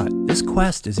 But this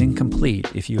quest is incomplete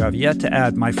if you have yet to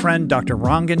add my friend Dr.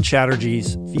 Rangan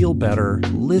Chatterjee's Feel Better,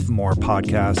 Live More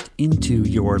podcast into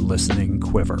your listening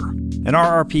quiver. An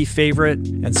RRP favorite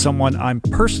and someone I'm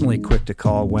personally quick to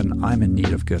call when I'm in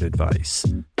need of good advice.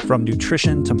 From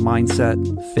nutrition to mindset,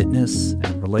 fitness,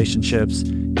 and relationships,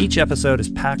 each episode is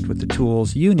packed with the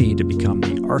tools you need to become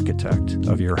the architect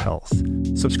of your health.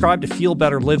 Subscribe to Feel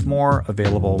Better, Live More,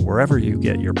 available wherever you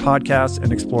get your podcasts,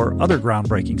 and explore other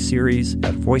groundbreaking series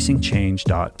at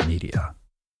voicingchange.media.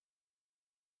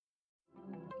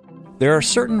 There are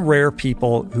certain rare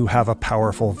people who have a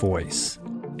powerful voice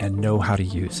and know how to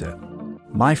use it.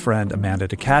 My friend Amanda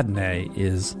de Cadenet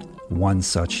is one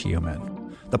such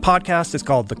human. The podcast is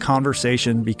called The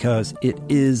Conversation because it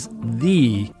is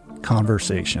the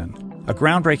conversation, a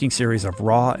groundbreaking series of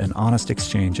raw and honest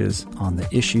exchanges on the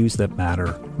issues that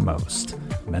matter most: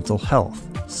 mental health,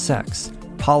 sex,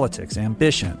 politics,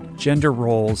 ambition, gender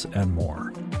roles, and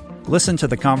more. Listen to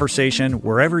The Conversation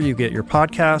wherever you get your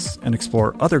podcasts and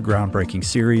explore other groundbreaking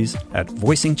series at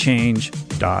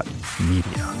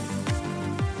voicingchange.media.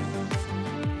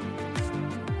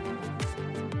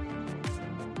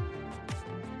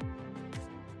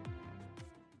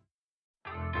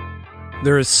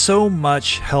 There is so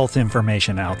much health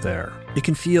information out there. It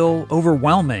can feel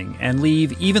overwhelming and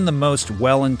leave even the most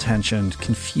well-intentioned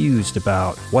confused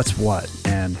about what's what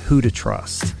and who to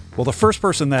trust. Well, the first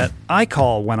person that I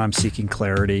call when I'm seeking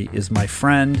clarity is my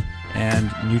friend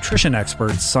and nutrition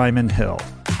expert, Simon Hill,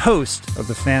 host of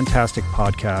the fantastic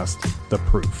podcast, The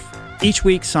Proof. Each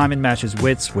week, Simon matches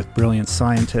wits with brilliant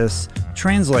scientists,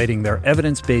 translating their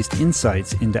evidence-based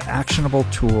insights into actionable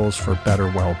tools for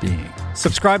better well-being.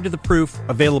 Subscribe to The Proof,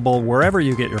 available wherever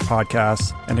you get your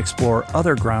podcasts, and explore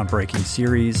other groundbreaking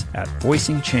series at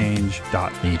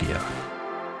voicingchange.media.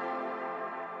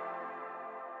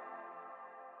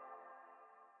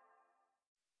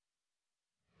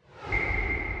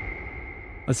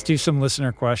 Let's do some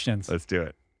listener questions. Let's do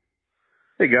it.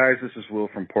 Hey guys, this is Will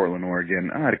from Portland,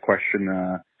 Oregon. I had a question.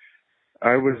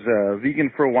 I was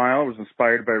vegan for a while. I was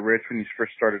inspired by Rich when you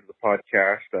first started the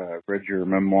podcast. Read your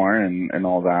memoir and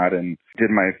all that, and did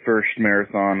my first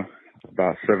marathon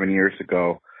about 7 years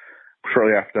ago.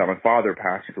 Shortly after that, my father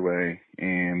passed away,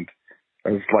 and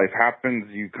as life happens,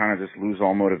 you kind of just lose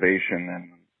all motivation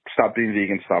and stopped being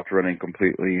vegan, stopped running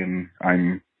completely, and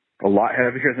I'm a lot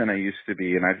heavier than I used to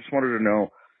be. And I just wanted to know,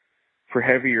 for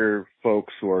heavier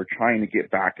folks who are trying to get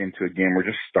back into a game or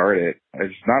just start it,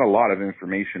 there's not a lot of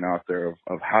information out there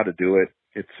of how to do it.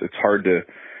 It's hard to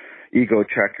ego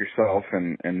check yourself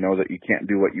and know that you can't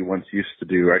do what you once used to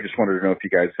do. I just wanted to know if you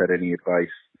guys had any advice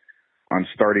on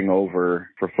starting over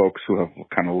for folks who have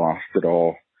kind of lost it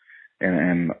all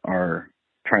and are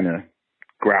trying to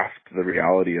grasp the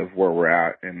reality of where we're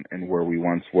at and where we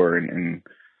once were and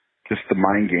just the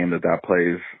mind game that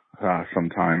plays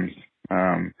sometimes.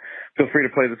 Feel free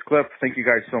to play this clip. Thank you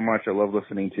guys so much. I love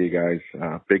listening to you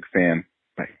guys. Big fan.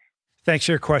 Bye. Thanks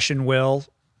for your question, Will.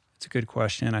 It's a good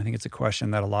question. I think it's a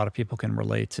question that a lot of people can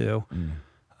relate to.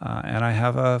 And I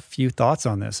have a few thoughts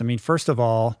on this. I mean, first of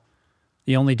all,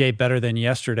 the only day better than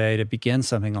yesterday to begin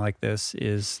something like this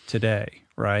is today,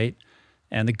 right?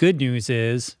 And the good news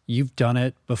is you've done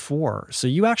it before. So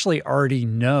you actually already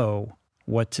know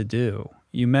what to do.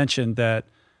 You mentioned that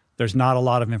there's not a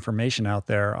lot of information out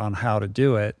there on how to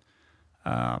do it.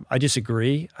 I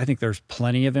disagree. I think there's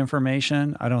plenty of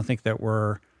information. I don't think that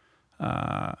we're,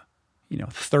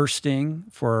 thirsting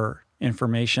for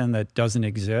information that doesn't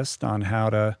exist on how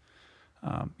to,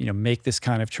 make this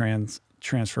kind of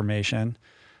transformation.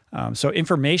 So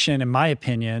information, in my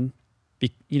opinion,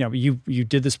 you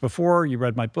did this before, you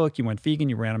read my book, you went vegan,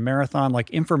 you ran a marathon. Like,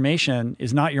 information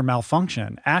is not your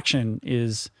malfunction. Action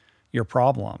is your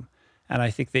problem. And I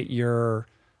think that you're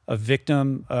a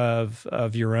victim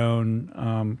of your own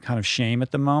kind of shame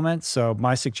at the moment. So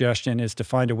my suggestion is to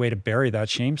find a way to bury that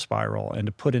shame spiral and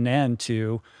to put an end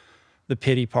to the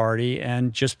pity party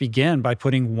and just begin by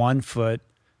putting one foot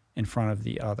in front of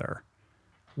the other.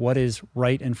 What is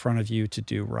right in front of you to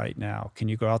do right now? Can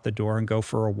you go out the door and go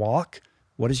for a walk?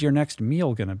 What is your next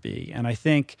meal going to be? And I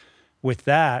think with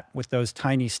that, with those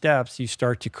tiny steps, you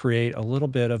start to create a little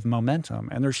bit of momentum.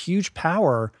 And there's huge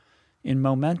power in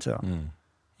momentum.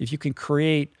 If you can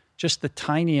create just the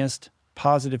tiniest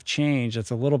positive change that's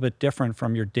a little bit different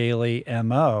from your daily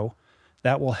MO,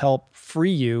 that will help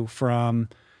free you from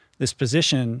this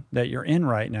position that you're in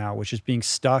right now, which is being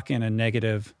stuck in a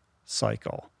negative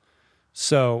cycle.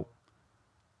 So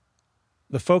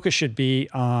the focus should be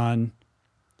on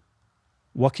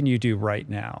what can you do right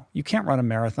now? You can't run a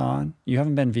marathon. You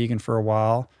haven't been vegan for a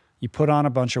while. You put on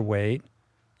a bunch of weight.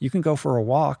 You can go for a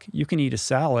walk. You can eat a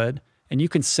salad, and you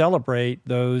can celebrate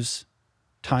those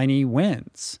tiny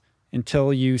wins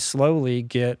until you slowly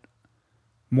get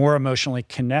more emotionally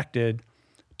connected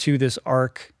to this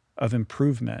arc of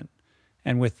improvement.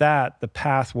 And with that, the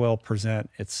path will present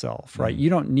itself, right? You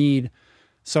don't need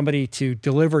somebody to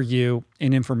deliver you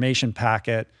an information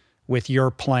packet with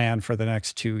your plan for the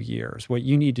next 2 years. What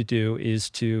you need to do is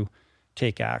to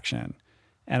take action.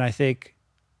 And I think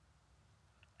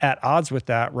at odds with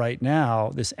that right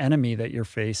now, this enemy that you're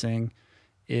facing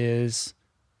is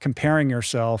comparing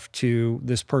yourself to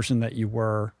this person that you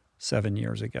were 7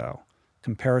 years ago.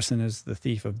 Comparison is the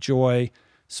thief of joy.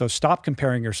 So stop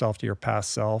comparing yourself to your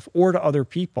past self or to other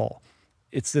people.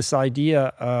 It's this idea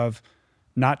of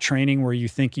not training where you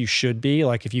think you should be.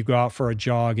 Like if you go out for a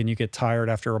jog and you get tired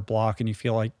after a block and you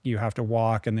feel like you have to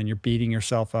walk, and then you're beating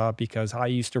yourself up because I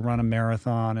used to run a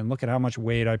marathon and look at how much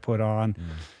weight I put on.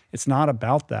 It's not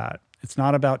about that. It's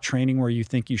not about training where you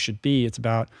think you should be. It's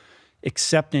about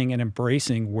accepting and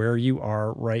embracing where you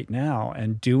are right now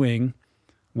and doing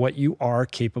what you are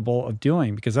capable of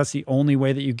doing, because that's the only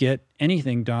way that you get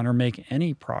anything done or make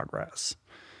any progress.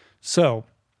 So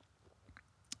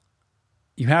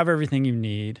you have everything you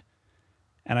need.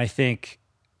 And I think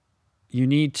you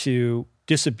need to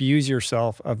disabuse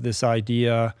yourself of this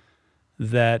idea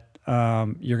that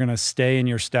you're going to stay in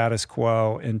your status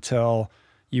quo until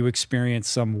you experience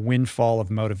some windfall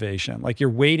of motivation. Like you're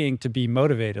waiting to be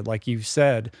motivated. Like you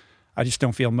said, I just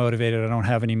don't feel motivated. I don't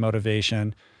have any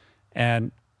motivation.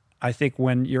 And I think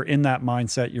when you're in that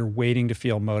mindset, you're waiting to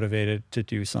feel motivated to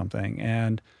do something.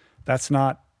 And that's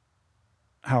not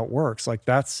how it works. Like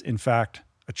that's in fact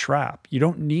a trap. You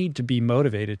don't need to be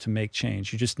motivated to make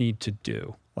change. You just need to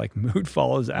do. Like mood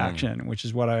follows action, which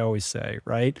is what I always say,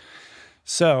 right?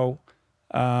 So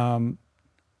a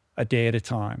day at a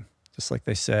time, just like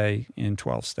they say in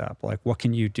 12-step. Like what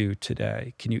can you do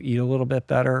today? Can you eat a little bit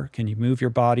better? Can you move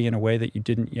your body in a way that you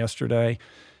didn't yesterday?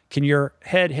 Can your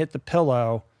head hit the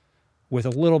pillow with a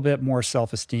little bit more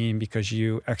self-esteem because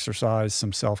you exercise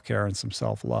some self-care and some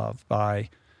self-love by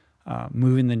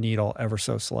moving the needle ever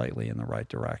so slightly in the right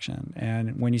direction?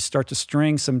 And when you start to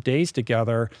string some days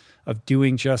together of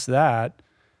doing just that,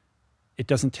 it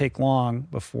doesn't take long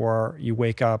before you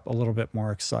wake up a little bit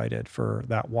more excited for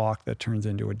that walk that turns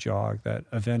into a jog that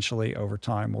eventually over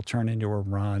time will turn into a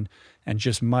run and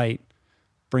just might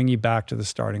bring you back to the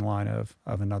starting line of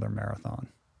another marathon.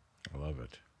 I love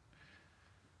it.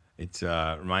 It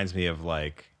reminds me of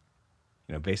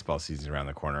baseball season's around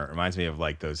the corner. It reminds me of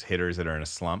like those hitters that are in a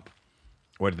slump.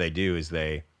 What they do is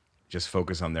they just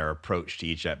focus on their approach to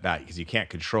each at bat, because you can't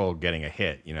control getting a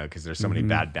hit, because there's so many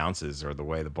bad bounces or the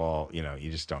way the ball,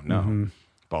 you just don't know.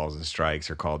 Balls and strikes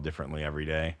are called differently every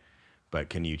day. But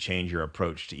can you change your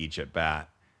approach to each at bat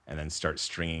and then start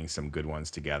stringing some good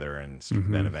ones together. And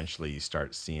then eventually you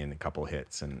start seeing a couple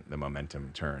hits and the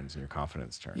momentum turns and your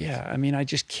confidence turns. Yeah. I mean, I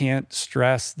just can't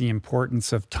stress the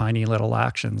importance of tiny little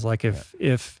actions. Like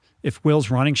if Will's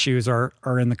running shoes are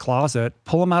in the closet,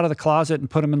 pull them out of the closet and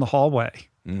put them in the hallway.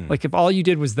 Like if all you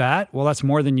did was that, well, that's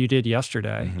more than you did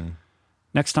yesterday.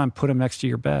 Next time, put them next to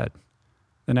your bed.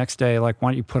 The next day, like, why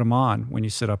don't you put them on when you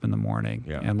sit up in the morning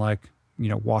and like,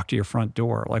 walk to your front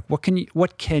door? Like, what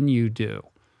can you do?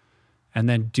 And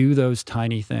then do those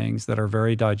tiny things that are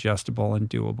very digestible and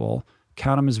doable,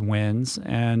 count them as wins,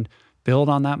 and build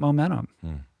on that momentum.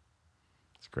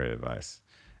 That's great advice.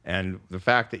 And the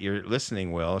fact that you're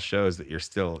listening, Will, shows that your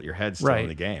head's still in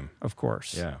the game. Of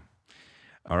course. Yeah.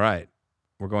 All right.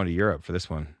 We're going to Europe for this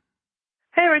one.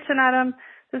 Hey, Rich and Adam.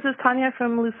 This is Tanya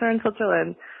from Lucerne,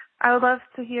 Switzerland. I would love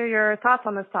to hear your thoughts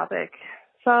on this topic.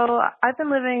 So I've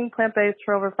been living plant-based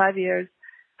for over 5 years.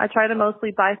 I try to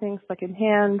mostly buy things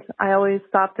secondhand. I always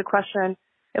stop to question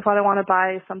if what I want to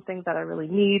buy is something that I really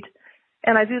need.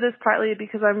 And I do this partly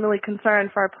because I'm really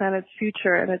concerned for our planet's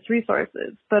future and its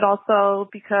resources, but also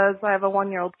because I have a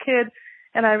 1-year-old kid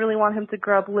and I really want him to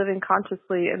grow up living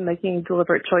consciously and making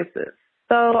deliberate choices.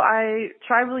 So I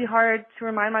try really hard to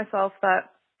remind myself that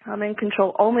I'm in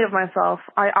control only of myself.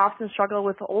 I often struggle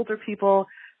with older people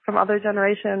from other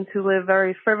generations who live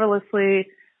very frivolously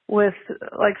with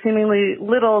like seemingly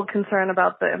little concern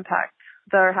about the impact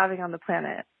they're having on the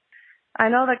planet. I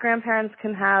know that grandparents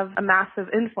can have a massive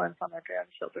influence on their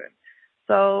grandchildren.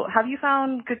 So have you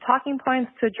found good talking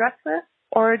points to address this?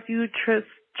 Or do you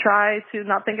try to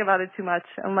not think about it too much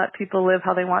and let people live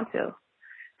how they want to?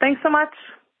 Thanks so much.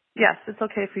 Yes, it's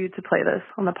okay for you to play this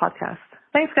on the podcast.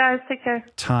 Thanks, guys. Take care.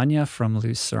 Tanya from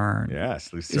Lucerne.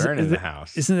 Yes, Lucerne in the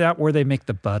house. Isn't that where they make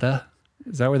the butter?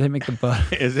 Is that where they make the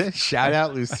butter? Is it? Shout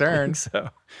out Lucerne. I think so.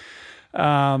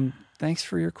 Thanks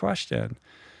for your question.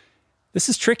 This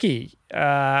is tricky.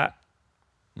 I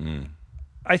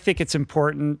think it's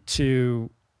important to,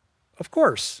 of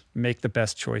course, make the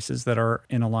best choices that are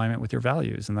in alignment with your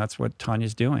values. And that's what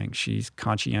Tanya's doing. She's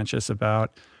conscientious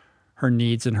about her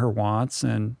needs and her wants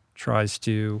and tries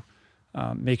to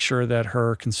make sure that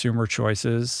her consumer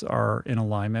choices are in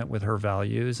alignment with her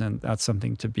values. And that's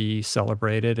something to be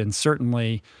celebrated. And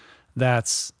certainly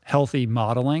that's healthy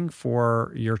modeling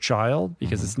for your child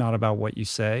because it's not about what you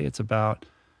say. It's about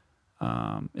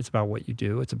what you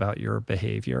do. It's about your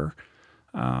behavior.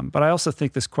 But I also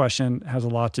think this question has a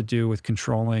lot to do with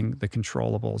controlling the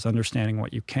controllables, understanding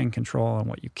what you can control and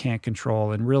what you can't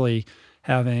control, and really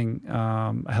having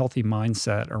a healthy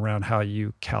mindset around how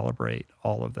you calibrate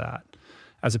all of that.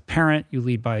 As a parent, you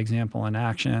lead by example and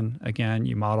action. Again,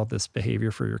 you model this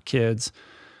behavior for your kids.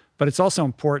 But it's also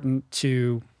important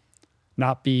to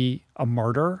not be a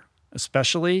martyr,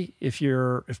 especially if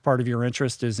part of your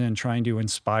interest is in trying to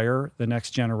inspire the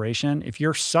next generation. If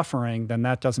you're suffering, then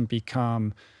that doesn't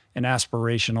become an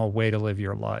aspirational way to live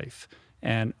your life.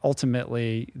 And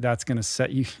ultimately, that's going to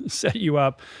set you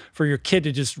up for your kid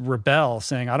to just rebel,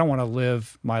 saying, I don't want to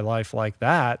live my life like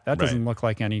that. That doesn't look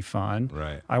like any fun.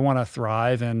 Right. I want to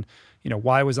thrive. And,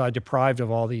 why was I deprived of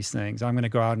all these things? I'm going to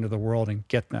go out into the world and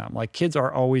get them. Like, kids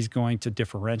are always going to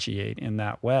differentiate in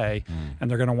that way. And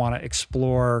they're going to want to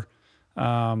explore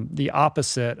the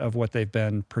opposite of what they've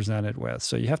been presented with.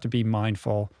 So you have to be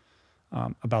mindful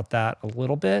about that a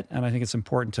little bit. And I think it's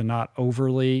important to not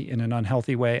overly, in an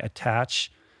unhealthy way,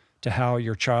 attach to how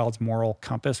your child's moral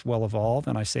compass will evolve.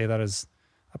 And I say that as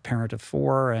a parent of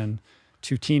 4 and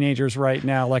 2 teenagers right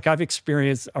now. Like, I've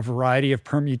experienced a variety of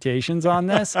permutations on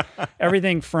this.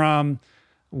 Everything from,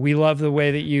 we love the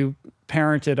way that you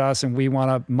parented us and we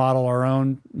want to model our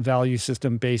own value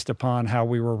system based upon how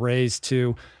we were raised,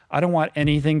 to, I don't want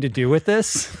anything to do with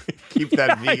this. Keep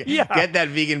that vegan. Get that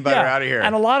vegan butter out of here.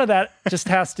 And a lot of that just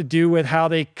has to do with how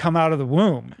they come out of the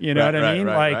womb. You know what I mean?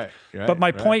 But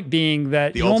my point being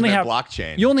that you only have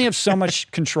blockchain. You only have so much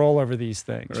control over these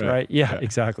things, right? Yeah,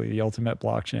 exactly. The ultimate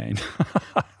blockchain.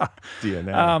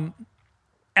 DNA.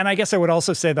 And I guess I would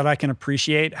also say that I can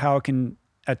appreciate how it can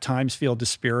at times feel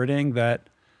dispiriting that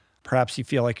perhaps you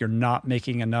feel like you're not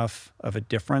making enough of a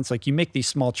difference. Like, you make these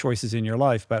small choices in your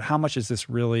life, but how much is this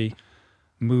really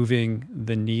moving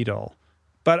the needle?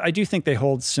 But I do think they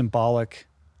hold symbolic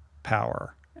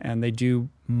power, and they do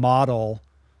model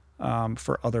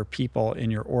for other people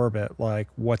in your orbit, like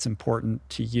what's important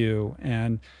to you.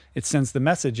 And it sends the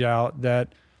message out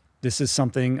that this is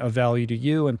something of value to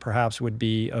you and perhaps would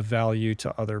be of value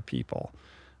to other people.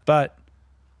 But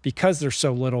because there's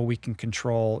so little we can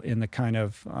control in the kind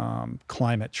of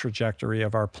climate trajectory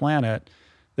of our planet,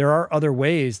 there are other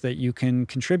ways that you can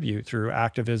contribute through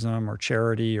activism or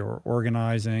charity or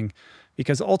organizing,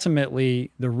 because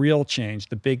ultimately the real change,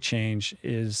 the big change,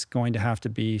 is going to have to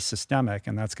be systemic,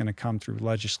 and that's going to come through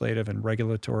legislative and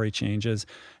regulatory changes,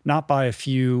 not by a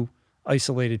few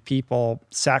isolated people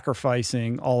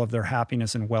sacrificing all of their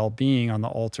happiness and well-being on the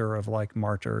altar of like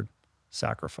martyred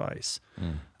sacrifice.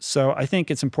 So I think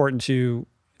it's important to,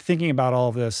 thinking about all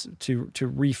of this, to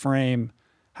reframe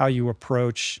how you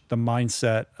approach the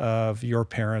mindset of your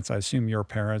parents, I assume your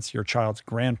parents, your child's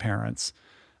grandparents,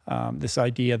 this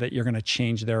idea that you're going to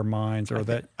change their minds, or I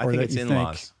that it's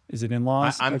in-laws. Is it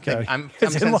in-laws? I'm okay.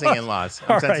 sensing in-laws.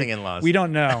 I'm sensing in-laws. We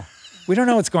don't know. We don't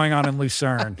know what's going on in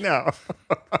Lucerne. No.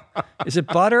 Is it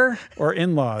butter or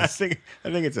in-laws? I think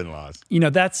it's in-laws. You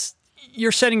know,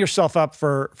 you're setting yourself up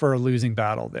for a losing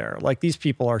battle there. Like, these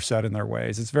people are set in their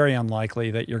ways. It's very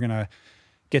unlikely that you're going to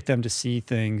get them to see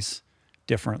things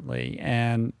differently.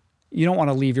 And you don't want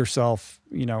to leave yourself,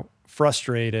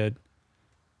 frustrated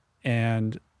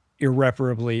and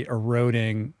irreparably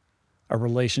eroding a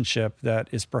relationship that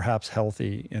is perhaps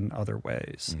healthy in other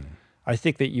ways. I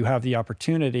think that you have the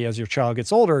opportunity as your child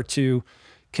gets older to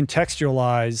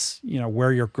contextualize,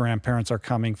 where your grandparents are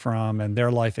coming from and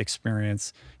their life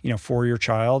experience, for your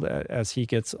child as he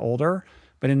gets older.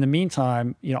 But in the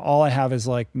meantime, all I have is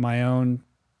like my own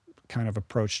kind of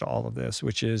approach to all of this,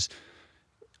 which is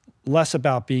less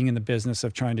about being in the business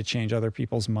of trying to change other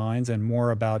people's minds and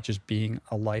more about just being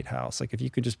a lighthouse. Like, if you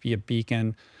could just be a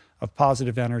beacon of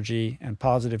positive energy and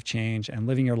positive change and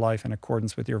living your life in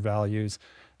accordance with your values,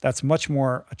 that's much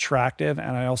more attractive,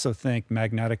 and I also think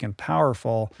magnetic and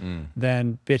powerful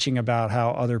than bitching about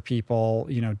how other people,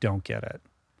 don't get it.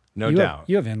 No doubt.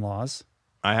 You have in-laws.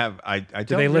 I have. I don't.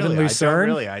 Do they live in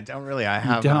Lucerne? I don't really. I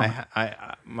have.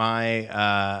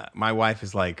 My wife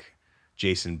is like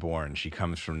Jason Bourne. She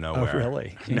comes from nowhere. Oh,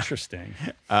 really? Interesting.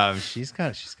 She's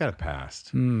got a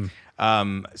past.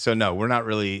 So no, we're not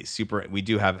really super. I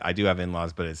do have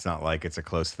in-laws, but it's not like it's a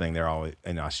close thing. They're all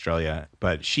in Australia,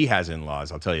 but she has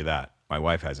in-laws. I'll tell you that. My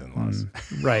wife has in-laws.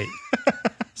 Right.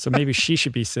 So maybe she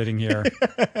should be sitting here.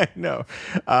 No.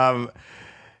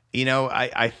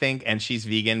 I think, and she's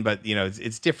vegan, but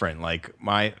it's different. Like,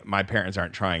 my parents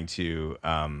aren't trying to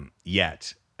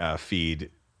yet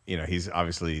feed. He's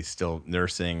obviously still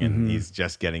nursing, and he's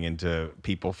just getting into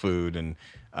people food,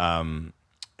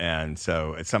 and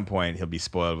so at some point he'll be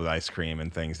spoiled with ice cream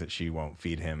and things that she won't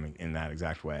feed him in that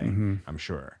exact way. I'm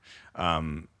sure,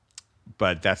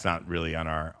 but that's not really on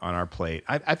our plate.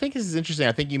 I think this is interesting.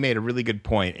 I think you made a really good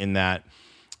point in that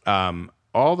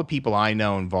all the people I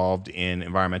know involved in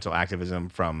environmental activism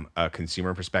from a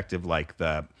consumer perspective, like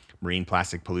the marine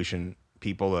plastic pollution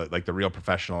people, like the Real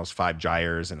Professionals, Five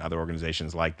Gyres, and other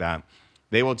organizations like that,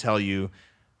 they will tell you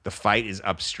the fight is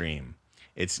upstream.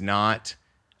 It's not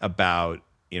about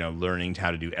learning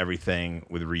how to do everything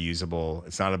with reusable.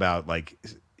 It's not about, like,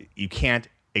 you can't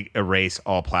erase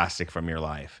all plastic from your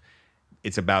life.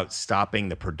 It's about stopping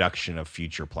the production of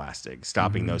future plastic,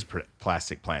 stopping those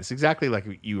plastic plants. Exactly like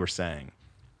you were saying.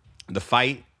 The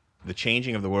fight, the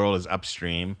changing of the world is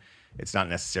upstream. It's not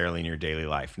necessarily in your daily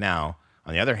life. Now,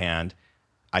 on the other hand,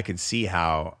 I can see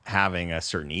how having a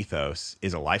certain ethos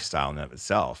is a lifestyle in and of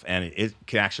itself, and it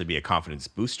can actually be a confidence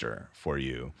booster for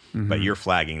you. But you're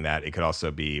flagging that it could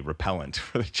also be repellent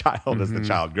for the child as the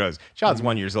child grows. Child's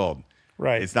 1 year old.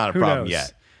 Right. It's not a Who problem knows?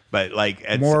 yet. But like,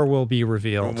 more will be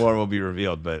revealed. More will be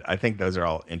revealed. But I think those are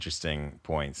all interesting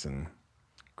points and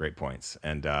great points.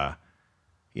 And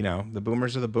the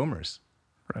boomers are the boomers.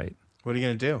 Right. What are you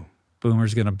gonna do?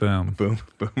 Boomer's gonna boom.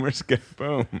 Boomers gonna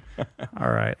boom. All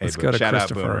right. Hey, Let's go to shout out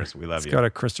Christopher. boomers. We love you. Let's go to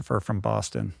Christopher from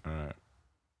Boston. All right.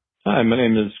 Hi, my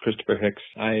name is Christopher Hicks.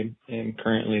 I am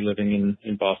currently living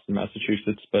in Boston,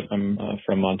 Massachusetts, but I'm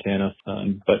from Montana.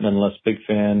 But nonetheless, big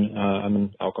fan. I'm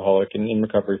an alcoholic and in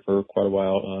recovery for quite a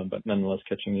while, but nonetheless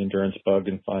catching the endurance bug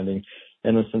and finding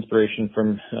endless inspiration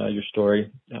from your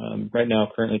story. Right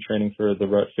now, currently training for the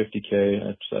Rut 50K.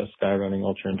 It's a sky running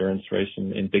ultra endurance race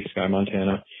in Big Sky,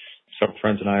 Montana. Several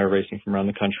friends and I are racing from around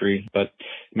the country, but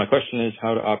my question is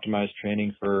how to optimize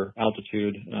training for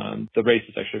altitude. The race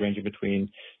is actually ranging between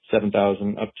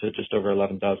 7,000 up to just over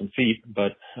 11,000 feet,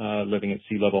 but living at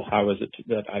sea level, how is it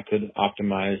that I could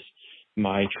optimize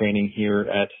my training here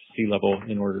at sea level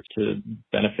in order to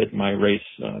benefit my race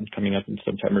coming up in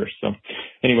September? So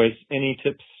anyways, any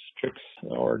tips, tricks,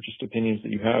 or just opinions that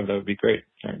you have, that would be great.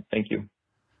 All right, thank you.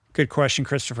 Good question,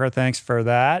 Christopher. Thanks for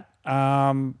that.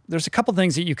 There's a couple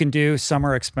things that you can do. Some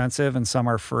are expensive and some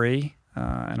are free.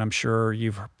 And I'm sure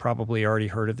you've probably already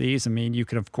heard of these. I mean, you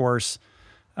can, of course,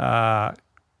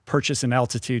 purchase an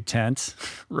altitude tent,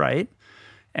 right?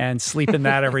 and sleep in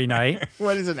that every night.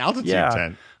 What is an altitude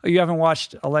tent? You haven't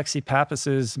watched Alexi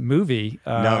Pappas's movie?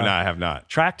 No, I have not.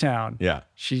 Tracktown. Yeah.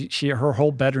 Her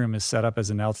whole bedroom is set up as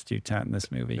an altitude tent in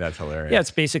this movie. That's hilarious. Yeah,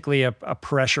 it's basically a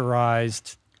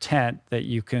pressurized tent that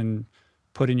you can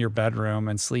put in your bedroom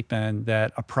and sleep in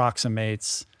that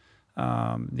approximates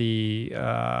what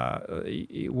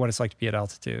it's like to be at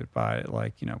altitude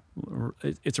by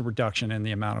it's a reduction in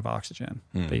the amount of oxygen,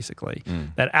 basically,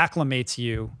 that acclimates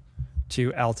you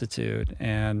to altitude.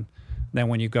 And then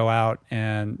when you go out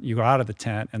of the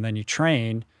tent and then you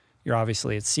train, you're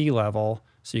obviously at sea level.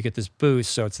 So you get this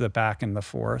boost. So it's the back and the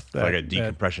forth. Like a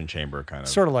decompression chamber kind of.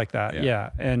 Sort of like that, yeah.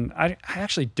 And I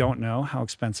actually don't know how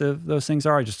expensive those things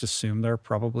are. I just assume they're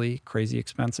probably crazy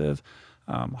expensive.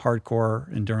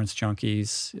 Hardcore endurance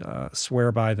junkies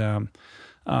swear by them.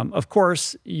 Of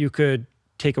course, you could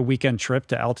take a weekend trip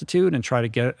to altitude and try to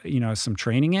get some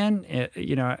training in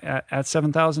at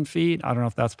 7,000 feet. I don't know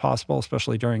if that's possible,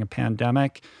 especially during a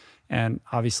pandemic. And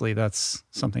obviously, that's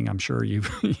something I'm sure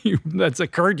that's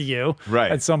occurred to you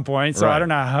at some point. So I don't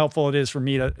know how helpful it is for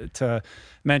me to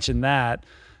mention that.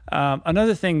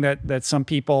 Another thing that some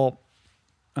people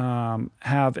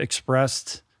have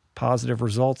expressed positive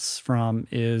results from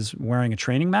is wearing a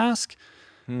training mask,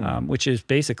 which is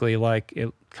basically like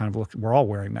it kind of we're all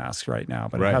wearing masks right now,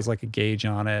 but it has like a gauge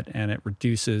on it and it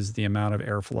reduces the amount of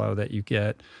airflow that you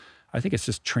get. I think it's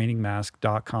just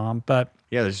trainingmask.com, but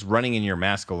yeah, just running in your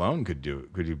mask alone could do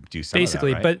some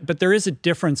basically, of that, right? but there is a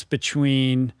difference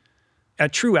between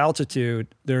at true altitude,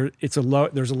 there's a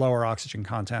lower oxygen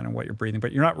content in what you're breathing,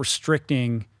 but you're not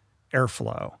restricting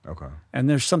airflow. Okay. And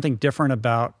there's something different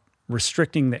about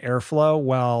restricting the airflow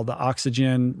while the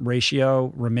oxygen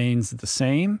ratio remains the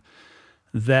same,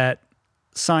 that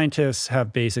scientists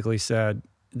have basically said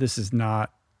this is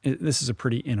a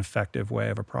pretty ineffective way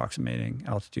of approximating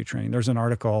altitude training. There's an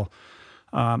article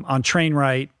on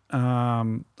TrainRight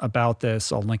about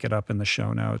this. I'll link it up in the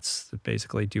show notes. That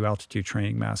basically, do altitude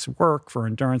training masks work for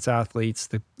endurance athletes?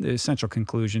 The essential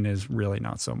conclusion is really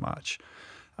not so much.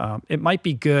 It might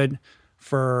be good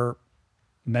for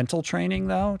mental training,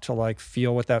 though, to like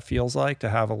feel what that feels like, to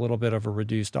have a little bit of a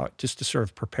reduced, just to sort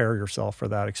of prepare yourself for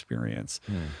that experience.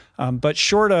 But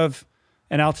short of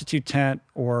an altitude tent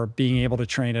or being able to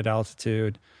train at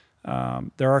altitude,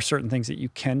 there are certain things that you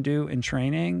can do in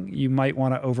training. You might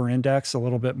want to over-index a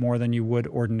little bit more than you would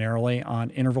ordinarily on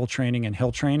interval training and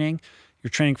hill training. You're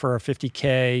training for a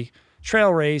 50K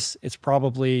trail race. It's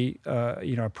probably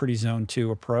a pretty zone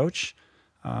 2 approach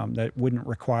that wouldn't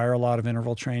require a lot of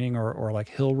interval training or like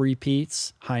hill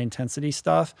repeats, high intensity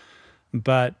stuff.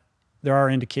 But there are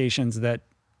indications that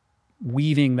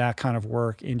weaving that kind of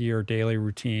work into your daily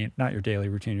routine, not your daily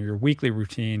routine, or your weekly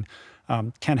routine,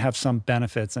 can have some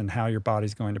benefits in how your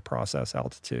body's going to process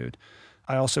altitude.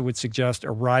 I also would suggest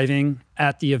arriving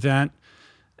at the event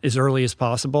as early as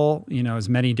possible, as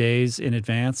many days in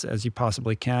advance as you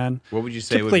possibly can. What would you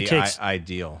say would be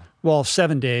ideal? Well,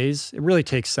 7 days. It really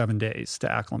takes 7 days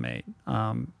to acclimate.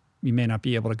 You may not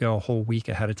be able to go a whole week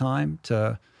ahead of time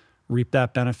to reap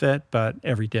that benefit, but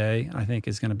every day I think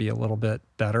is going to be a little bit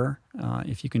better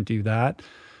if you can do that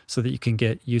so that you can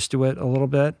get used to it a little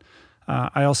bit.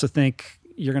 I also think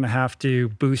you're going to have to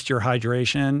boost your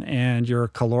hydration and your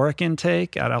caloric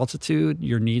intake at altitude.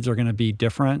 Your needs are going to be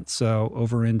different, so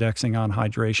over-indexing on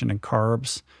hydration and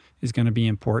carbs is going to be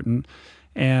important.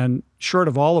 And short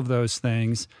of all of those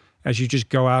things, as you just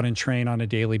go out and train on a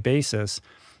daily basis,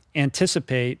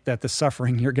 anticipate that the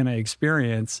suffering you're going to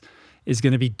experience is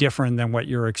going to be different than what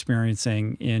you're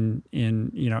experiencing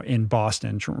in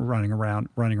Boston, running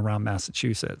around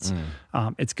Massachusetts.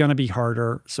 It's going to be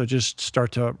harder. So just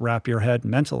start to wrap your head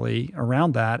mentally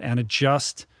around that and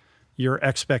adjust your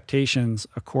expectations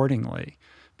accordingly,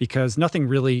 because nothing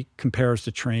really compares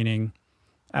to training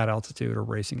at altitude or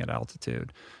racing at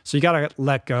altitude. So you got to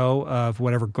let go of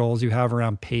whatever goals you have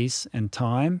around pace and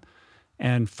time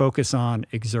and focus on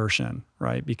exertion,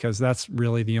 right? Because that's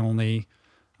really the only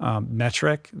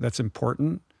metric that's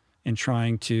important in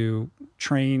trying to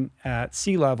train at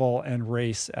sea level and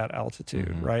race at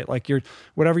altitude, right? Like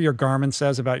whatever your Garmin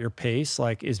says about your pace,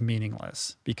 like, is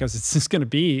meaningless because it's just going to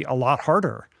be a lot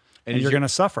harder and you're going to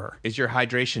suffer. Is your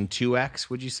hydration 2x,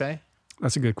 would you say?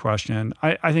 That's a good question.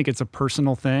 I think it's a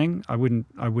personal thing. I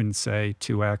wouldn't say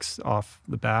 2x off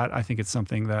the bat. I think it's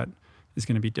something that is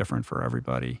going to be different for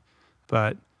everybody,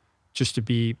 but just to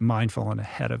be mindful and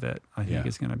ahead of it, I think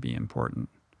is going to be important.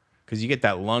 Because you get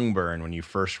that lung burn when you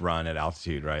first run at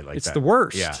altitude, right? Like it's the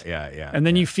worst. Yeah. And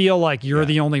then you feel like you're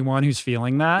the only one who's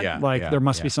feeling that. Yeah, there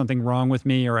must be something wrong with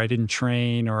me, or I didn't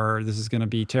train, or this is going to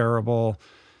be terrible.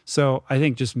 So I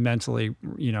think just mentally,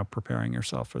 preparing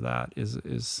yourself for that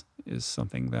is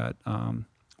something that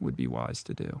would be wise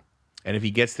to do. And if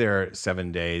he gets there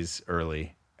 7 days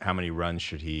early, how many runs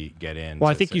should he get in? Well,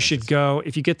 I think you should go,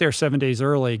 if you get there 7 days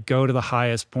early, go to the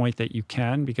highest point that you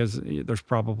can, because there's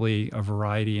probably a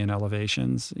variety in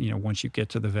elevations, once you get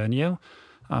to the venue.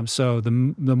 So the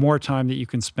more time that you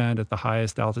can spend at the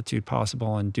highest altitude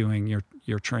possible and doing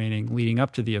your training leading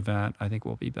up to the event, I think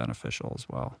will be beneficial as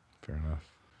well. Fair enough.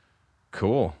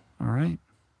 Cool. All right.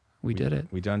 We did it.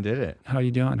 We done did it. How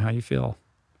you doing? How you feel?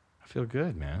 I feel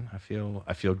good, man. I feel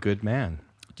good, man.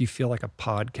 Do you feel like a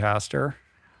podcaster?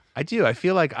 I do. I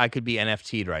feel like I could be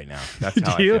NFT'd right now. That's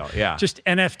how Do you? I feel. Yeah. Just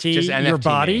NFT, Just NFT your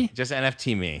body? me. Just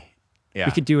NFT me. Yeah.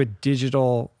 We could do a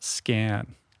digital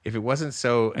scan. If it wasn't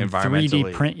so and environmentally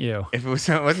 3D print you. If it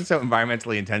wasn't so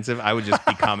environmentally intensive, I would just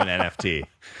become an NFT.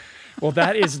 Well,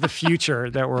 that is the future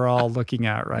that we're all looking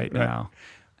at right now.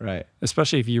 Right.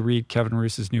 Especially if you read Kevin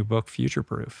Roos's new book, Future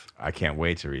Proof. I can't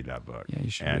wait to read that book. Yeah,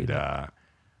 you should read it. I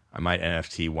might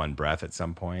NFT One Breath at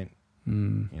some point.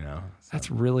 So. That's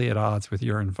really at odds with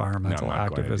your environmental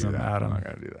activism, Adam. I'm not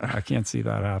going to do that. I can't see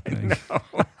that happening.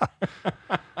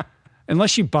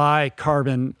 Unless you buy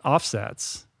carbon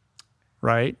offsets,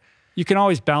 right? You can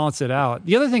always balance it out.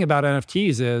 The other thing about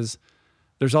NFTs is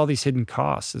there's all these hidden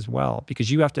costs as well,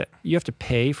 because you have to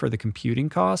pay for the computing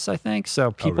costs, I think.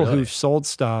 So people who've sold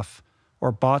stuff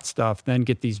or bought stuff then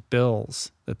get these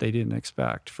bills that they didn't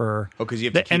expect for because you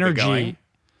have the to keep energy. It going?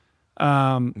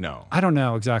 No. I don't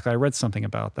know exactly. I read something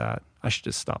about that. I should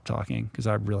just stop talking because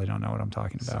I really don't know what I'm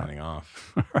talking about. Signing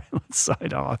off. All right, let's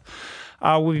sign off.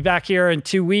 We'll be back here in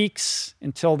 2 weeks.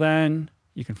 Until then,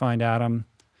 you can find Adam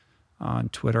on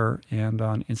Twitter and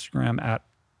on Instagram at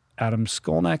Adam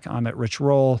Skolnick. I'm at Rich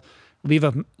Roll. Leave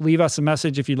us a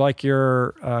message if you'd like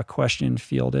your question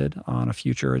fielded on a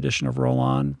future edition of Roll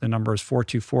On. The number is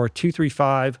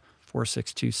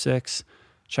 424-235-4626.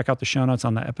 Check out the show notes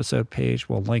on the episode page.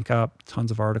 We'll link up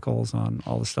tons of articles on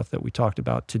all the stuff that we talked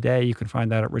about today. You can find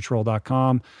that at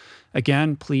richroll.com.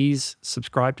 Again, please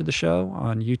subscribe to the show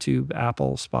on YouTube,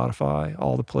 Apple, Spotify,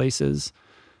 all the places.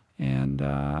 And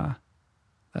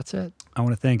that's it. I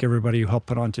want to thank everybody who helped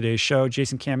put on today's show.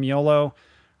 Jason Camiolo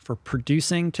for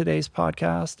producing today's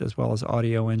podcast, as well as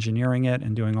audio engineering it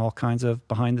and doing all kinds of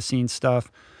behind-the-scenes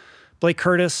stuff. Blake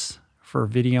Curtis for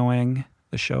videoing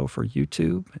the show for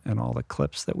YouTube and all the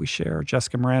clips that we share.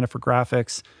 Jessica Miranda for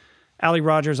graphics. Allie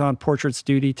Rogers on portraits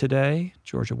duty today.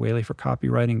 Georgia Whaley for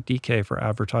copywriting. DK for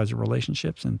advertiser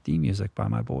relationships. And theme music by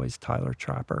my boys Tyler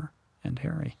Trapper and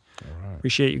Harry. All right.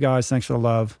 Appreciate you guys. Thanks for the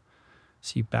love.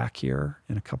 See you back here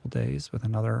in a couple days with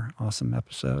another awesome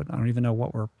episode. I don't even know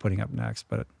what we're putting up next,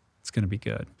 but it's going to be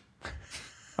good.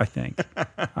 I think.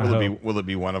 Will it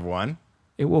be one of one?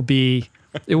 It will be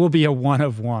a one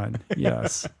of one.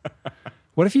 Yes.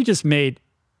 What if you just made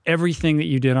everything that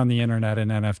you did on the internet an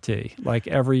NFT? Like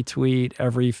every tweet,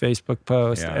 every Facebook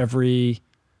post, every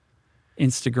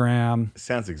Instagram.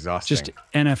 Sounds exhausting. Just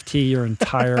NFT your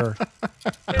entire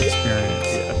experience.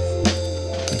 Yeah.